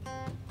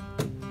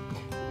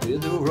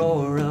 with the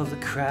roar of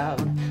the crowd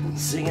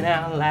singing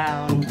out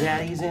loud, and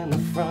Daddy's in the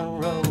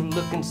front row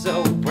looking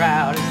so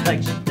proud. It's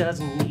like she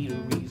doesn't need a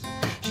reason,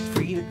 she's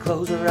free to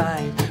close her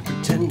eyes,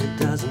 pretend it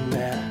doesn't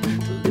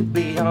matter, to live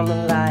beyond the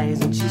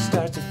lies. And she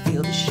starts to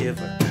feel the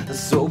shiver, the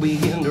soul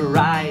begin to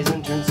rise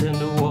and turns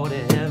into water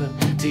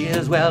heaven,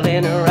 tears well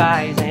in her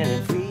eyes. And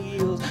it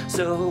feels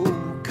so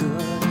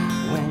good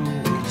when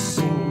we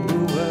sing the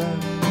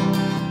words,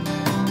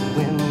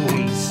 when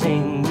we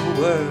sing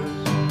the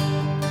words,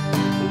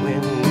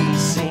 when we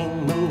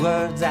sing the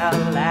words out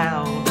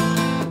loud.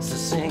 So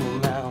sing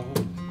them out.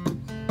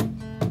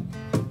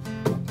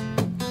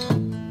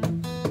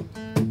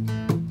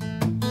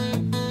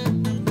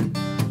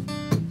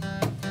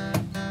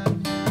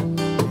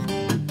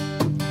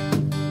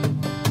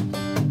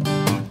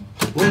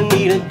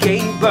 Juanita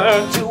gave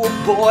birth to a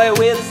boy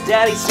with his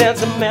daddy's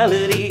sense of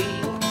melody,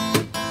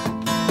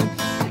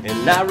 and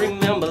And I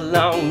remember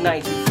long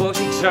nights before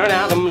she turned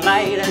out them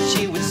light as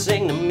she would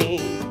sing to me.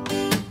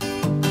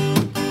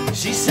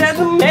 She said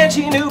the man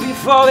she knew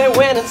before they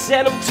went and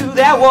sent him to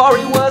that war,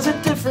 he was a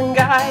different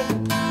guy.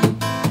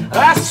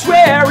 I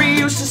swear he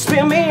used to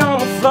spin me on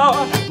the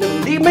floor,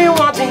 then leave me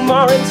wanting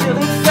more until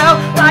it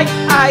felt like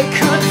I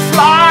could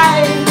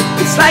fly.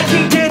 It's like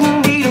he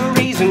didn't need a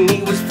reason,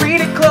 he was free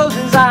to close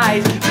his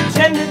eyes,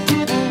 pretend it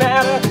didn't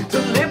matter, to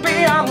live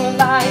beyond the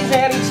lies.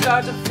 And he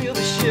started to feel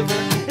the shiver,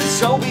 his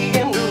soul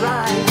began to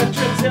rise, and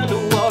turns into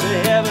water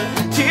heaven,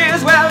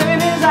 tears well in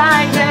his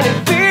eyes. And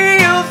it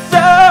feels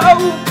so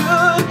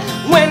good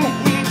when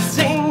he'd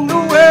sing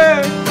the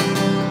words,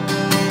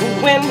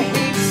 when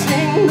he'd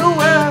sing the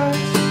words,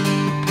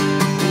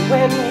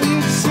 when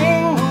he'd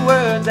sing the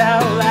words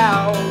out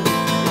loud.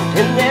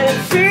 And then it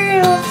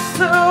feels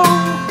so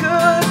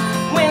good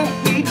when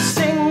he'd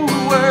sing the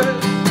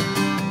words,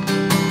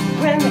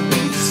 when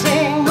he'd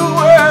sing the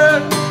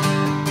words,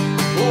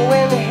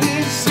 when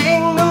he'd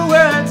sing the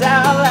words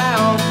out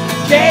loud.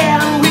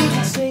 Yeah, we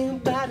can sing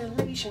about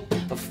elation,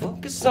 a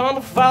focus on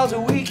the falls,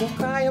 or we can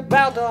cry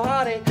about the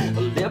heartache,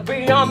 or live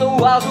beyond the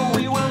walls, or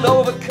we will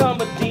overcome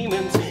the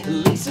demons. At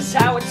least it's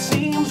how it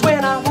seems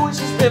when our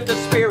voices lift the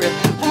spirit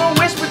from a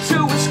whisper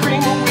to a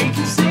scream. Or we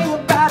can sing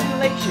about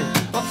elation,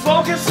 or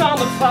focus on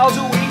the falls,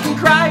 or we can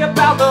cry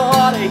about the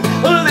heartache,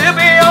 or live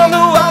beyond the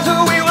walls,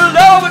 or we will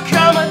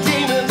overcome our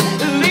demons.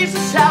 At least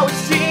it's how it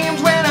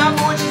seems when our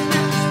voices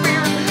lift the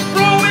spirit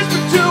from a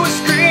whisper to a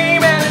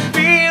scream. And it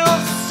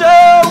feels so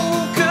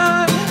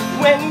good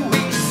when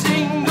we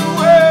sing the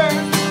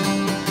words,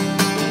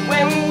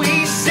 when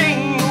we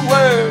sing the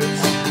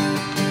words,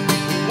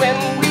 when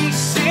we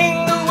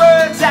sing the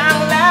words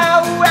out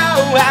loud, wow,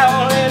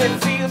 wow. And it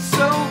feels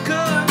so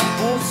good,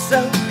 oh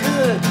so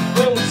good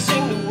when we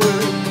sing the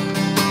words,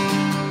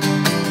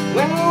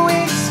 when we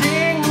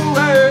sing the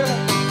words,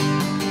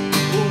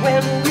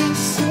 when we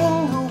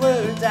sing the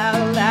words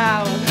out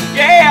loud.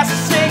 Yeah, so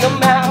sing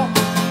them out,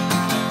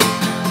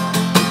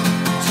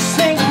 just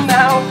sing them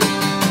out,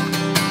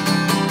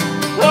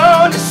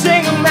 oh just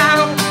sing them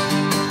out,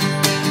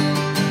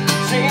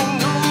 sing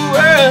the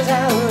words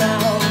out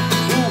loud,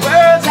 the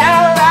words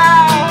out loud.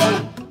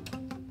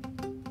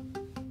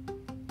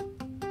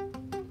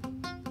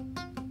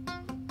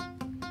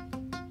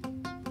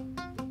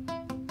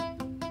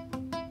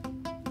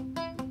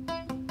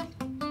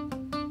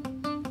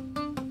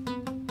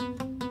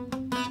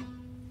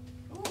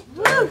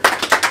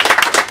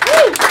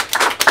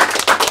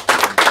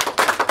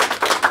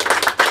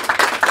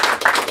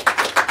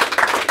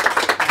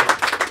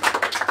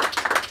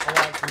 I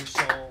like these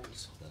songs.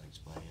 Thanks,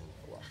 man.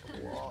 I like them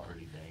a lot.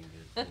 Pretty dang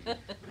good.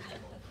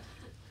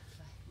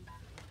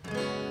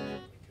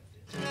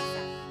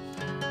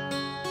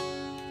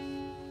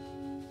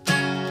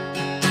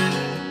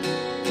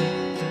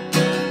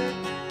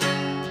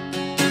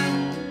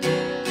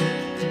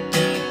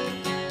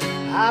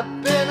 I've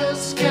been a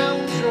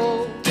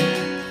scoundrel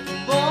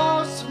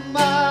most of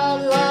my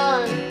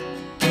life.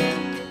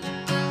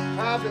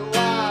 Probably why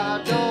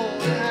I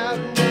don't have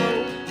no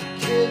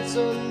kids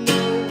or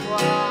no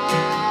wife.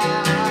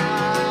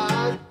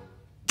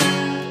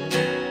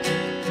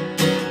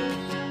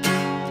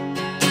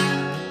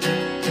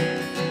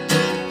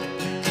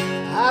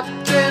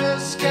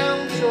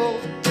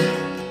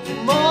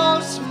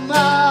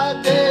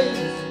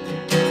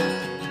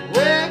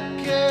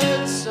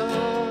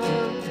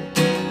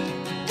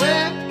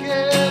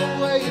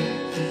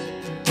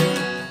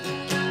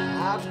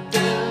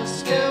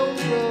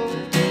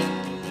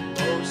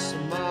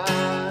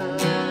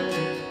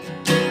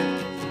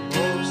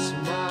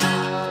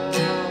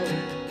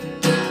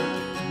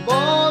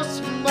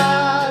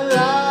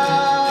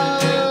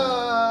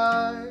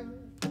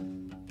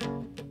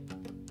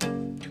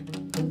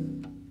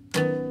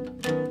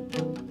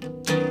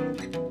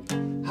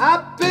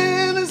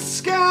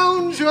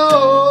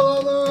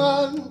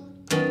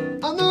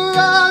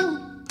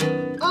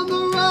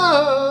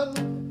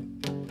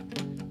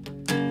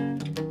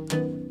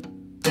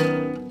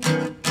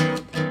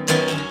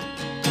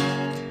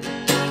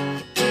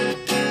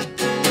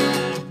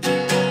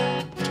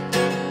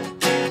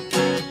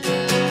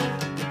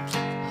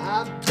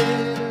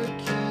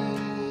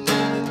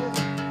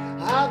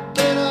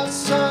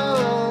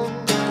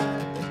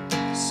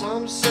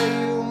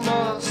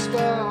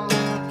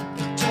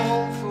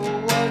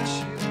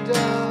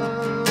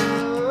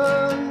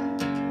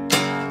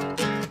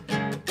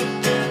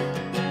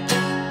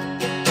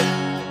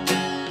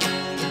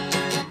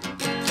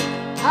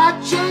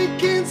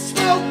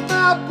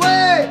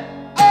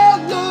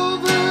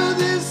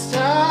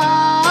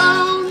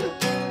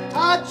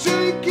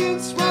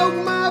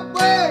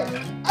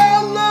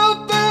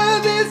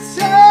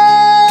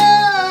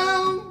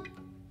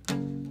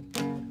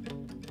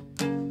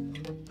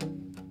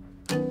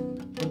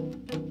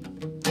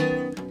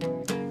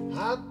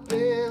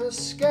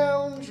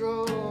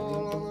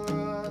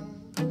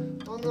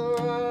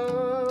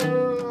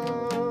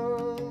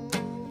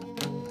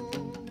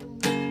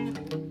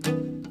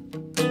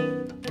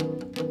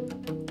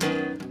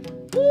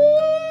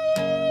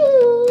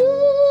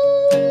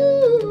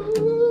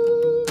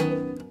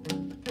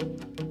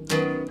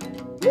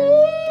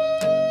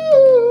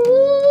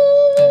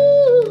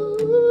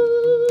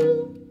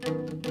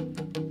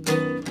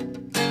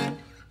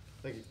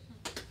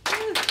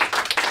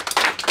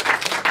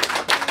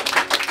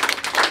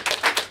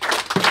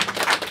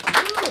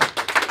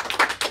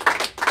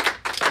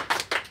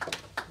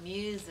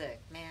 music,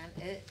 man,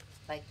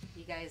 like,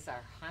 you guys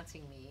are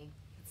haunting me.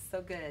 It's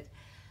so good.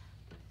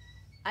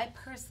 I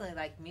personally,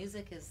 like,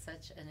 music is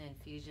such an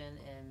infusion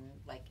in,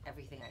 like,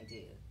 everything I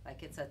do.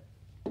 Like, it's a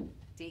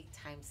date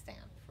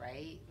timestamp,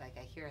 right? Like,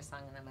 I hear a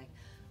song and I'm like,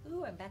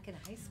 ooh, I'm back in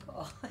high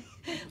school.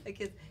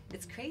 Like,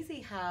 it's crazy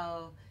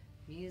how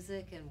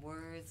music and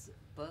words,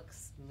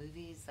 books,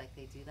 movies, like,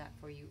 they do that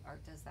for you.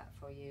 Art does that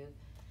for you.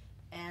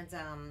 And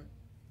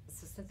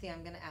so, Cynthia,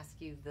 I'm going to ask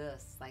you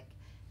this. Like,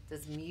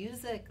 does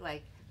music,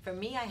 like, for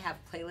me, I have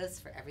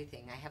playlists for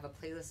everything. I have a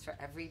playlist for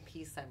every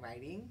piece I'm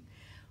writing,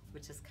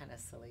 which is kind of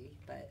silly.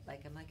 But,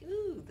 like, I'm like,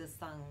 ooh, this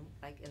song,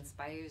 like,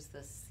 inspires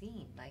this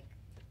scene. Like,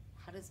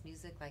 how does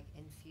music, like,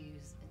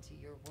 infuse into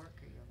your work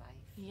or your life?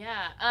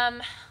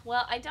 Yeah.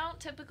 Well, I don't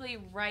typically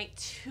write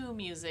to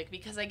music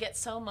because I get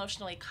so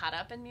emotionally caught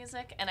up in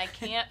music, and I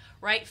can't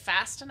write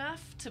fast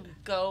enough to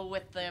go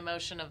with the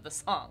emotion of the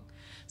song.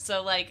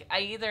 So, like,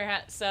 I either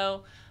have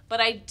but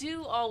I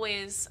do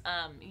always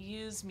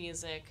use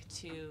music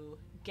to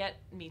get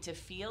me to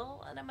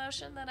feel an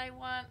emotion that I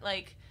want,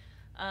 like,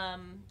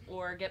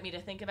 or get me to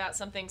think about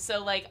something.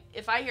 So, like,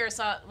 if I hear a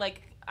song,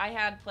 like, I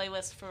had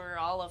playlists for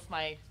all of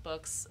my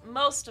books,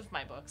 most of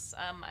my books.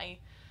 I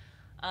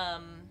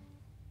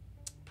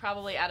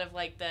probably out of,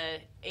 like, the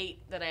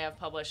 8 that I have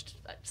published,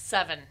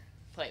 7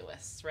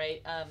 playlists,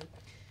 right?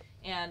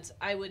 And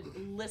I would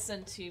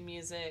listen to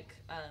music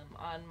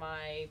on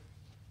my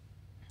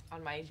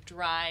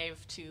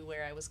drive to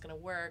where I was going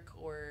to work,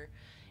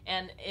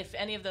 and if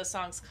any of those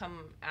songs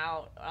come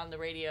out on the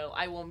radio,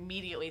 I will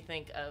immediately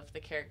think of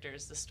the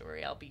characters, the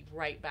story. I'll be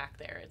right back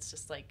there. It's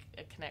just like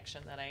a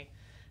connection that I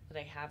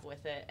have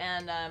with it.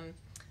 And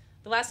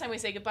the last time we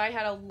say goodbye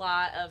had a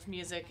lot of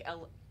music,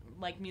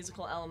 like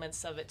musical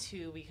elements of it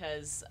too,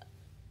 because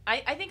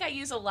I think I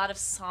use a lot of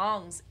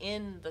songs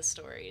in the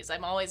stories.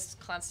 I'm always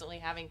constantly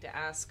having to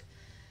ask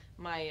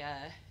my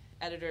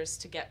editors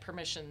to get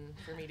permission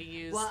for me to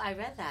use. Well, I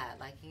read that,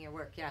 like, in your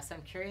work. Yeah, so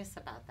I'm curious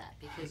about that,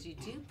 because you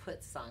do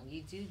put song,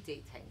 you do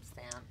date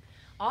timestamp.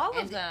 All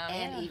of them.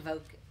 And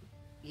evoke,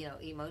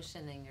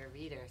 emotion in your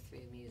reader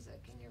through music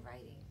in your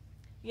writing.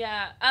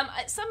 Yeah,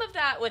 some of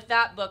that with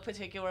that book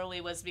particularly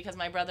was because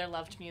my brother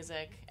loved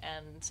music,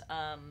 and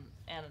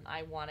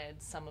I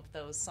wanted some of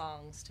those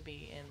songs to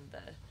be in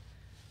the.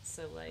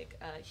 So,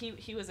 like,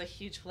 he was a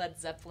huge Led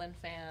Zeppelin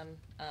fan,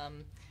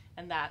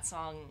 and that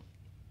song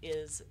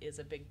is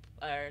a big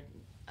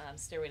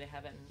Stairway to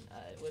Heaven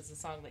was a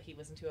song that he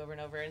listened to over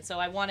and over, and so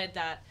I wanted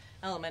that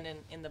element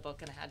in the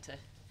book, and I had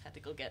to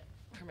go get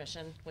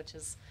permission, which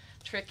is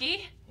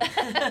tricky.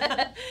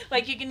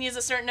 Like, you can use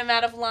a certain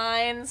amount of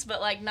lines, but,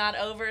 like, not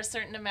over a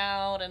certain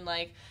amount, and,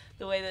 like,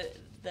 the way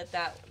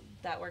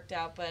that worked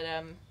out. But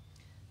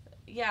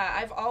yeah,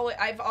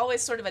 I've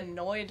always sort of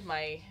annoyed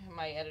my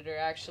editor,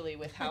 actually,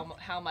 with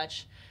how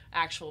much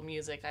actual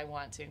music I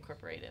want to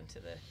incorporate into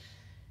the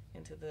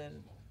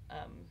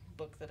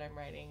book that I'm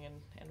writing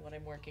and what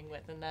I'm working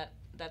with, and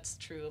that's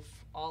true of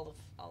all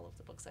of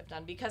the books I've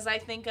done, because I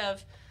think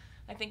of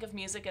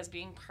music as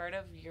being part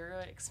of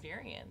your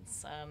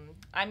experience.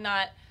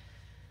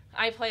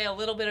 I play a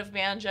little bit of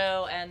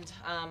banjo, and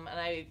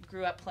I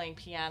grew up playing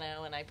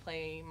piano, and I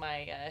play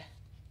my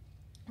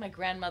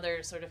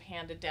grandmother sort of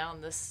handed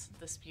down this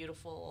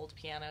beautiful old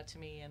piano to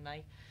me, and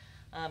I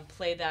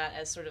play that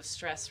as sort of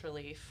stress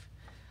relief,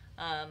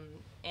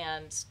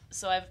 and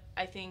so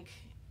I think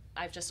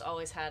I've just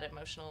always had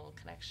emotional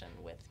connection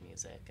with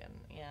music,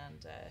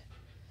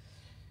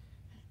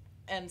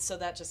 and so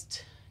that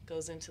just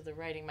goes into the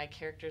writing. My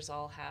characters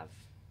all have,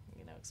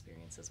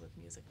 experiences with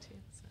music too.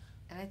 So.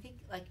 And I think,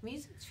 like,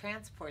 music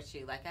transports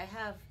you. Like, I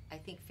have, I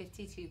think,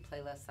 52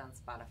 playlists on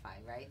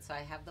Spotify, right? So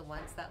I have the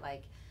ones that,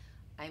 like,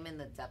 I'm in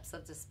the depths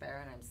of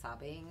despair and I'm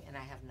sobbing and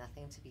I have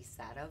nothing to be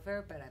sad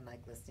over, but I'm,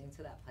 like, listening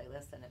to that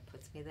playlist and it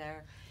puts me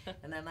there.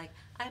 And I'm like,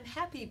 I'm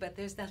happy, but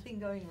there's nothing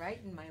going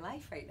right in my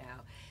life right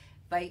now.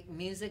 But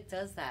music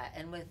does that.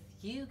 And with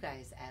you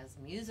guys as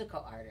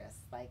musical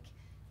artists, like,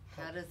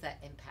 how does that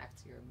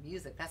impact your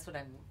music? That's what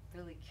I'm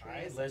really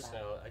curious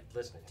about. I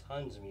listen to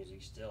tons of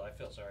music still. I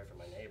feel sorry for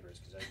my neighbors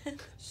because I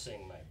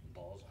sing my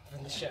balls off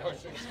in the shower.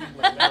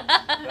 But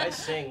I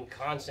sing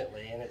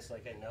constantly, and it's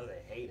like I know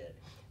they hate it.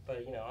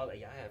 But,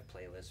 I have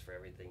playlists for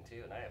everything,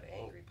 too. And I have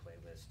angry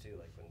playlists, too,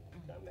 like when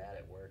I'm mad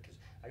at work. Because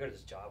I go to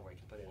this job where I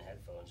can put in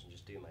headphones and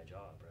just do my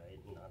job,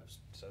 right? And not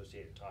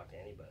associate or talk to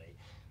anybody.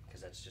 Because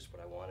that's just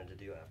what I wanted to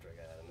do after I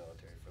got out of the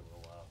military for a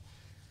little while.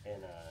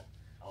 And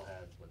I'll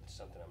have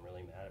something I'm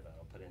really mad about.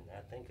 I'll put in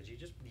that thing because you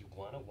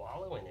want to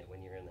wallow in it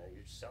when you're in that.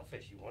 You're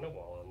selfish. You want to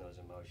wallow in those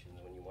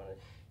emotions. When you want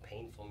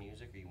painful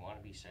music or you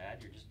want to be sad,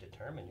 you're just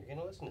determined. You're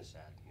going to listen to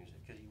sad music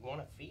because you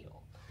want to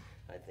feel,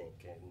 I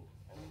think.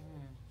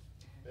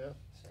 Yeah.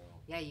 So.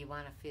 Yeah, you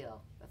want to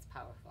feel. That's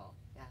powerful.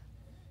 Yeah.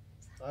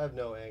 I have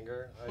no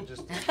anger. I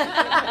just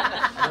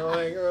no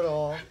anger at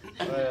all.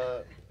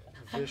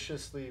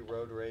 viciously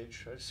road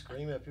rage. I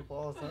scream at people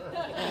all the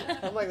time.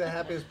 I'm like the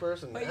happiest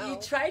person But now.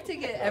 you tried to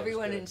get That was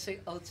everyone good. in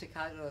old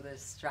Chicago to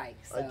strike.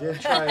 So. I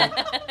did try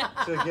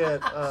to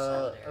get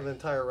an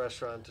entire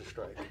restaurant to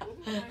strike,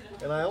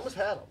 and I almost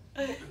had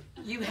them.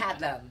 You had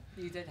them.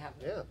 You did have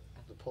them. Yeah,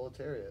 the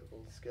proletariat.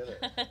 Let's get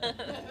it.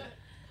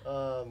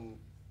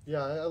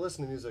 Yeah, I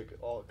listen to music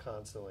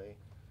constantly.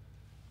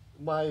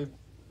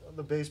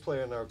 The bass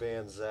player in our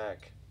band,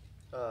 Zack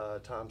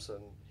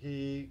Thompson,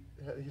 he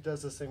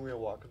does this thing where he'll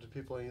walk up to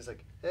people and he's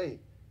like, "Hey,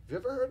 have you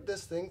ever heard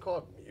this thing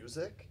called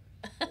music?"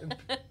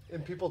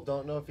 And people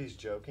don't know if he's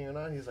joking or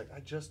not. He's like, "I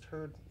just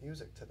heard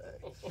music today."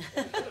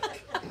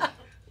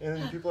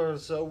 And people are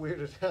so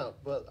weirded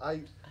out. But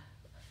I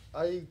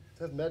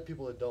have met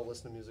people that don't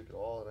listen to music at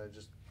all, and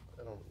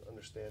I don't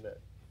understand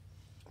it.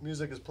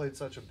 Music has played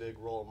such a big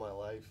role in my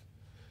life.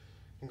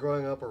 And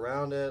growing up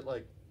around it,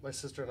 like, my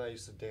sister and I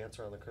used to dance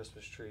around the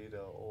Christmas tree to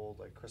old,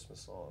 like, Christmas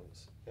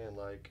songs. And,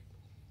 like,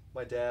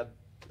 my dad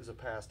is a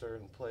pastor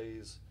and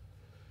plays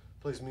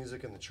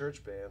music in the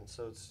church band,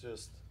 so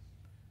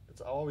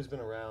it's always been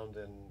around,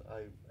 and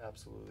I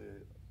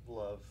absolutely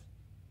love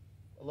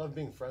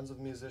being friends with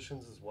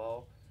musicians as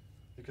well,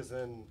 because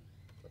then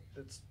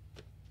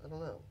I don't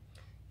know.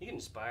 You get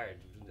inspired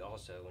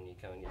also when you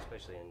come,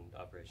 especially in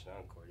Operation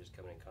Encore, just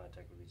coming in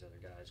contact with these other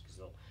guys, because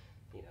they'll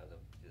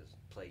just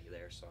play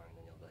their song, and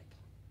then you'll be like,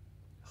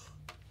 oh,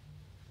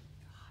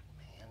 God,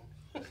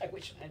 man, I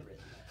wish I'd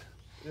written that.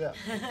 Yeah.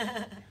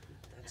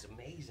 That's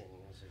amazing.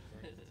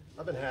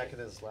 I've been hacking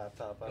his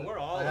laptop. And we're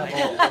all I like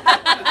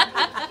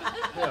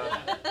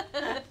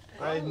yeah.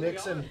 I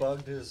Nixon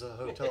bugged his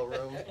hotel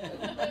room.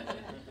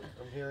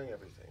 I'm hearing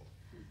everything.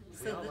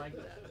 We all like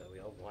that, though. We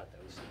all want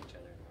that. We see each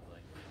other, and we're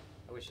like,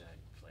 I wish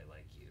I'd play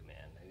like you,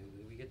 man.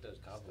 We get those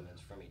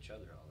compliments from each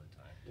other all the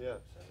time. Yeah.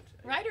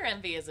 So Writer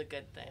envy is a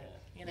good thing.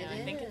 You know, It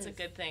I think it's a is.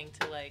 good thing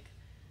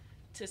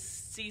to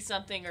see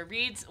something or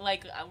read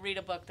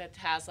a book that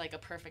has like a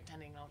perfect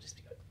ending, and I'll just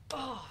be like,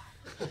 oh,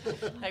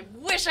 I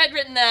wish I'd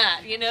written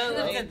that. You know,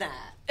 I like- did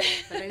that,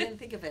 but I didn't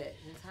think of it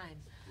in time.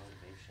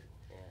 motivation,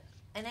 yeah.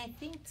 And I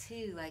think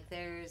too, like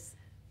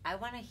I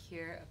want to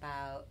hear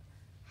about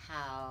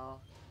how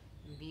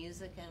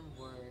music and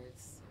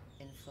words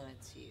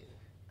influence you,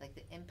 like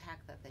the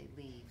impact that they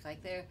leave.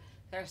 Like there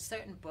are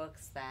certain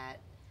books that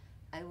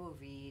I will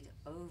read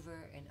over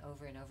and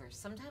over and over.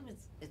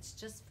 Sometimes it's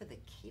just for the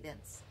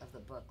cadence of the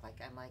book. Like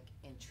I'm like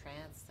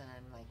entranced and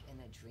I'm like in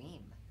a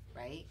dream,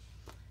 right?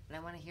 And I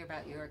want to hear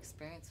about your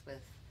experience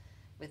with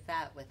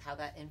that, with how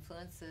that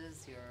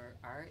influences your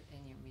art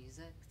and your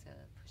music to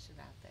push it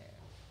out there.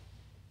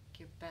 Like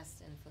your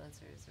best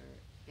influencers, or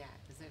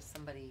is there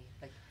somebody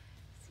like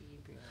see you,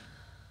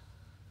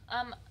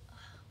 Brianna?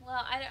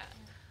 Well,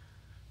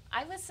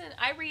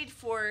 I read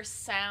for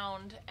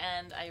sound,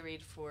 and I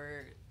read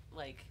for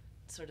like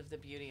sort of the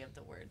beauty of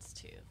the words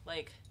too.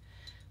 Like,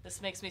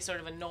 this makes me sort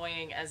of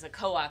annoying as a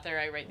co-author.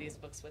 I write these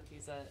books with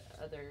these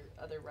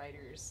other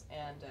writers,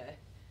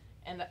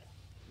 and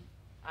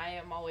I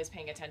am always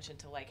paying attention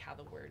to like how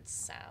the words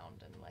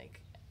sound, and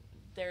like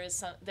there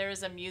is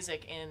a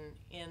music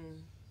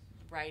in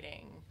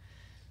writing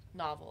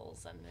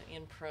novels and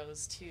in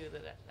prose too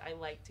that I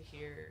like to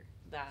hear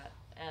that.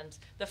 And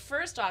the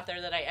first author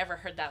that I ever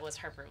heard that was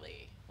Harper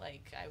Lee.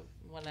 Like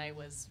when I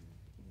was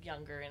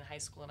younger in high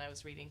school and I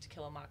was reading To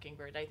Kill a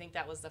Mockingbird, I think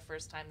that was the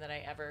first time that I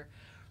ever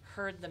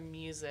heard the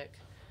music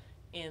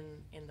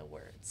in the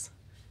words,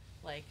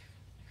 like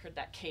heard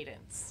that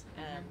cadence,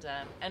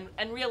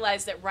 and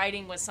realized that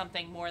writing was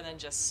something more than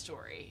just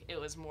story. It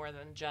was more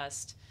than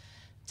just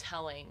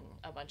telling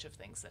a bunch of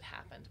things that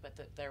happened, but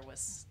that there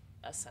was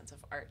a sense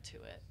of art to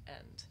it,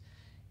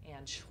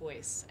 and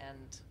choice,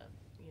 and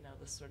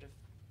the sort of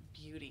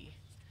beauty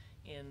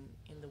in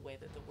the way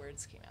that the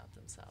words came out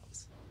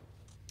themselves.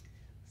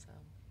 So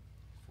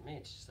For me,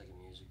 it's just like a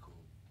musical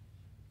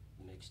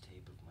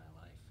mixtape of my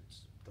life.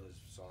 It's those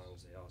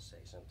songs, they all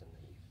say something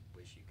that you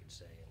wish you could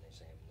say, and they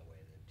say them in the way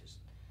that just,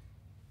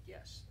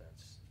 yes,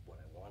 that's what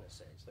I want to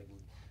say. It's like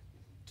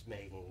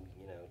making,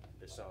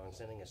 the song,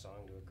 sending a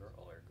song to a girl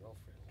or a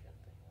girlfriend kind of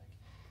thing. Like,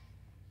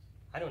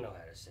 I don't know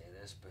how to say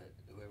this, but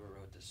whoever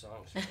wrote the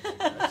songs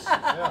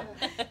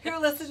Here,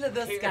 listen to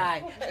this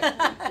guy.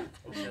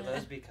 And so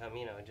those become,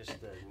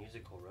 just the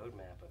musical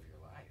roadmap of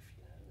your life.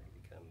 They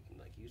become,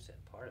 like you said,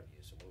 part of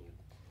you. So when you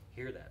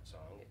hear that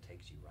song, it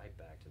takes you right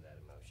back to that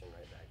emotion,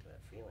 right back to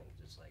that feeling.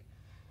 It's like,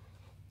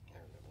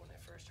 I remember when I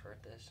first heard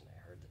this, and I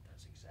heard that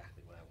that's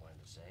exactly what I wanted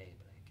to say,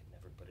 but I could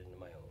never put it into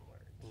my own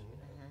words.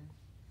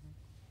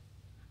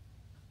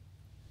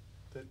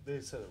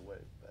 They said it way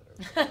better.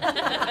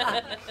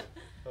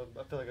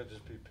 I feel like I'd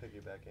just be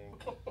piggybacking.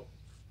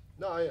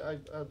 No,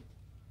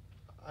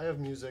 I have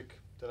music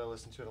that I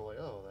listen to, and I'm like,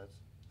 oh, that's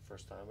the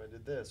first time I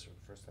did this, or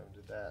the first time I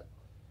did that.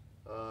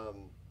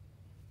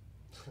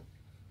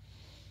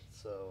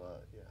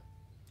 Yeah,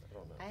 I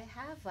don't know. I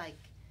have like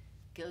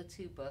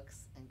go-to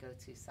books and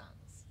go-to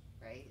songs,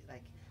 right?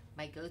 Like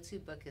my go-to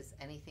book is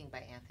anything by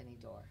Anthony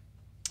Doerr,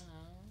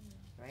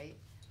 right?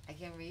 I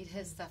can read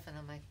his stuff and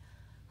I'm like,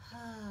 oh,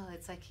 oh,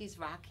 it's like he's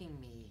rocking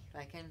me.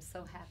 Like I'm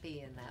so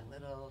happy in that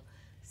little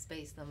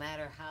space, no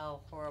matter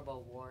how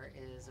horrible war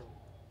is or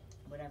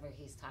whatever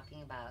he's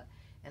talking about.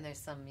 And there's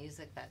some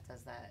music that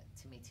does that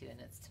to me too, and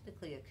it's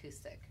typically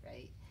acoustic,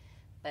 right?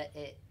 But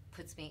it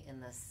puts me in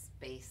the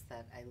space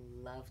that I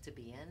love to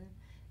be in.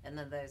 And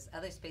then there's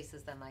other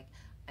spaces that I'm like,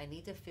 I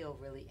need to feel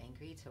really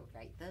angry to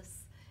write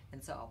this.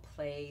 And so I'll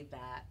play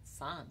that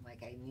song.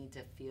 Like I need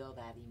to feel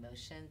that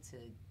emotion to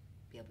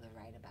be able to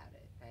write about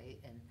it, right?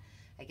 And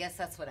I guess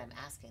that's what I'm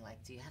asking.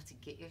 Like, do you have to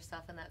get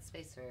yourself in that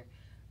space, or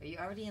are you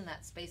already in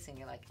that space and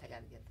you're like, I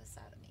got to get this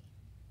out of me?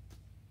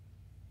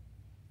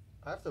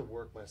 I have to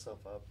work myself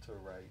up to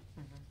write.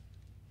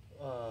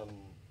 Mm-hmm.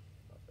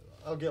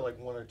 I'll get like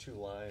 1 or 2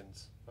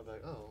 lines. I'll be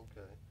like, oh,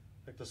 okay.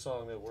 Like the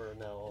song that we're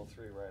now all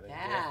 3 writing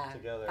Yeah,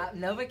 together.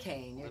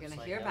 Novocaine. You're Looks going to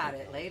like hear about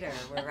it everything. later.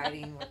 We're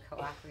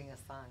co-authoring a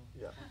song.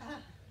 Yeah.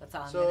 That's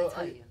all I'm So going to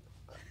tell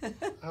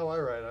you. How I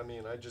write, I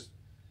mean, I just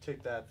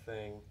take that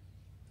thing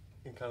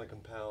and kind of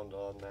compound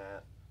on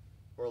that,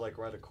 or like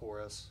write a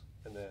chorus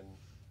and then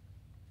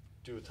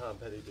do what Tom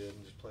Petty did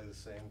and just play the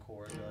same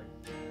chord. Like,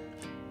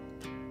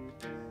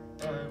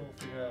 all right, we'll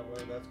figure out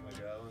where that's gonna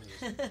go, and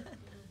just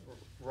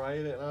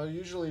write it. And I'll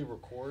usually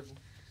record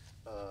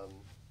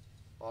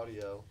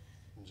audio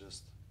and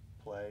just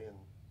play and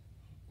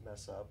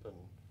mess up and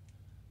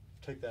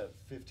take that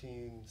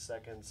 15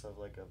 seconds of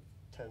like a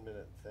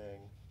 10-minute thing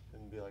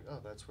and be like, oh,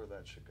 that's where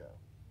that should go.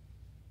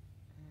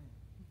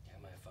 Yeah,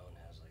 my phone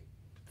has like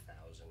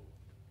 1,000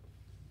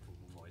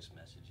 voice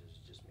messages,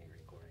 just me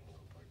recording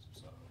little parts of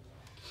songs.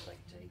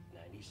 Like take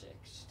 96,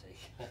 take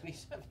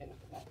 97.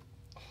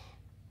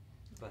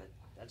 But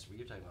that's what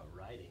you're talking about,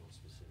 writing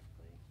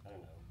specifically. I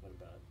don't know. What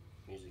about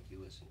music you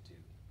listen to?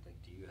 Like,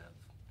 do you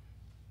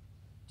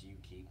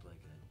keep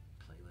like a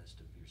playlist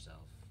of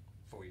yourself,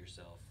 for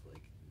yourself,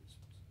 like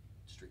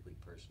strictly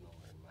personal,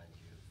 or reminds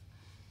you of,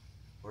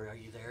 or are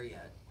you there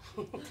yet?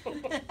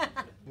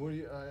 What do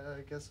you?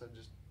 I guess I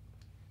just.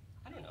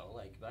 I don't know,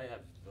 like, I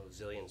have a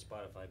zillion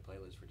Spotify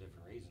playlists for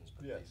different reasons,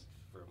 but Yes.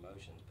 for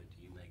emotions, but do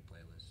you make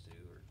playlists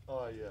too, or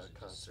Oh is yeah, it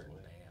just certain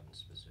constantly. bands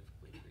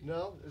specifically for you?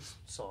 No, it's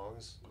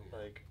songs. Yeah.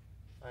 Like,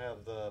 I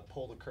have the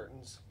Pull the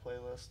Curtains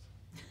playlist.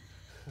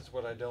 It's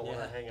when I don't want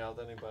to Yeah. hang out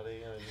with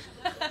anybody, and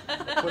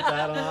I put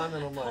that on,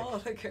 and I'm All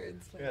like, the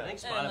curds. Yeah. I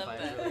think I love Spotify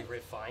has that. really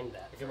refined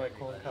that I for get my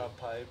everybody. corncob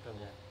pipe and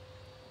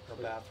Yeah. a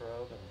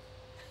bathrobe, and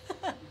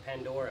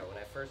Pandora, when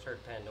I first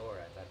heard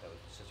Pandora, I thought that was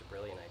such a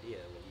brilliant idea.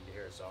 When you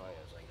hear a song,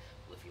 I was like,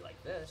 well, if you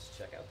like this,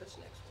 check out this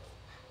next one.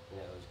 You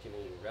know, it was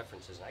giving you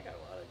references, and I got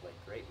a lot of like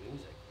great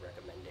music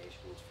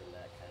recommendations from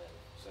that kind of.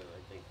 So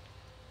I think,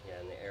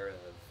 yeah, in the era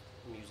of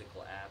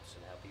musical apps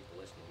and how people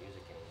listen to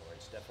music anymore,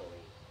 it's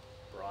definitely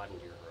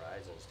broadened your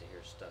horizons to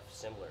hear stuff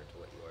similar to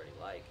what you already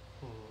like,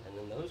 and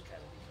then those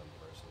kind of become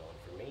personal.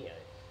 And for me,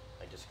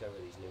 I discover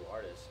these new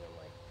artists, and I'm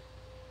like,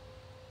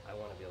 I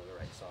want to be able to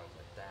write songs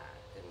like that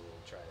and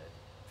try to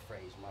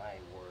phrase my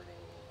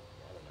wording,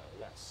 I don't know,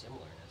 not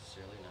similar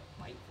necessarily, not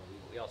bite from,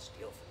 we all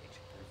steal from each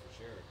other for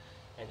sure,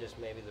 and just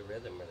maybe the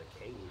rhythm or the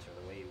cadence or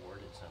the way you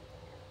worded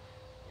something,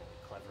 or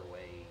the clever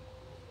way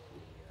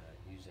you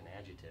use an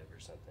adjective or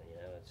something,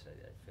 it's,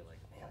 I feel like,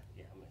 man,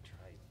 yeah, I'm going to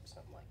try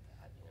something like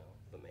that,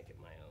 but make it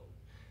my own.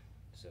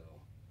 So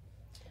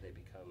they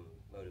become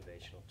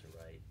motivational to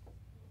write.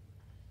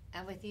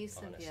 And with you,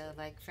 Cynthia,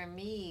 Honestly. like for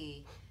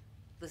me,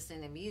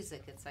 listening to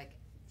music, it's like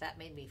that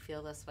made me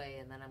feel this way,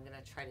 and then I'm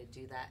gonna try to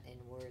do that in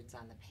words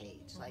on the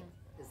page. Like,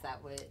 is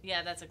that what?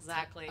 Yeah, that's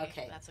exactly.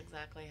 Okay. That's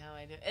exactly how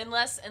I do.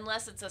 Unless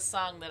it's a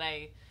song that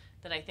I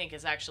think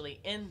is actually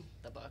in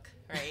the book,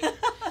 right?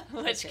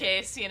 In which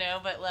Okay. case,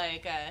 but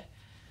like,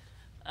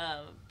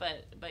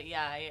 but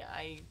yeah,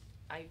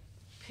 I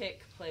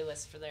pick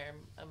playlists for their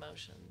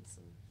emotions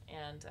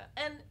and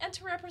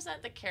to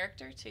represent the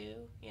character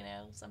too.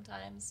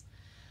 Sometimes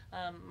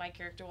my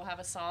character will have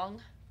a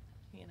song,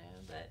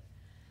 that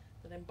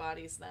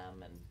embodies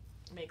them and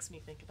makes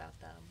me think about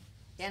them.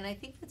 Yeah, and I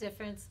think the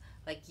difference,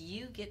 like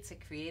you get to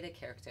create a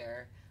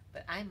character,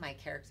 but I'm my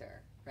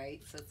character,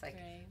 right? So it's like,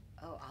 Right.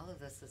 oh, all of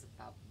this is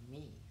about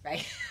me,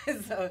 right?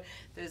 So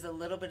there's a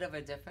little bit of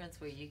a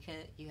difference where you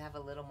have a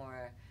little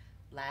more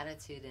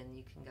latitude, and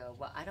you can go,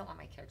 well, I don't want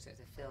my character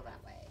to feel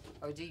that way.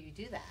 Or do you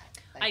do that?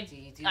 Like, I would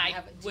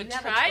you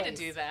have a try to choice?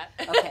 do that.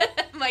 Okay.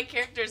 My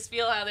characters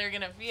feel how they're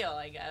gonna feel,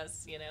 I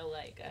guess.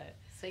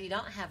 So you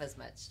don't have as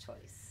much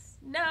choice.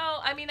 No,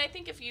 I mean, I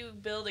think if you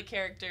build a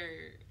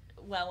character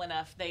well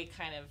enough,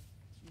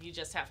 you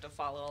just have to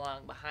follow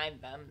along behind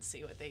them and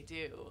see what they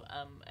do.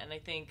 And I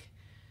think,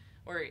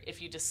 or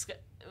if you just,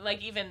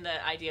 like, even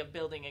the idea of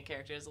building a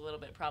character is a little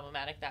bit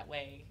problematic that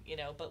way,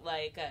 but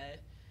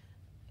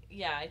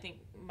yeah, I think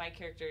my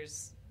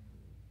characters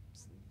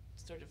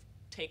sort of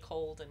take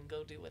hold and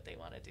go do what they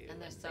want to do.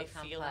 And they're so they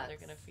feel how they're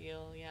complex. going to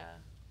feel, yeah.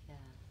 Yeah.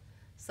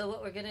 So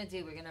what we're going to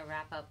do, we're going to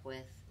wrap up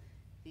with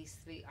these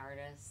 3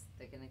 artists.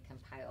 They're going to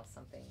compile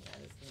something that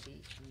is going to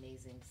be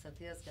amazing.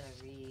 Cynthia's going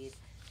to read,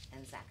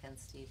 and Zack and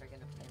Steve are going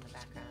to play in the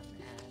background.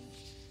 And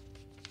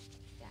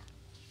yeah,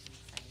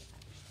 I'm excited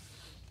about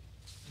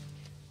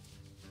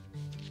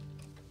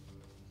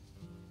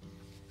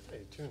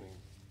Tuning.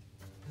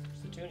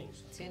 It's the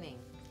tunings. Tuning.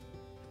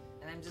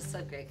 And I'm just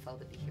so grateful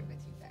to be here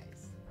with you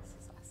guys. This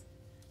is awesome.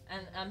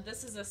 And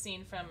this is a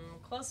scene from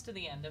close to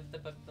the end of the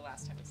book, The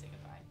Last Time We Say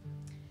Goodbye.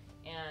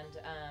 And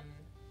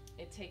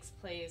it takes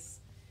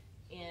place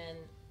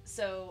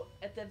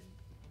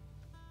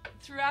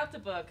throughout the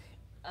book,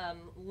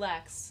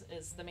 Lex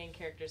is the main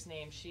character's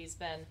name. She's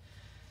been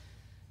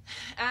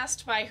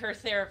asked by her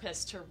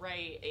therapist to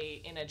write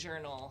in a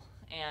journal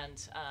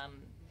and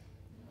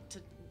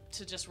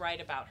to just write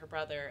about her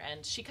brother,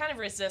 and she kind of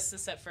resists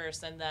this at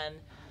first, and then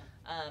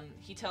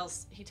he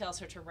tells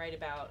her to write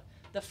about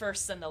the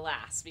firsts and the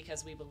last,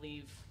 because we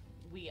believe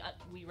we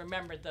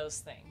remembered those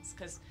things,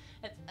 because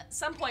at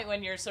some point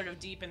when you're sort of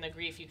deep in the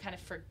grief, you kind of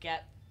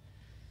forget,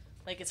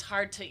 like it's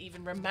hard to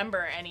even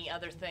remember any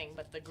other thing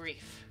but the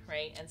grief,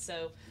 right? And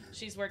so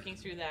she's working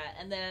through that,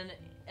 and then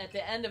at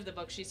the end of the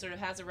book she sort of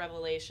has a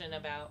revelation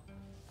about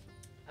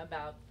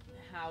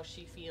how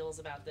she feels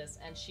about this,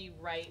 and she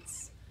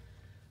writes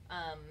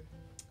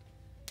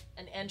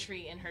an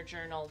entry in her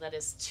journal that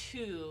is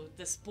to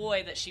this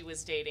boy that she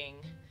was dating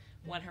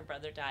when her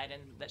brother died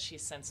and that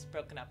she's since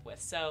broken up with.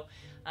 So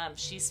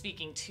she's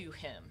speaking to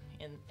him,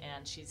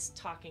 and she's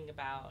talking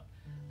about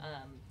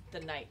the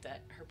night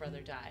that her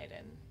brother died,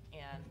 and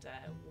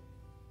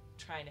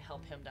trying to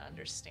help him to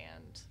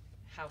understand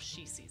how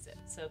she sees it.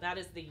 So that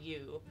is the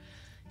you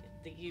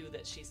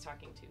that she's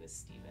talking to is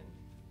Stephen,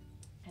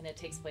 and it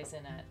takes place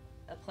in a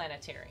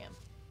planetarium.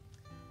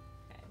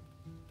 Okay.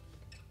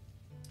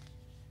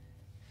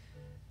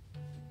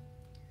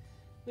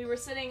 We were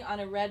sitting on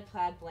a red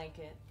plaid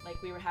blanket,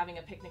 like we were having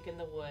a picnic in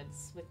the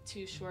woods, with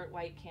 2 short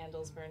white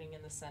candles burning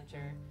in the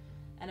center,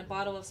 and a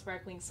bottle of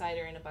sparkling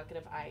cider in a bucket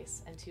of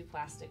ice, and 2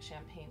 plastic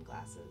champagne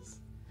glasses.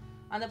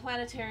 On the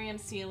planetarium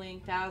ceiling,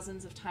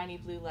 thousands of tiny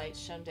blue lights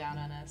shone down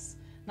on us,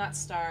 not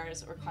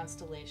stars or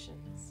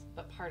constellations,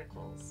 but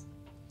particles.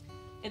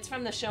 "It's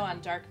from the show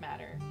on dark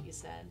matter," he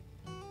said.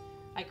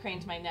 I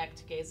craned my neck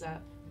to gaze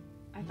up.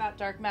 "I thought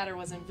dark matter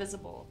was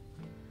invisible."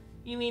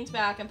 You leaned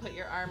back and put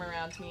your arm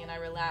around me, and I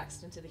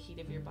relaxed into the heat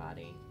of your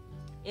body.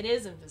 "It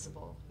is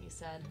invisible," he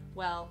said.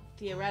 "Well,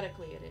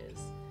 theoretically it is.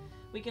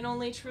 We can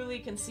only truly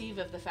conceive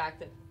of the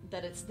fact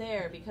that it's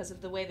there because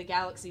of the way the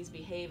galaxies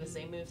behave as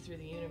they move through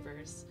the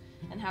universe,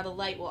 and how the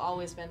light will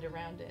always bend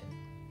around it."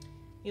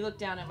 He looked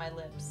down at my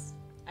lips.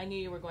 I knew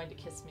you were going to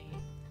kiss me.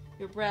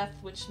 Your breath,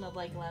 which smelled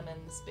like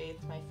lemons,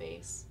 bathed my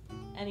face.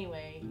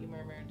 "Anyway," you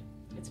murmured,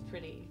 "it's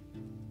pretty."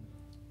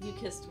 You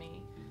kissed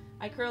me.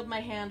 I curled my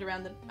hand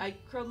around the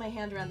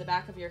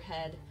back of your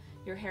head,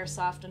 your hair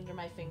soft under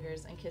my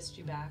fingers, and kissed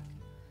you back.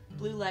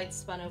 Blue lights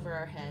spun over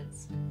our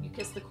heads. You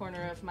kissed the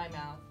corner of my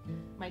mouth,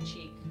 my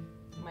cheek,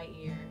 my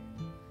ear.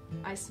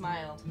 I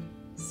smiled.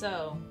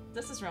 "So,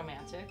 this is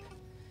romantic."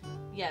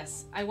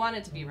 "Yes, I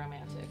wanted to be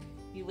romantic."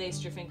 You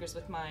laced your fingers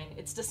with mine.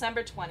 "It's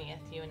December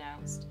 20th, you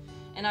announced.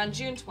 And on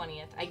June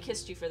 20th, I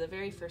kissed you for the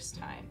very first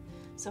time.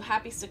 So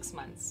happy 6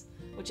 months,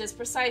 which is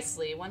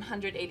precisely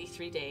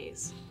 183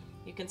 days.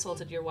 You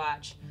consulted your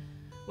watch,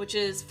 which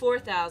is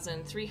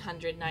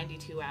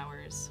 4,392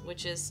 hours,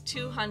 which is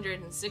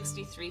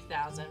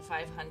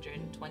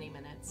 263,520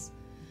 minutes,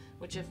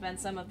 which have been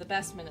some of the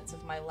best minutes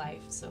of my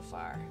life so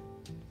far.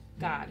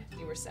 God,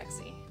 you were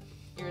sexy.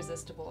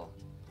 Irresistible.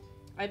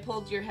 I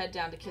pulled your head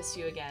down to kiss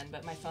you again,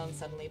 but my phone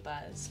suddenly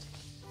buzzed.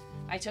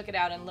 I took it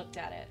out and looked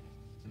at it.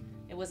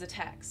 It was a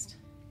text.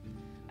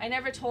 I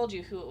never told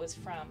you who it was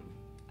from.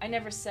 I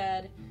never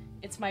said,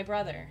 "It's my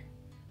brother."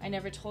 I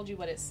never told you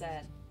what it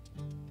said.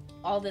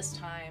 All this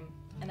time,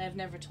 and I've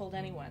never told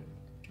anyone.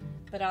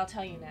 But I'll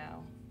tell you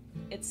now.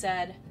 It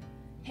said,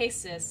 "Hey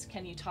sis,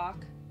 can you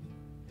talk?"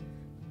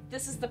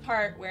 This is the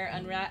part where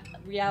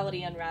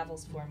reality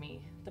unravels for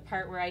me. The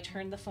part where I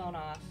turned the phone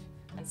off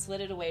and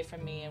slid it away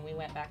from me, and we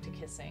went back to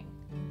kissing.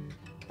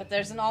 But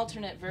there's an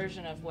alternate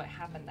version of what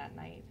happened that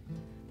night.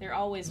 There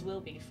always will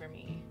be for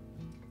me.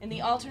 In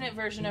the alternate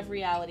version of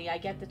reality, I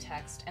get the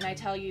text, and I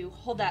tell you,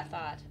 "Hold that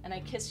thought," and I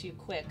kiss you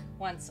quick,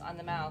 once on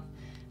the mouth,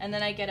 and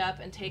then I get up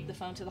and take the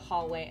phone to the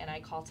hallway, and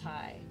I call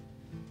Ty.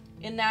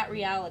 In that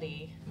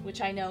reality, which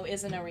I know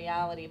isn't a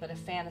reality but a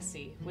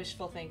fantasy,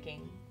 wishful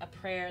thinking, a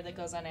prayer that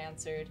goes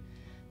unanswered,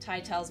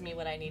 Ty tells me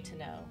what I need to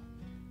know.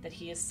 That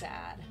he is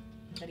sad,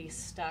 that he's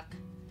stuck,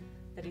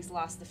 that he's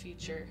lost the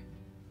future.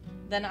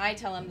 Then I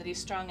tell him that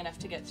he's strong enough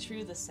to get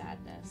through the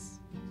sadness.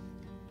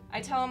 I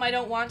tell him I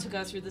don't want to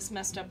go through this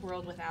messed up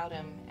world without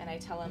him, and I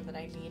tell him that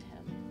I need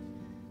him.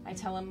 I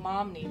tell him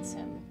Mom needs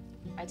him.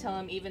 I tell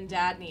him even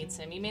Dad needs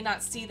him. He may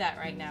not see that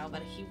right now,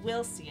 but he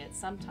will see it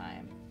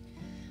sometime.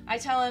 I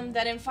tell him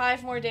that in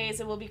 5 more days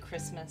it will be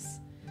Christmas,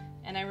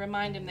 and I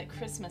remind him that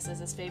Christmas is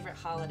his favorite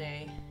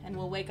holiday, and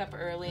we'll wake up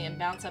early and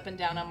bounce up and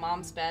down on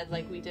Mom's bed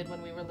like we did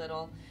when we were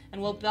little,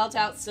 and we'll belt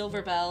out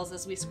silver bells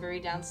as we scurry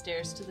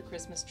downstairs to the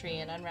Christmas tree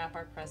and unwrap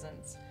our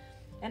presents.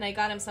 And I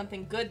got him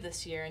something good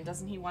this year, and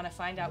doesn't he want to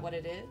find out what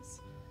it is?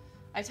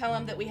 I tell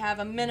him that we have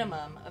a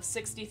minimum of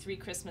 63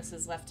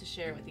 Christmases left to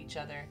share with each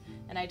other,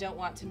 and I don't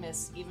want to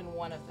miss even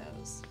one of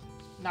those.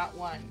 Not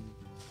one.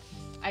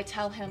 I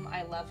tell him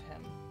I love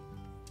him.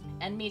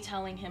 And me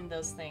telling him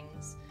those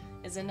things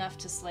is enough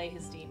to slay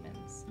his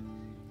demons.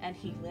 And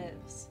he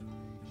lives.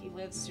 He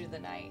lives through the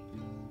night.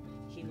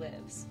 He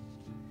lives.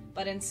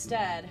 But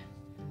instead,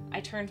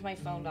 I turned my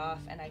phone off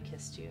and I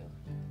kissed you.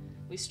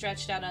 We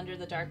stretched out under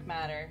the dark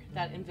matter,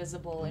 that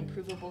invisible,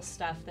 improvable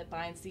stuff that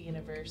binds the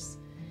universe,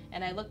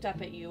 and I looked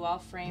up at you, all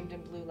framed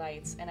in blue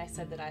lights, and I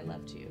said that I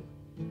loved you.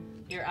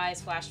 Your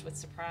eyes flashed with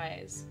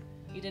surprise.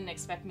 You didn't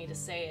expect me to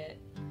say it.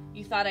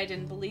 You thought I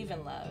didn't believe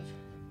in love,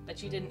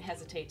 but you didn't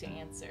hesitate to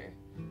answer.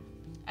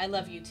 I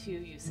love you too,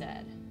 you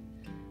said.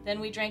 Then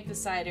we drank the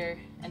cider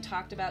and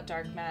talked about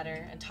dark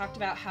matter and talked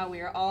about how we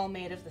are all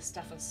made of the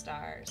stuff of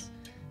stars.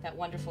 That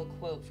wonderful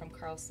quote from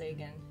Carl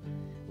Sagan.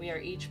 We are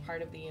each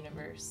part of the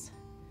universe.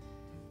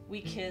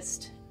 We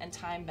kissed and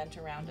time bent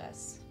around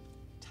us.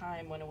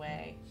 Time went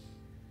away.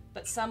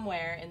 But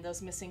somewhere in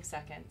those missing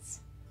seconds,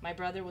 my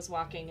brother was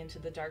walking into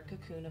the dark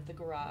cocoon of the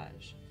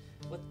garage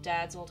with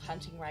Dad's old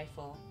hunting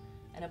rifle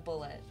and a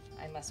bullet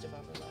I must have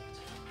overlooked.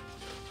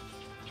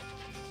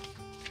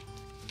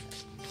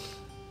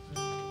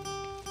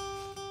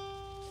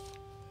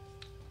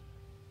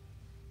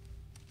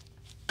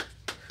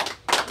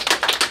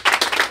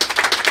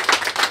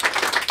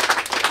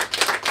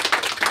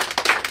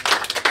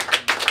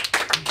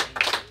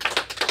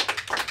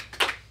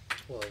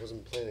 Well, I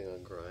wasn't planning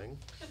on crying.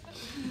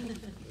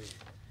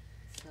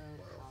 So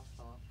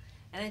powerful.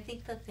 And I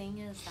think the thing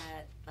is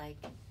that, like,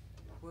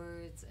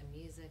 words and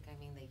music, I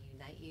mean, they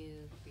unite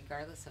you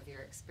regardless of your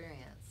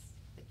experience.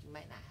 Like, you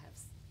might not have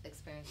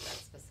experienced that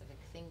specific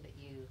thing, but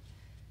you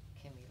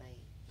can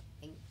relate.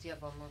 And do you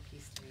have one more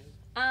piece to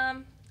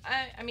read?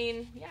 I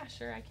mean, yeah,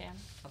 sure, I can.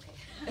 Okay.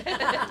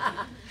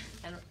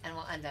 and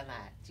we'll end on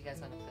that. Do you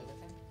guys want to play with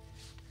her?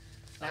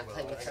 Not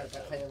play with her,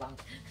 but play along.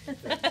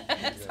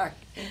 Sorry.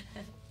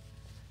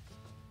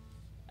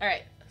 All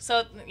right.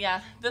 So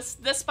yeah, this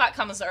spot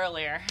comes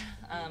earlier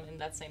in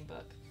that same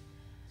book.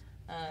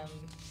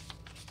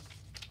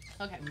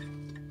 Okay.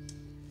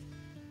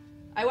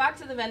 I walked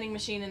to the vending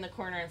machine in the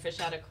corner and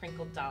fished out a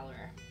crinkled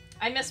dollar.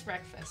 I missed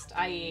breakfast,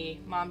 i.e.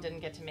 Mom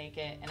didn't get to make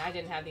it, and I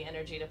didn't have the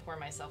energy to pour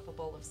myself a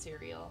bowl of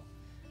cereal.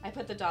 I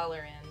put the dollar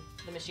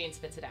in. The machine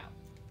spits it out.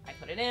 I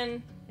put it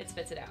in. It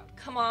spits it out.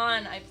 Come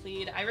on, I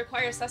plead. I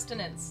require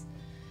sustenance.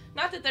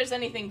 Not that there's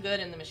anything good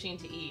in the machine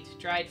to eat.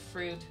 Dried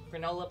fruit,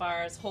 granola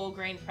bars, whole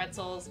grain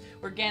pretzels,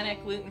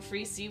 organic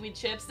gluten-free seaweed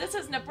chips. This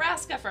is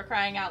Nebraska, for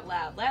crying out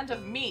loud. Land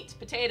of meat,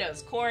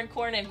 potatoes, corn,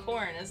 corn, and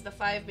corn as the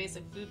 5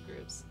 basic food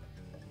groups.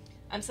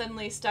 I'm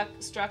suddenly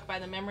struck by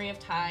the memory of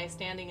Ty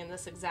standing in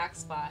this exact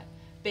spot,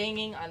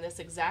 banging on this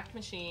exact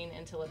machine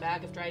until a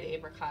bag of dried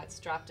apricots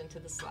dropped into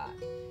the slot.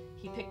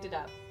 He picked it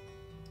up,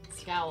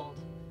 scowled.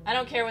 I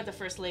don't care what the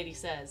First Lady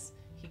says,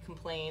 he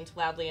complained,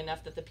 loudly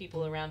enough that the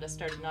people around us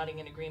started nodding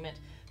in agreement.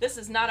 This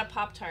is not a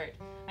Pop-Tart.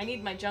 I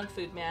need my junk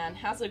food, man.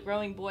 How's a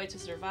growing boy to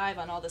survive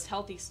on all this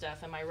healthy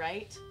stuff, am I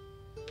right?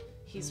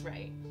 He's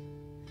right.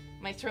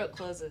 My throat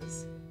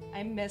closes.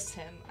 I miss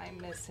him, I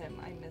miss him,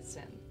 I miss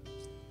him.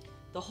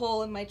 The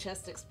hole in my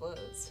chest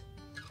explodes.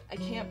 I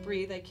can't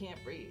breathe, I can't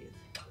breathe.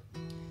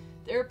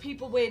 There are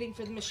people waiting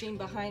for the machine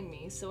behind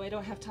me, so I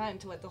don't have time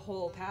to let the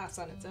hole pass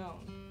on its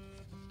own.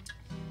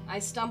 I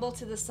stumble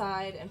to the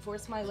side and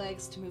force my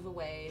legs to move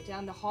away,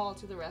 down the hall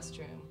to the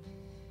restroom,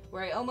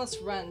 where I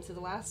almost run to the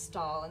last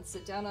stall and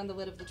sit down on the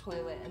lid of the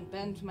toilet and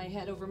bend my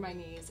head over my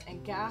knees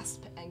and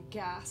gasp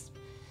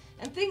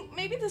and think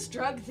maybe this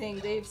drug thing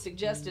Dave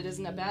suggested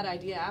isn't a bad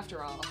idea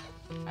after all.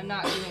 I'm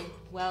not doing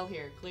well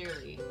here,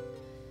 clearly.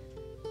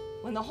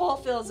 When the hole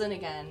fills in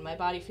again, my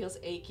body feels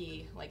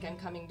achy, like I'm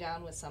coming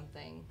down with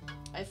something.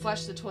 I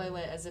flush the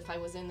toilet as if I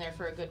was in there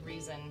for a good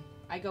reason.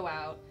 I go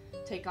out,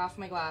 take off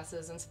my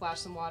glasses, and splash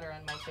some water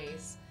on my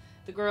face.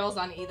 The girls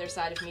on either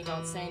side of me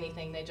don't say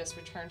anything, they just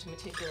return to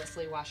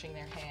meticulously washing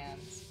their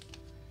hands.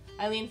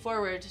 I lean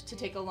forward to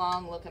take a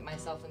long look at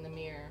myself in the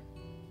mirror.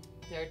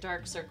 There are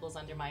dark circles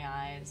under my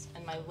eyes,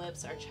 and my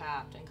lips are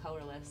chapped and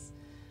colorless.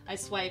 I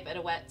swipe at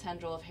a wet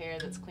tendril of hair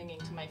that's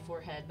clinging to my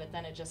forehead, but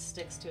then it just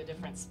sticks to a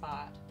different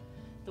spot.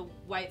 The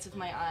whites of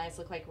my eyes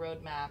look like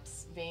road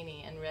maps,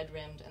 veiny and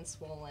red-rimmed and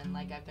swollen,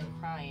 like I've been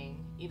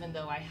crying, even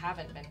though I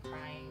haven't been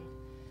crying.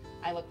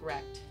 I look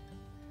wrecked.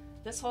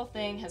 This whole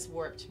thing has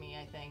warped me,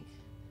 I think.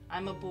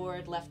 I'm a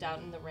board left out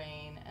in the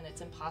rain, and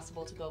it's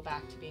impossible to go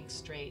back to being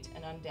straight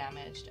and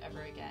undamaged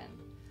ever again.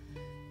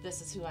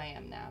 This is who I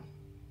am now.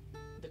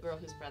 The girl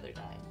whose brother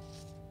died.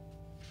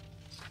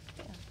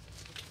 Yeah.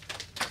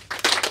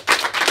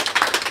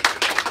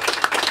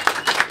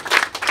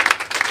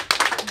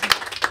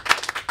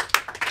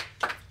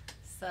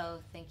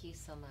 So thank you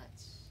so much,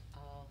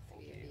 all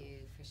three of you,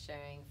 for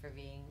sharing, for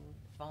being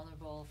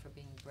vulnerable, for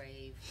being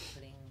brave, for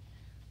putting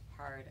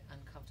hard,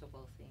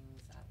 uncomfortable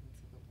things out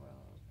into the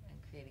world and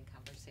creating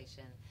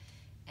conversation.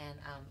 And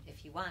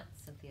if you want,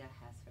 Cynthia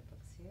has her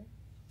books here.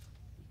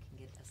 You can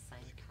get a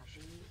signed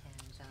copy,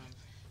 and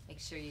make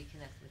sure you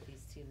connect with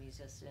these two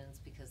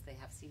musicians because they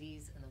have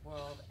CDs in the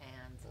world,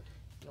 and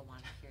you'll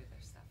want to hear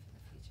their stuff in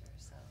the future.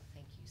 So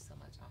thank you so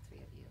much, all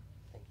three of you.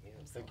 Thank you.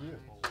 I'm so Thank you.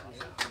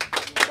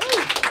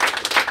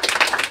 honored.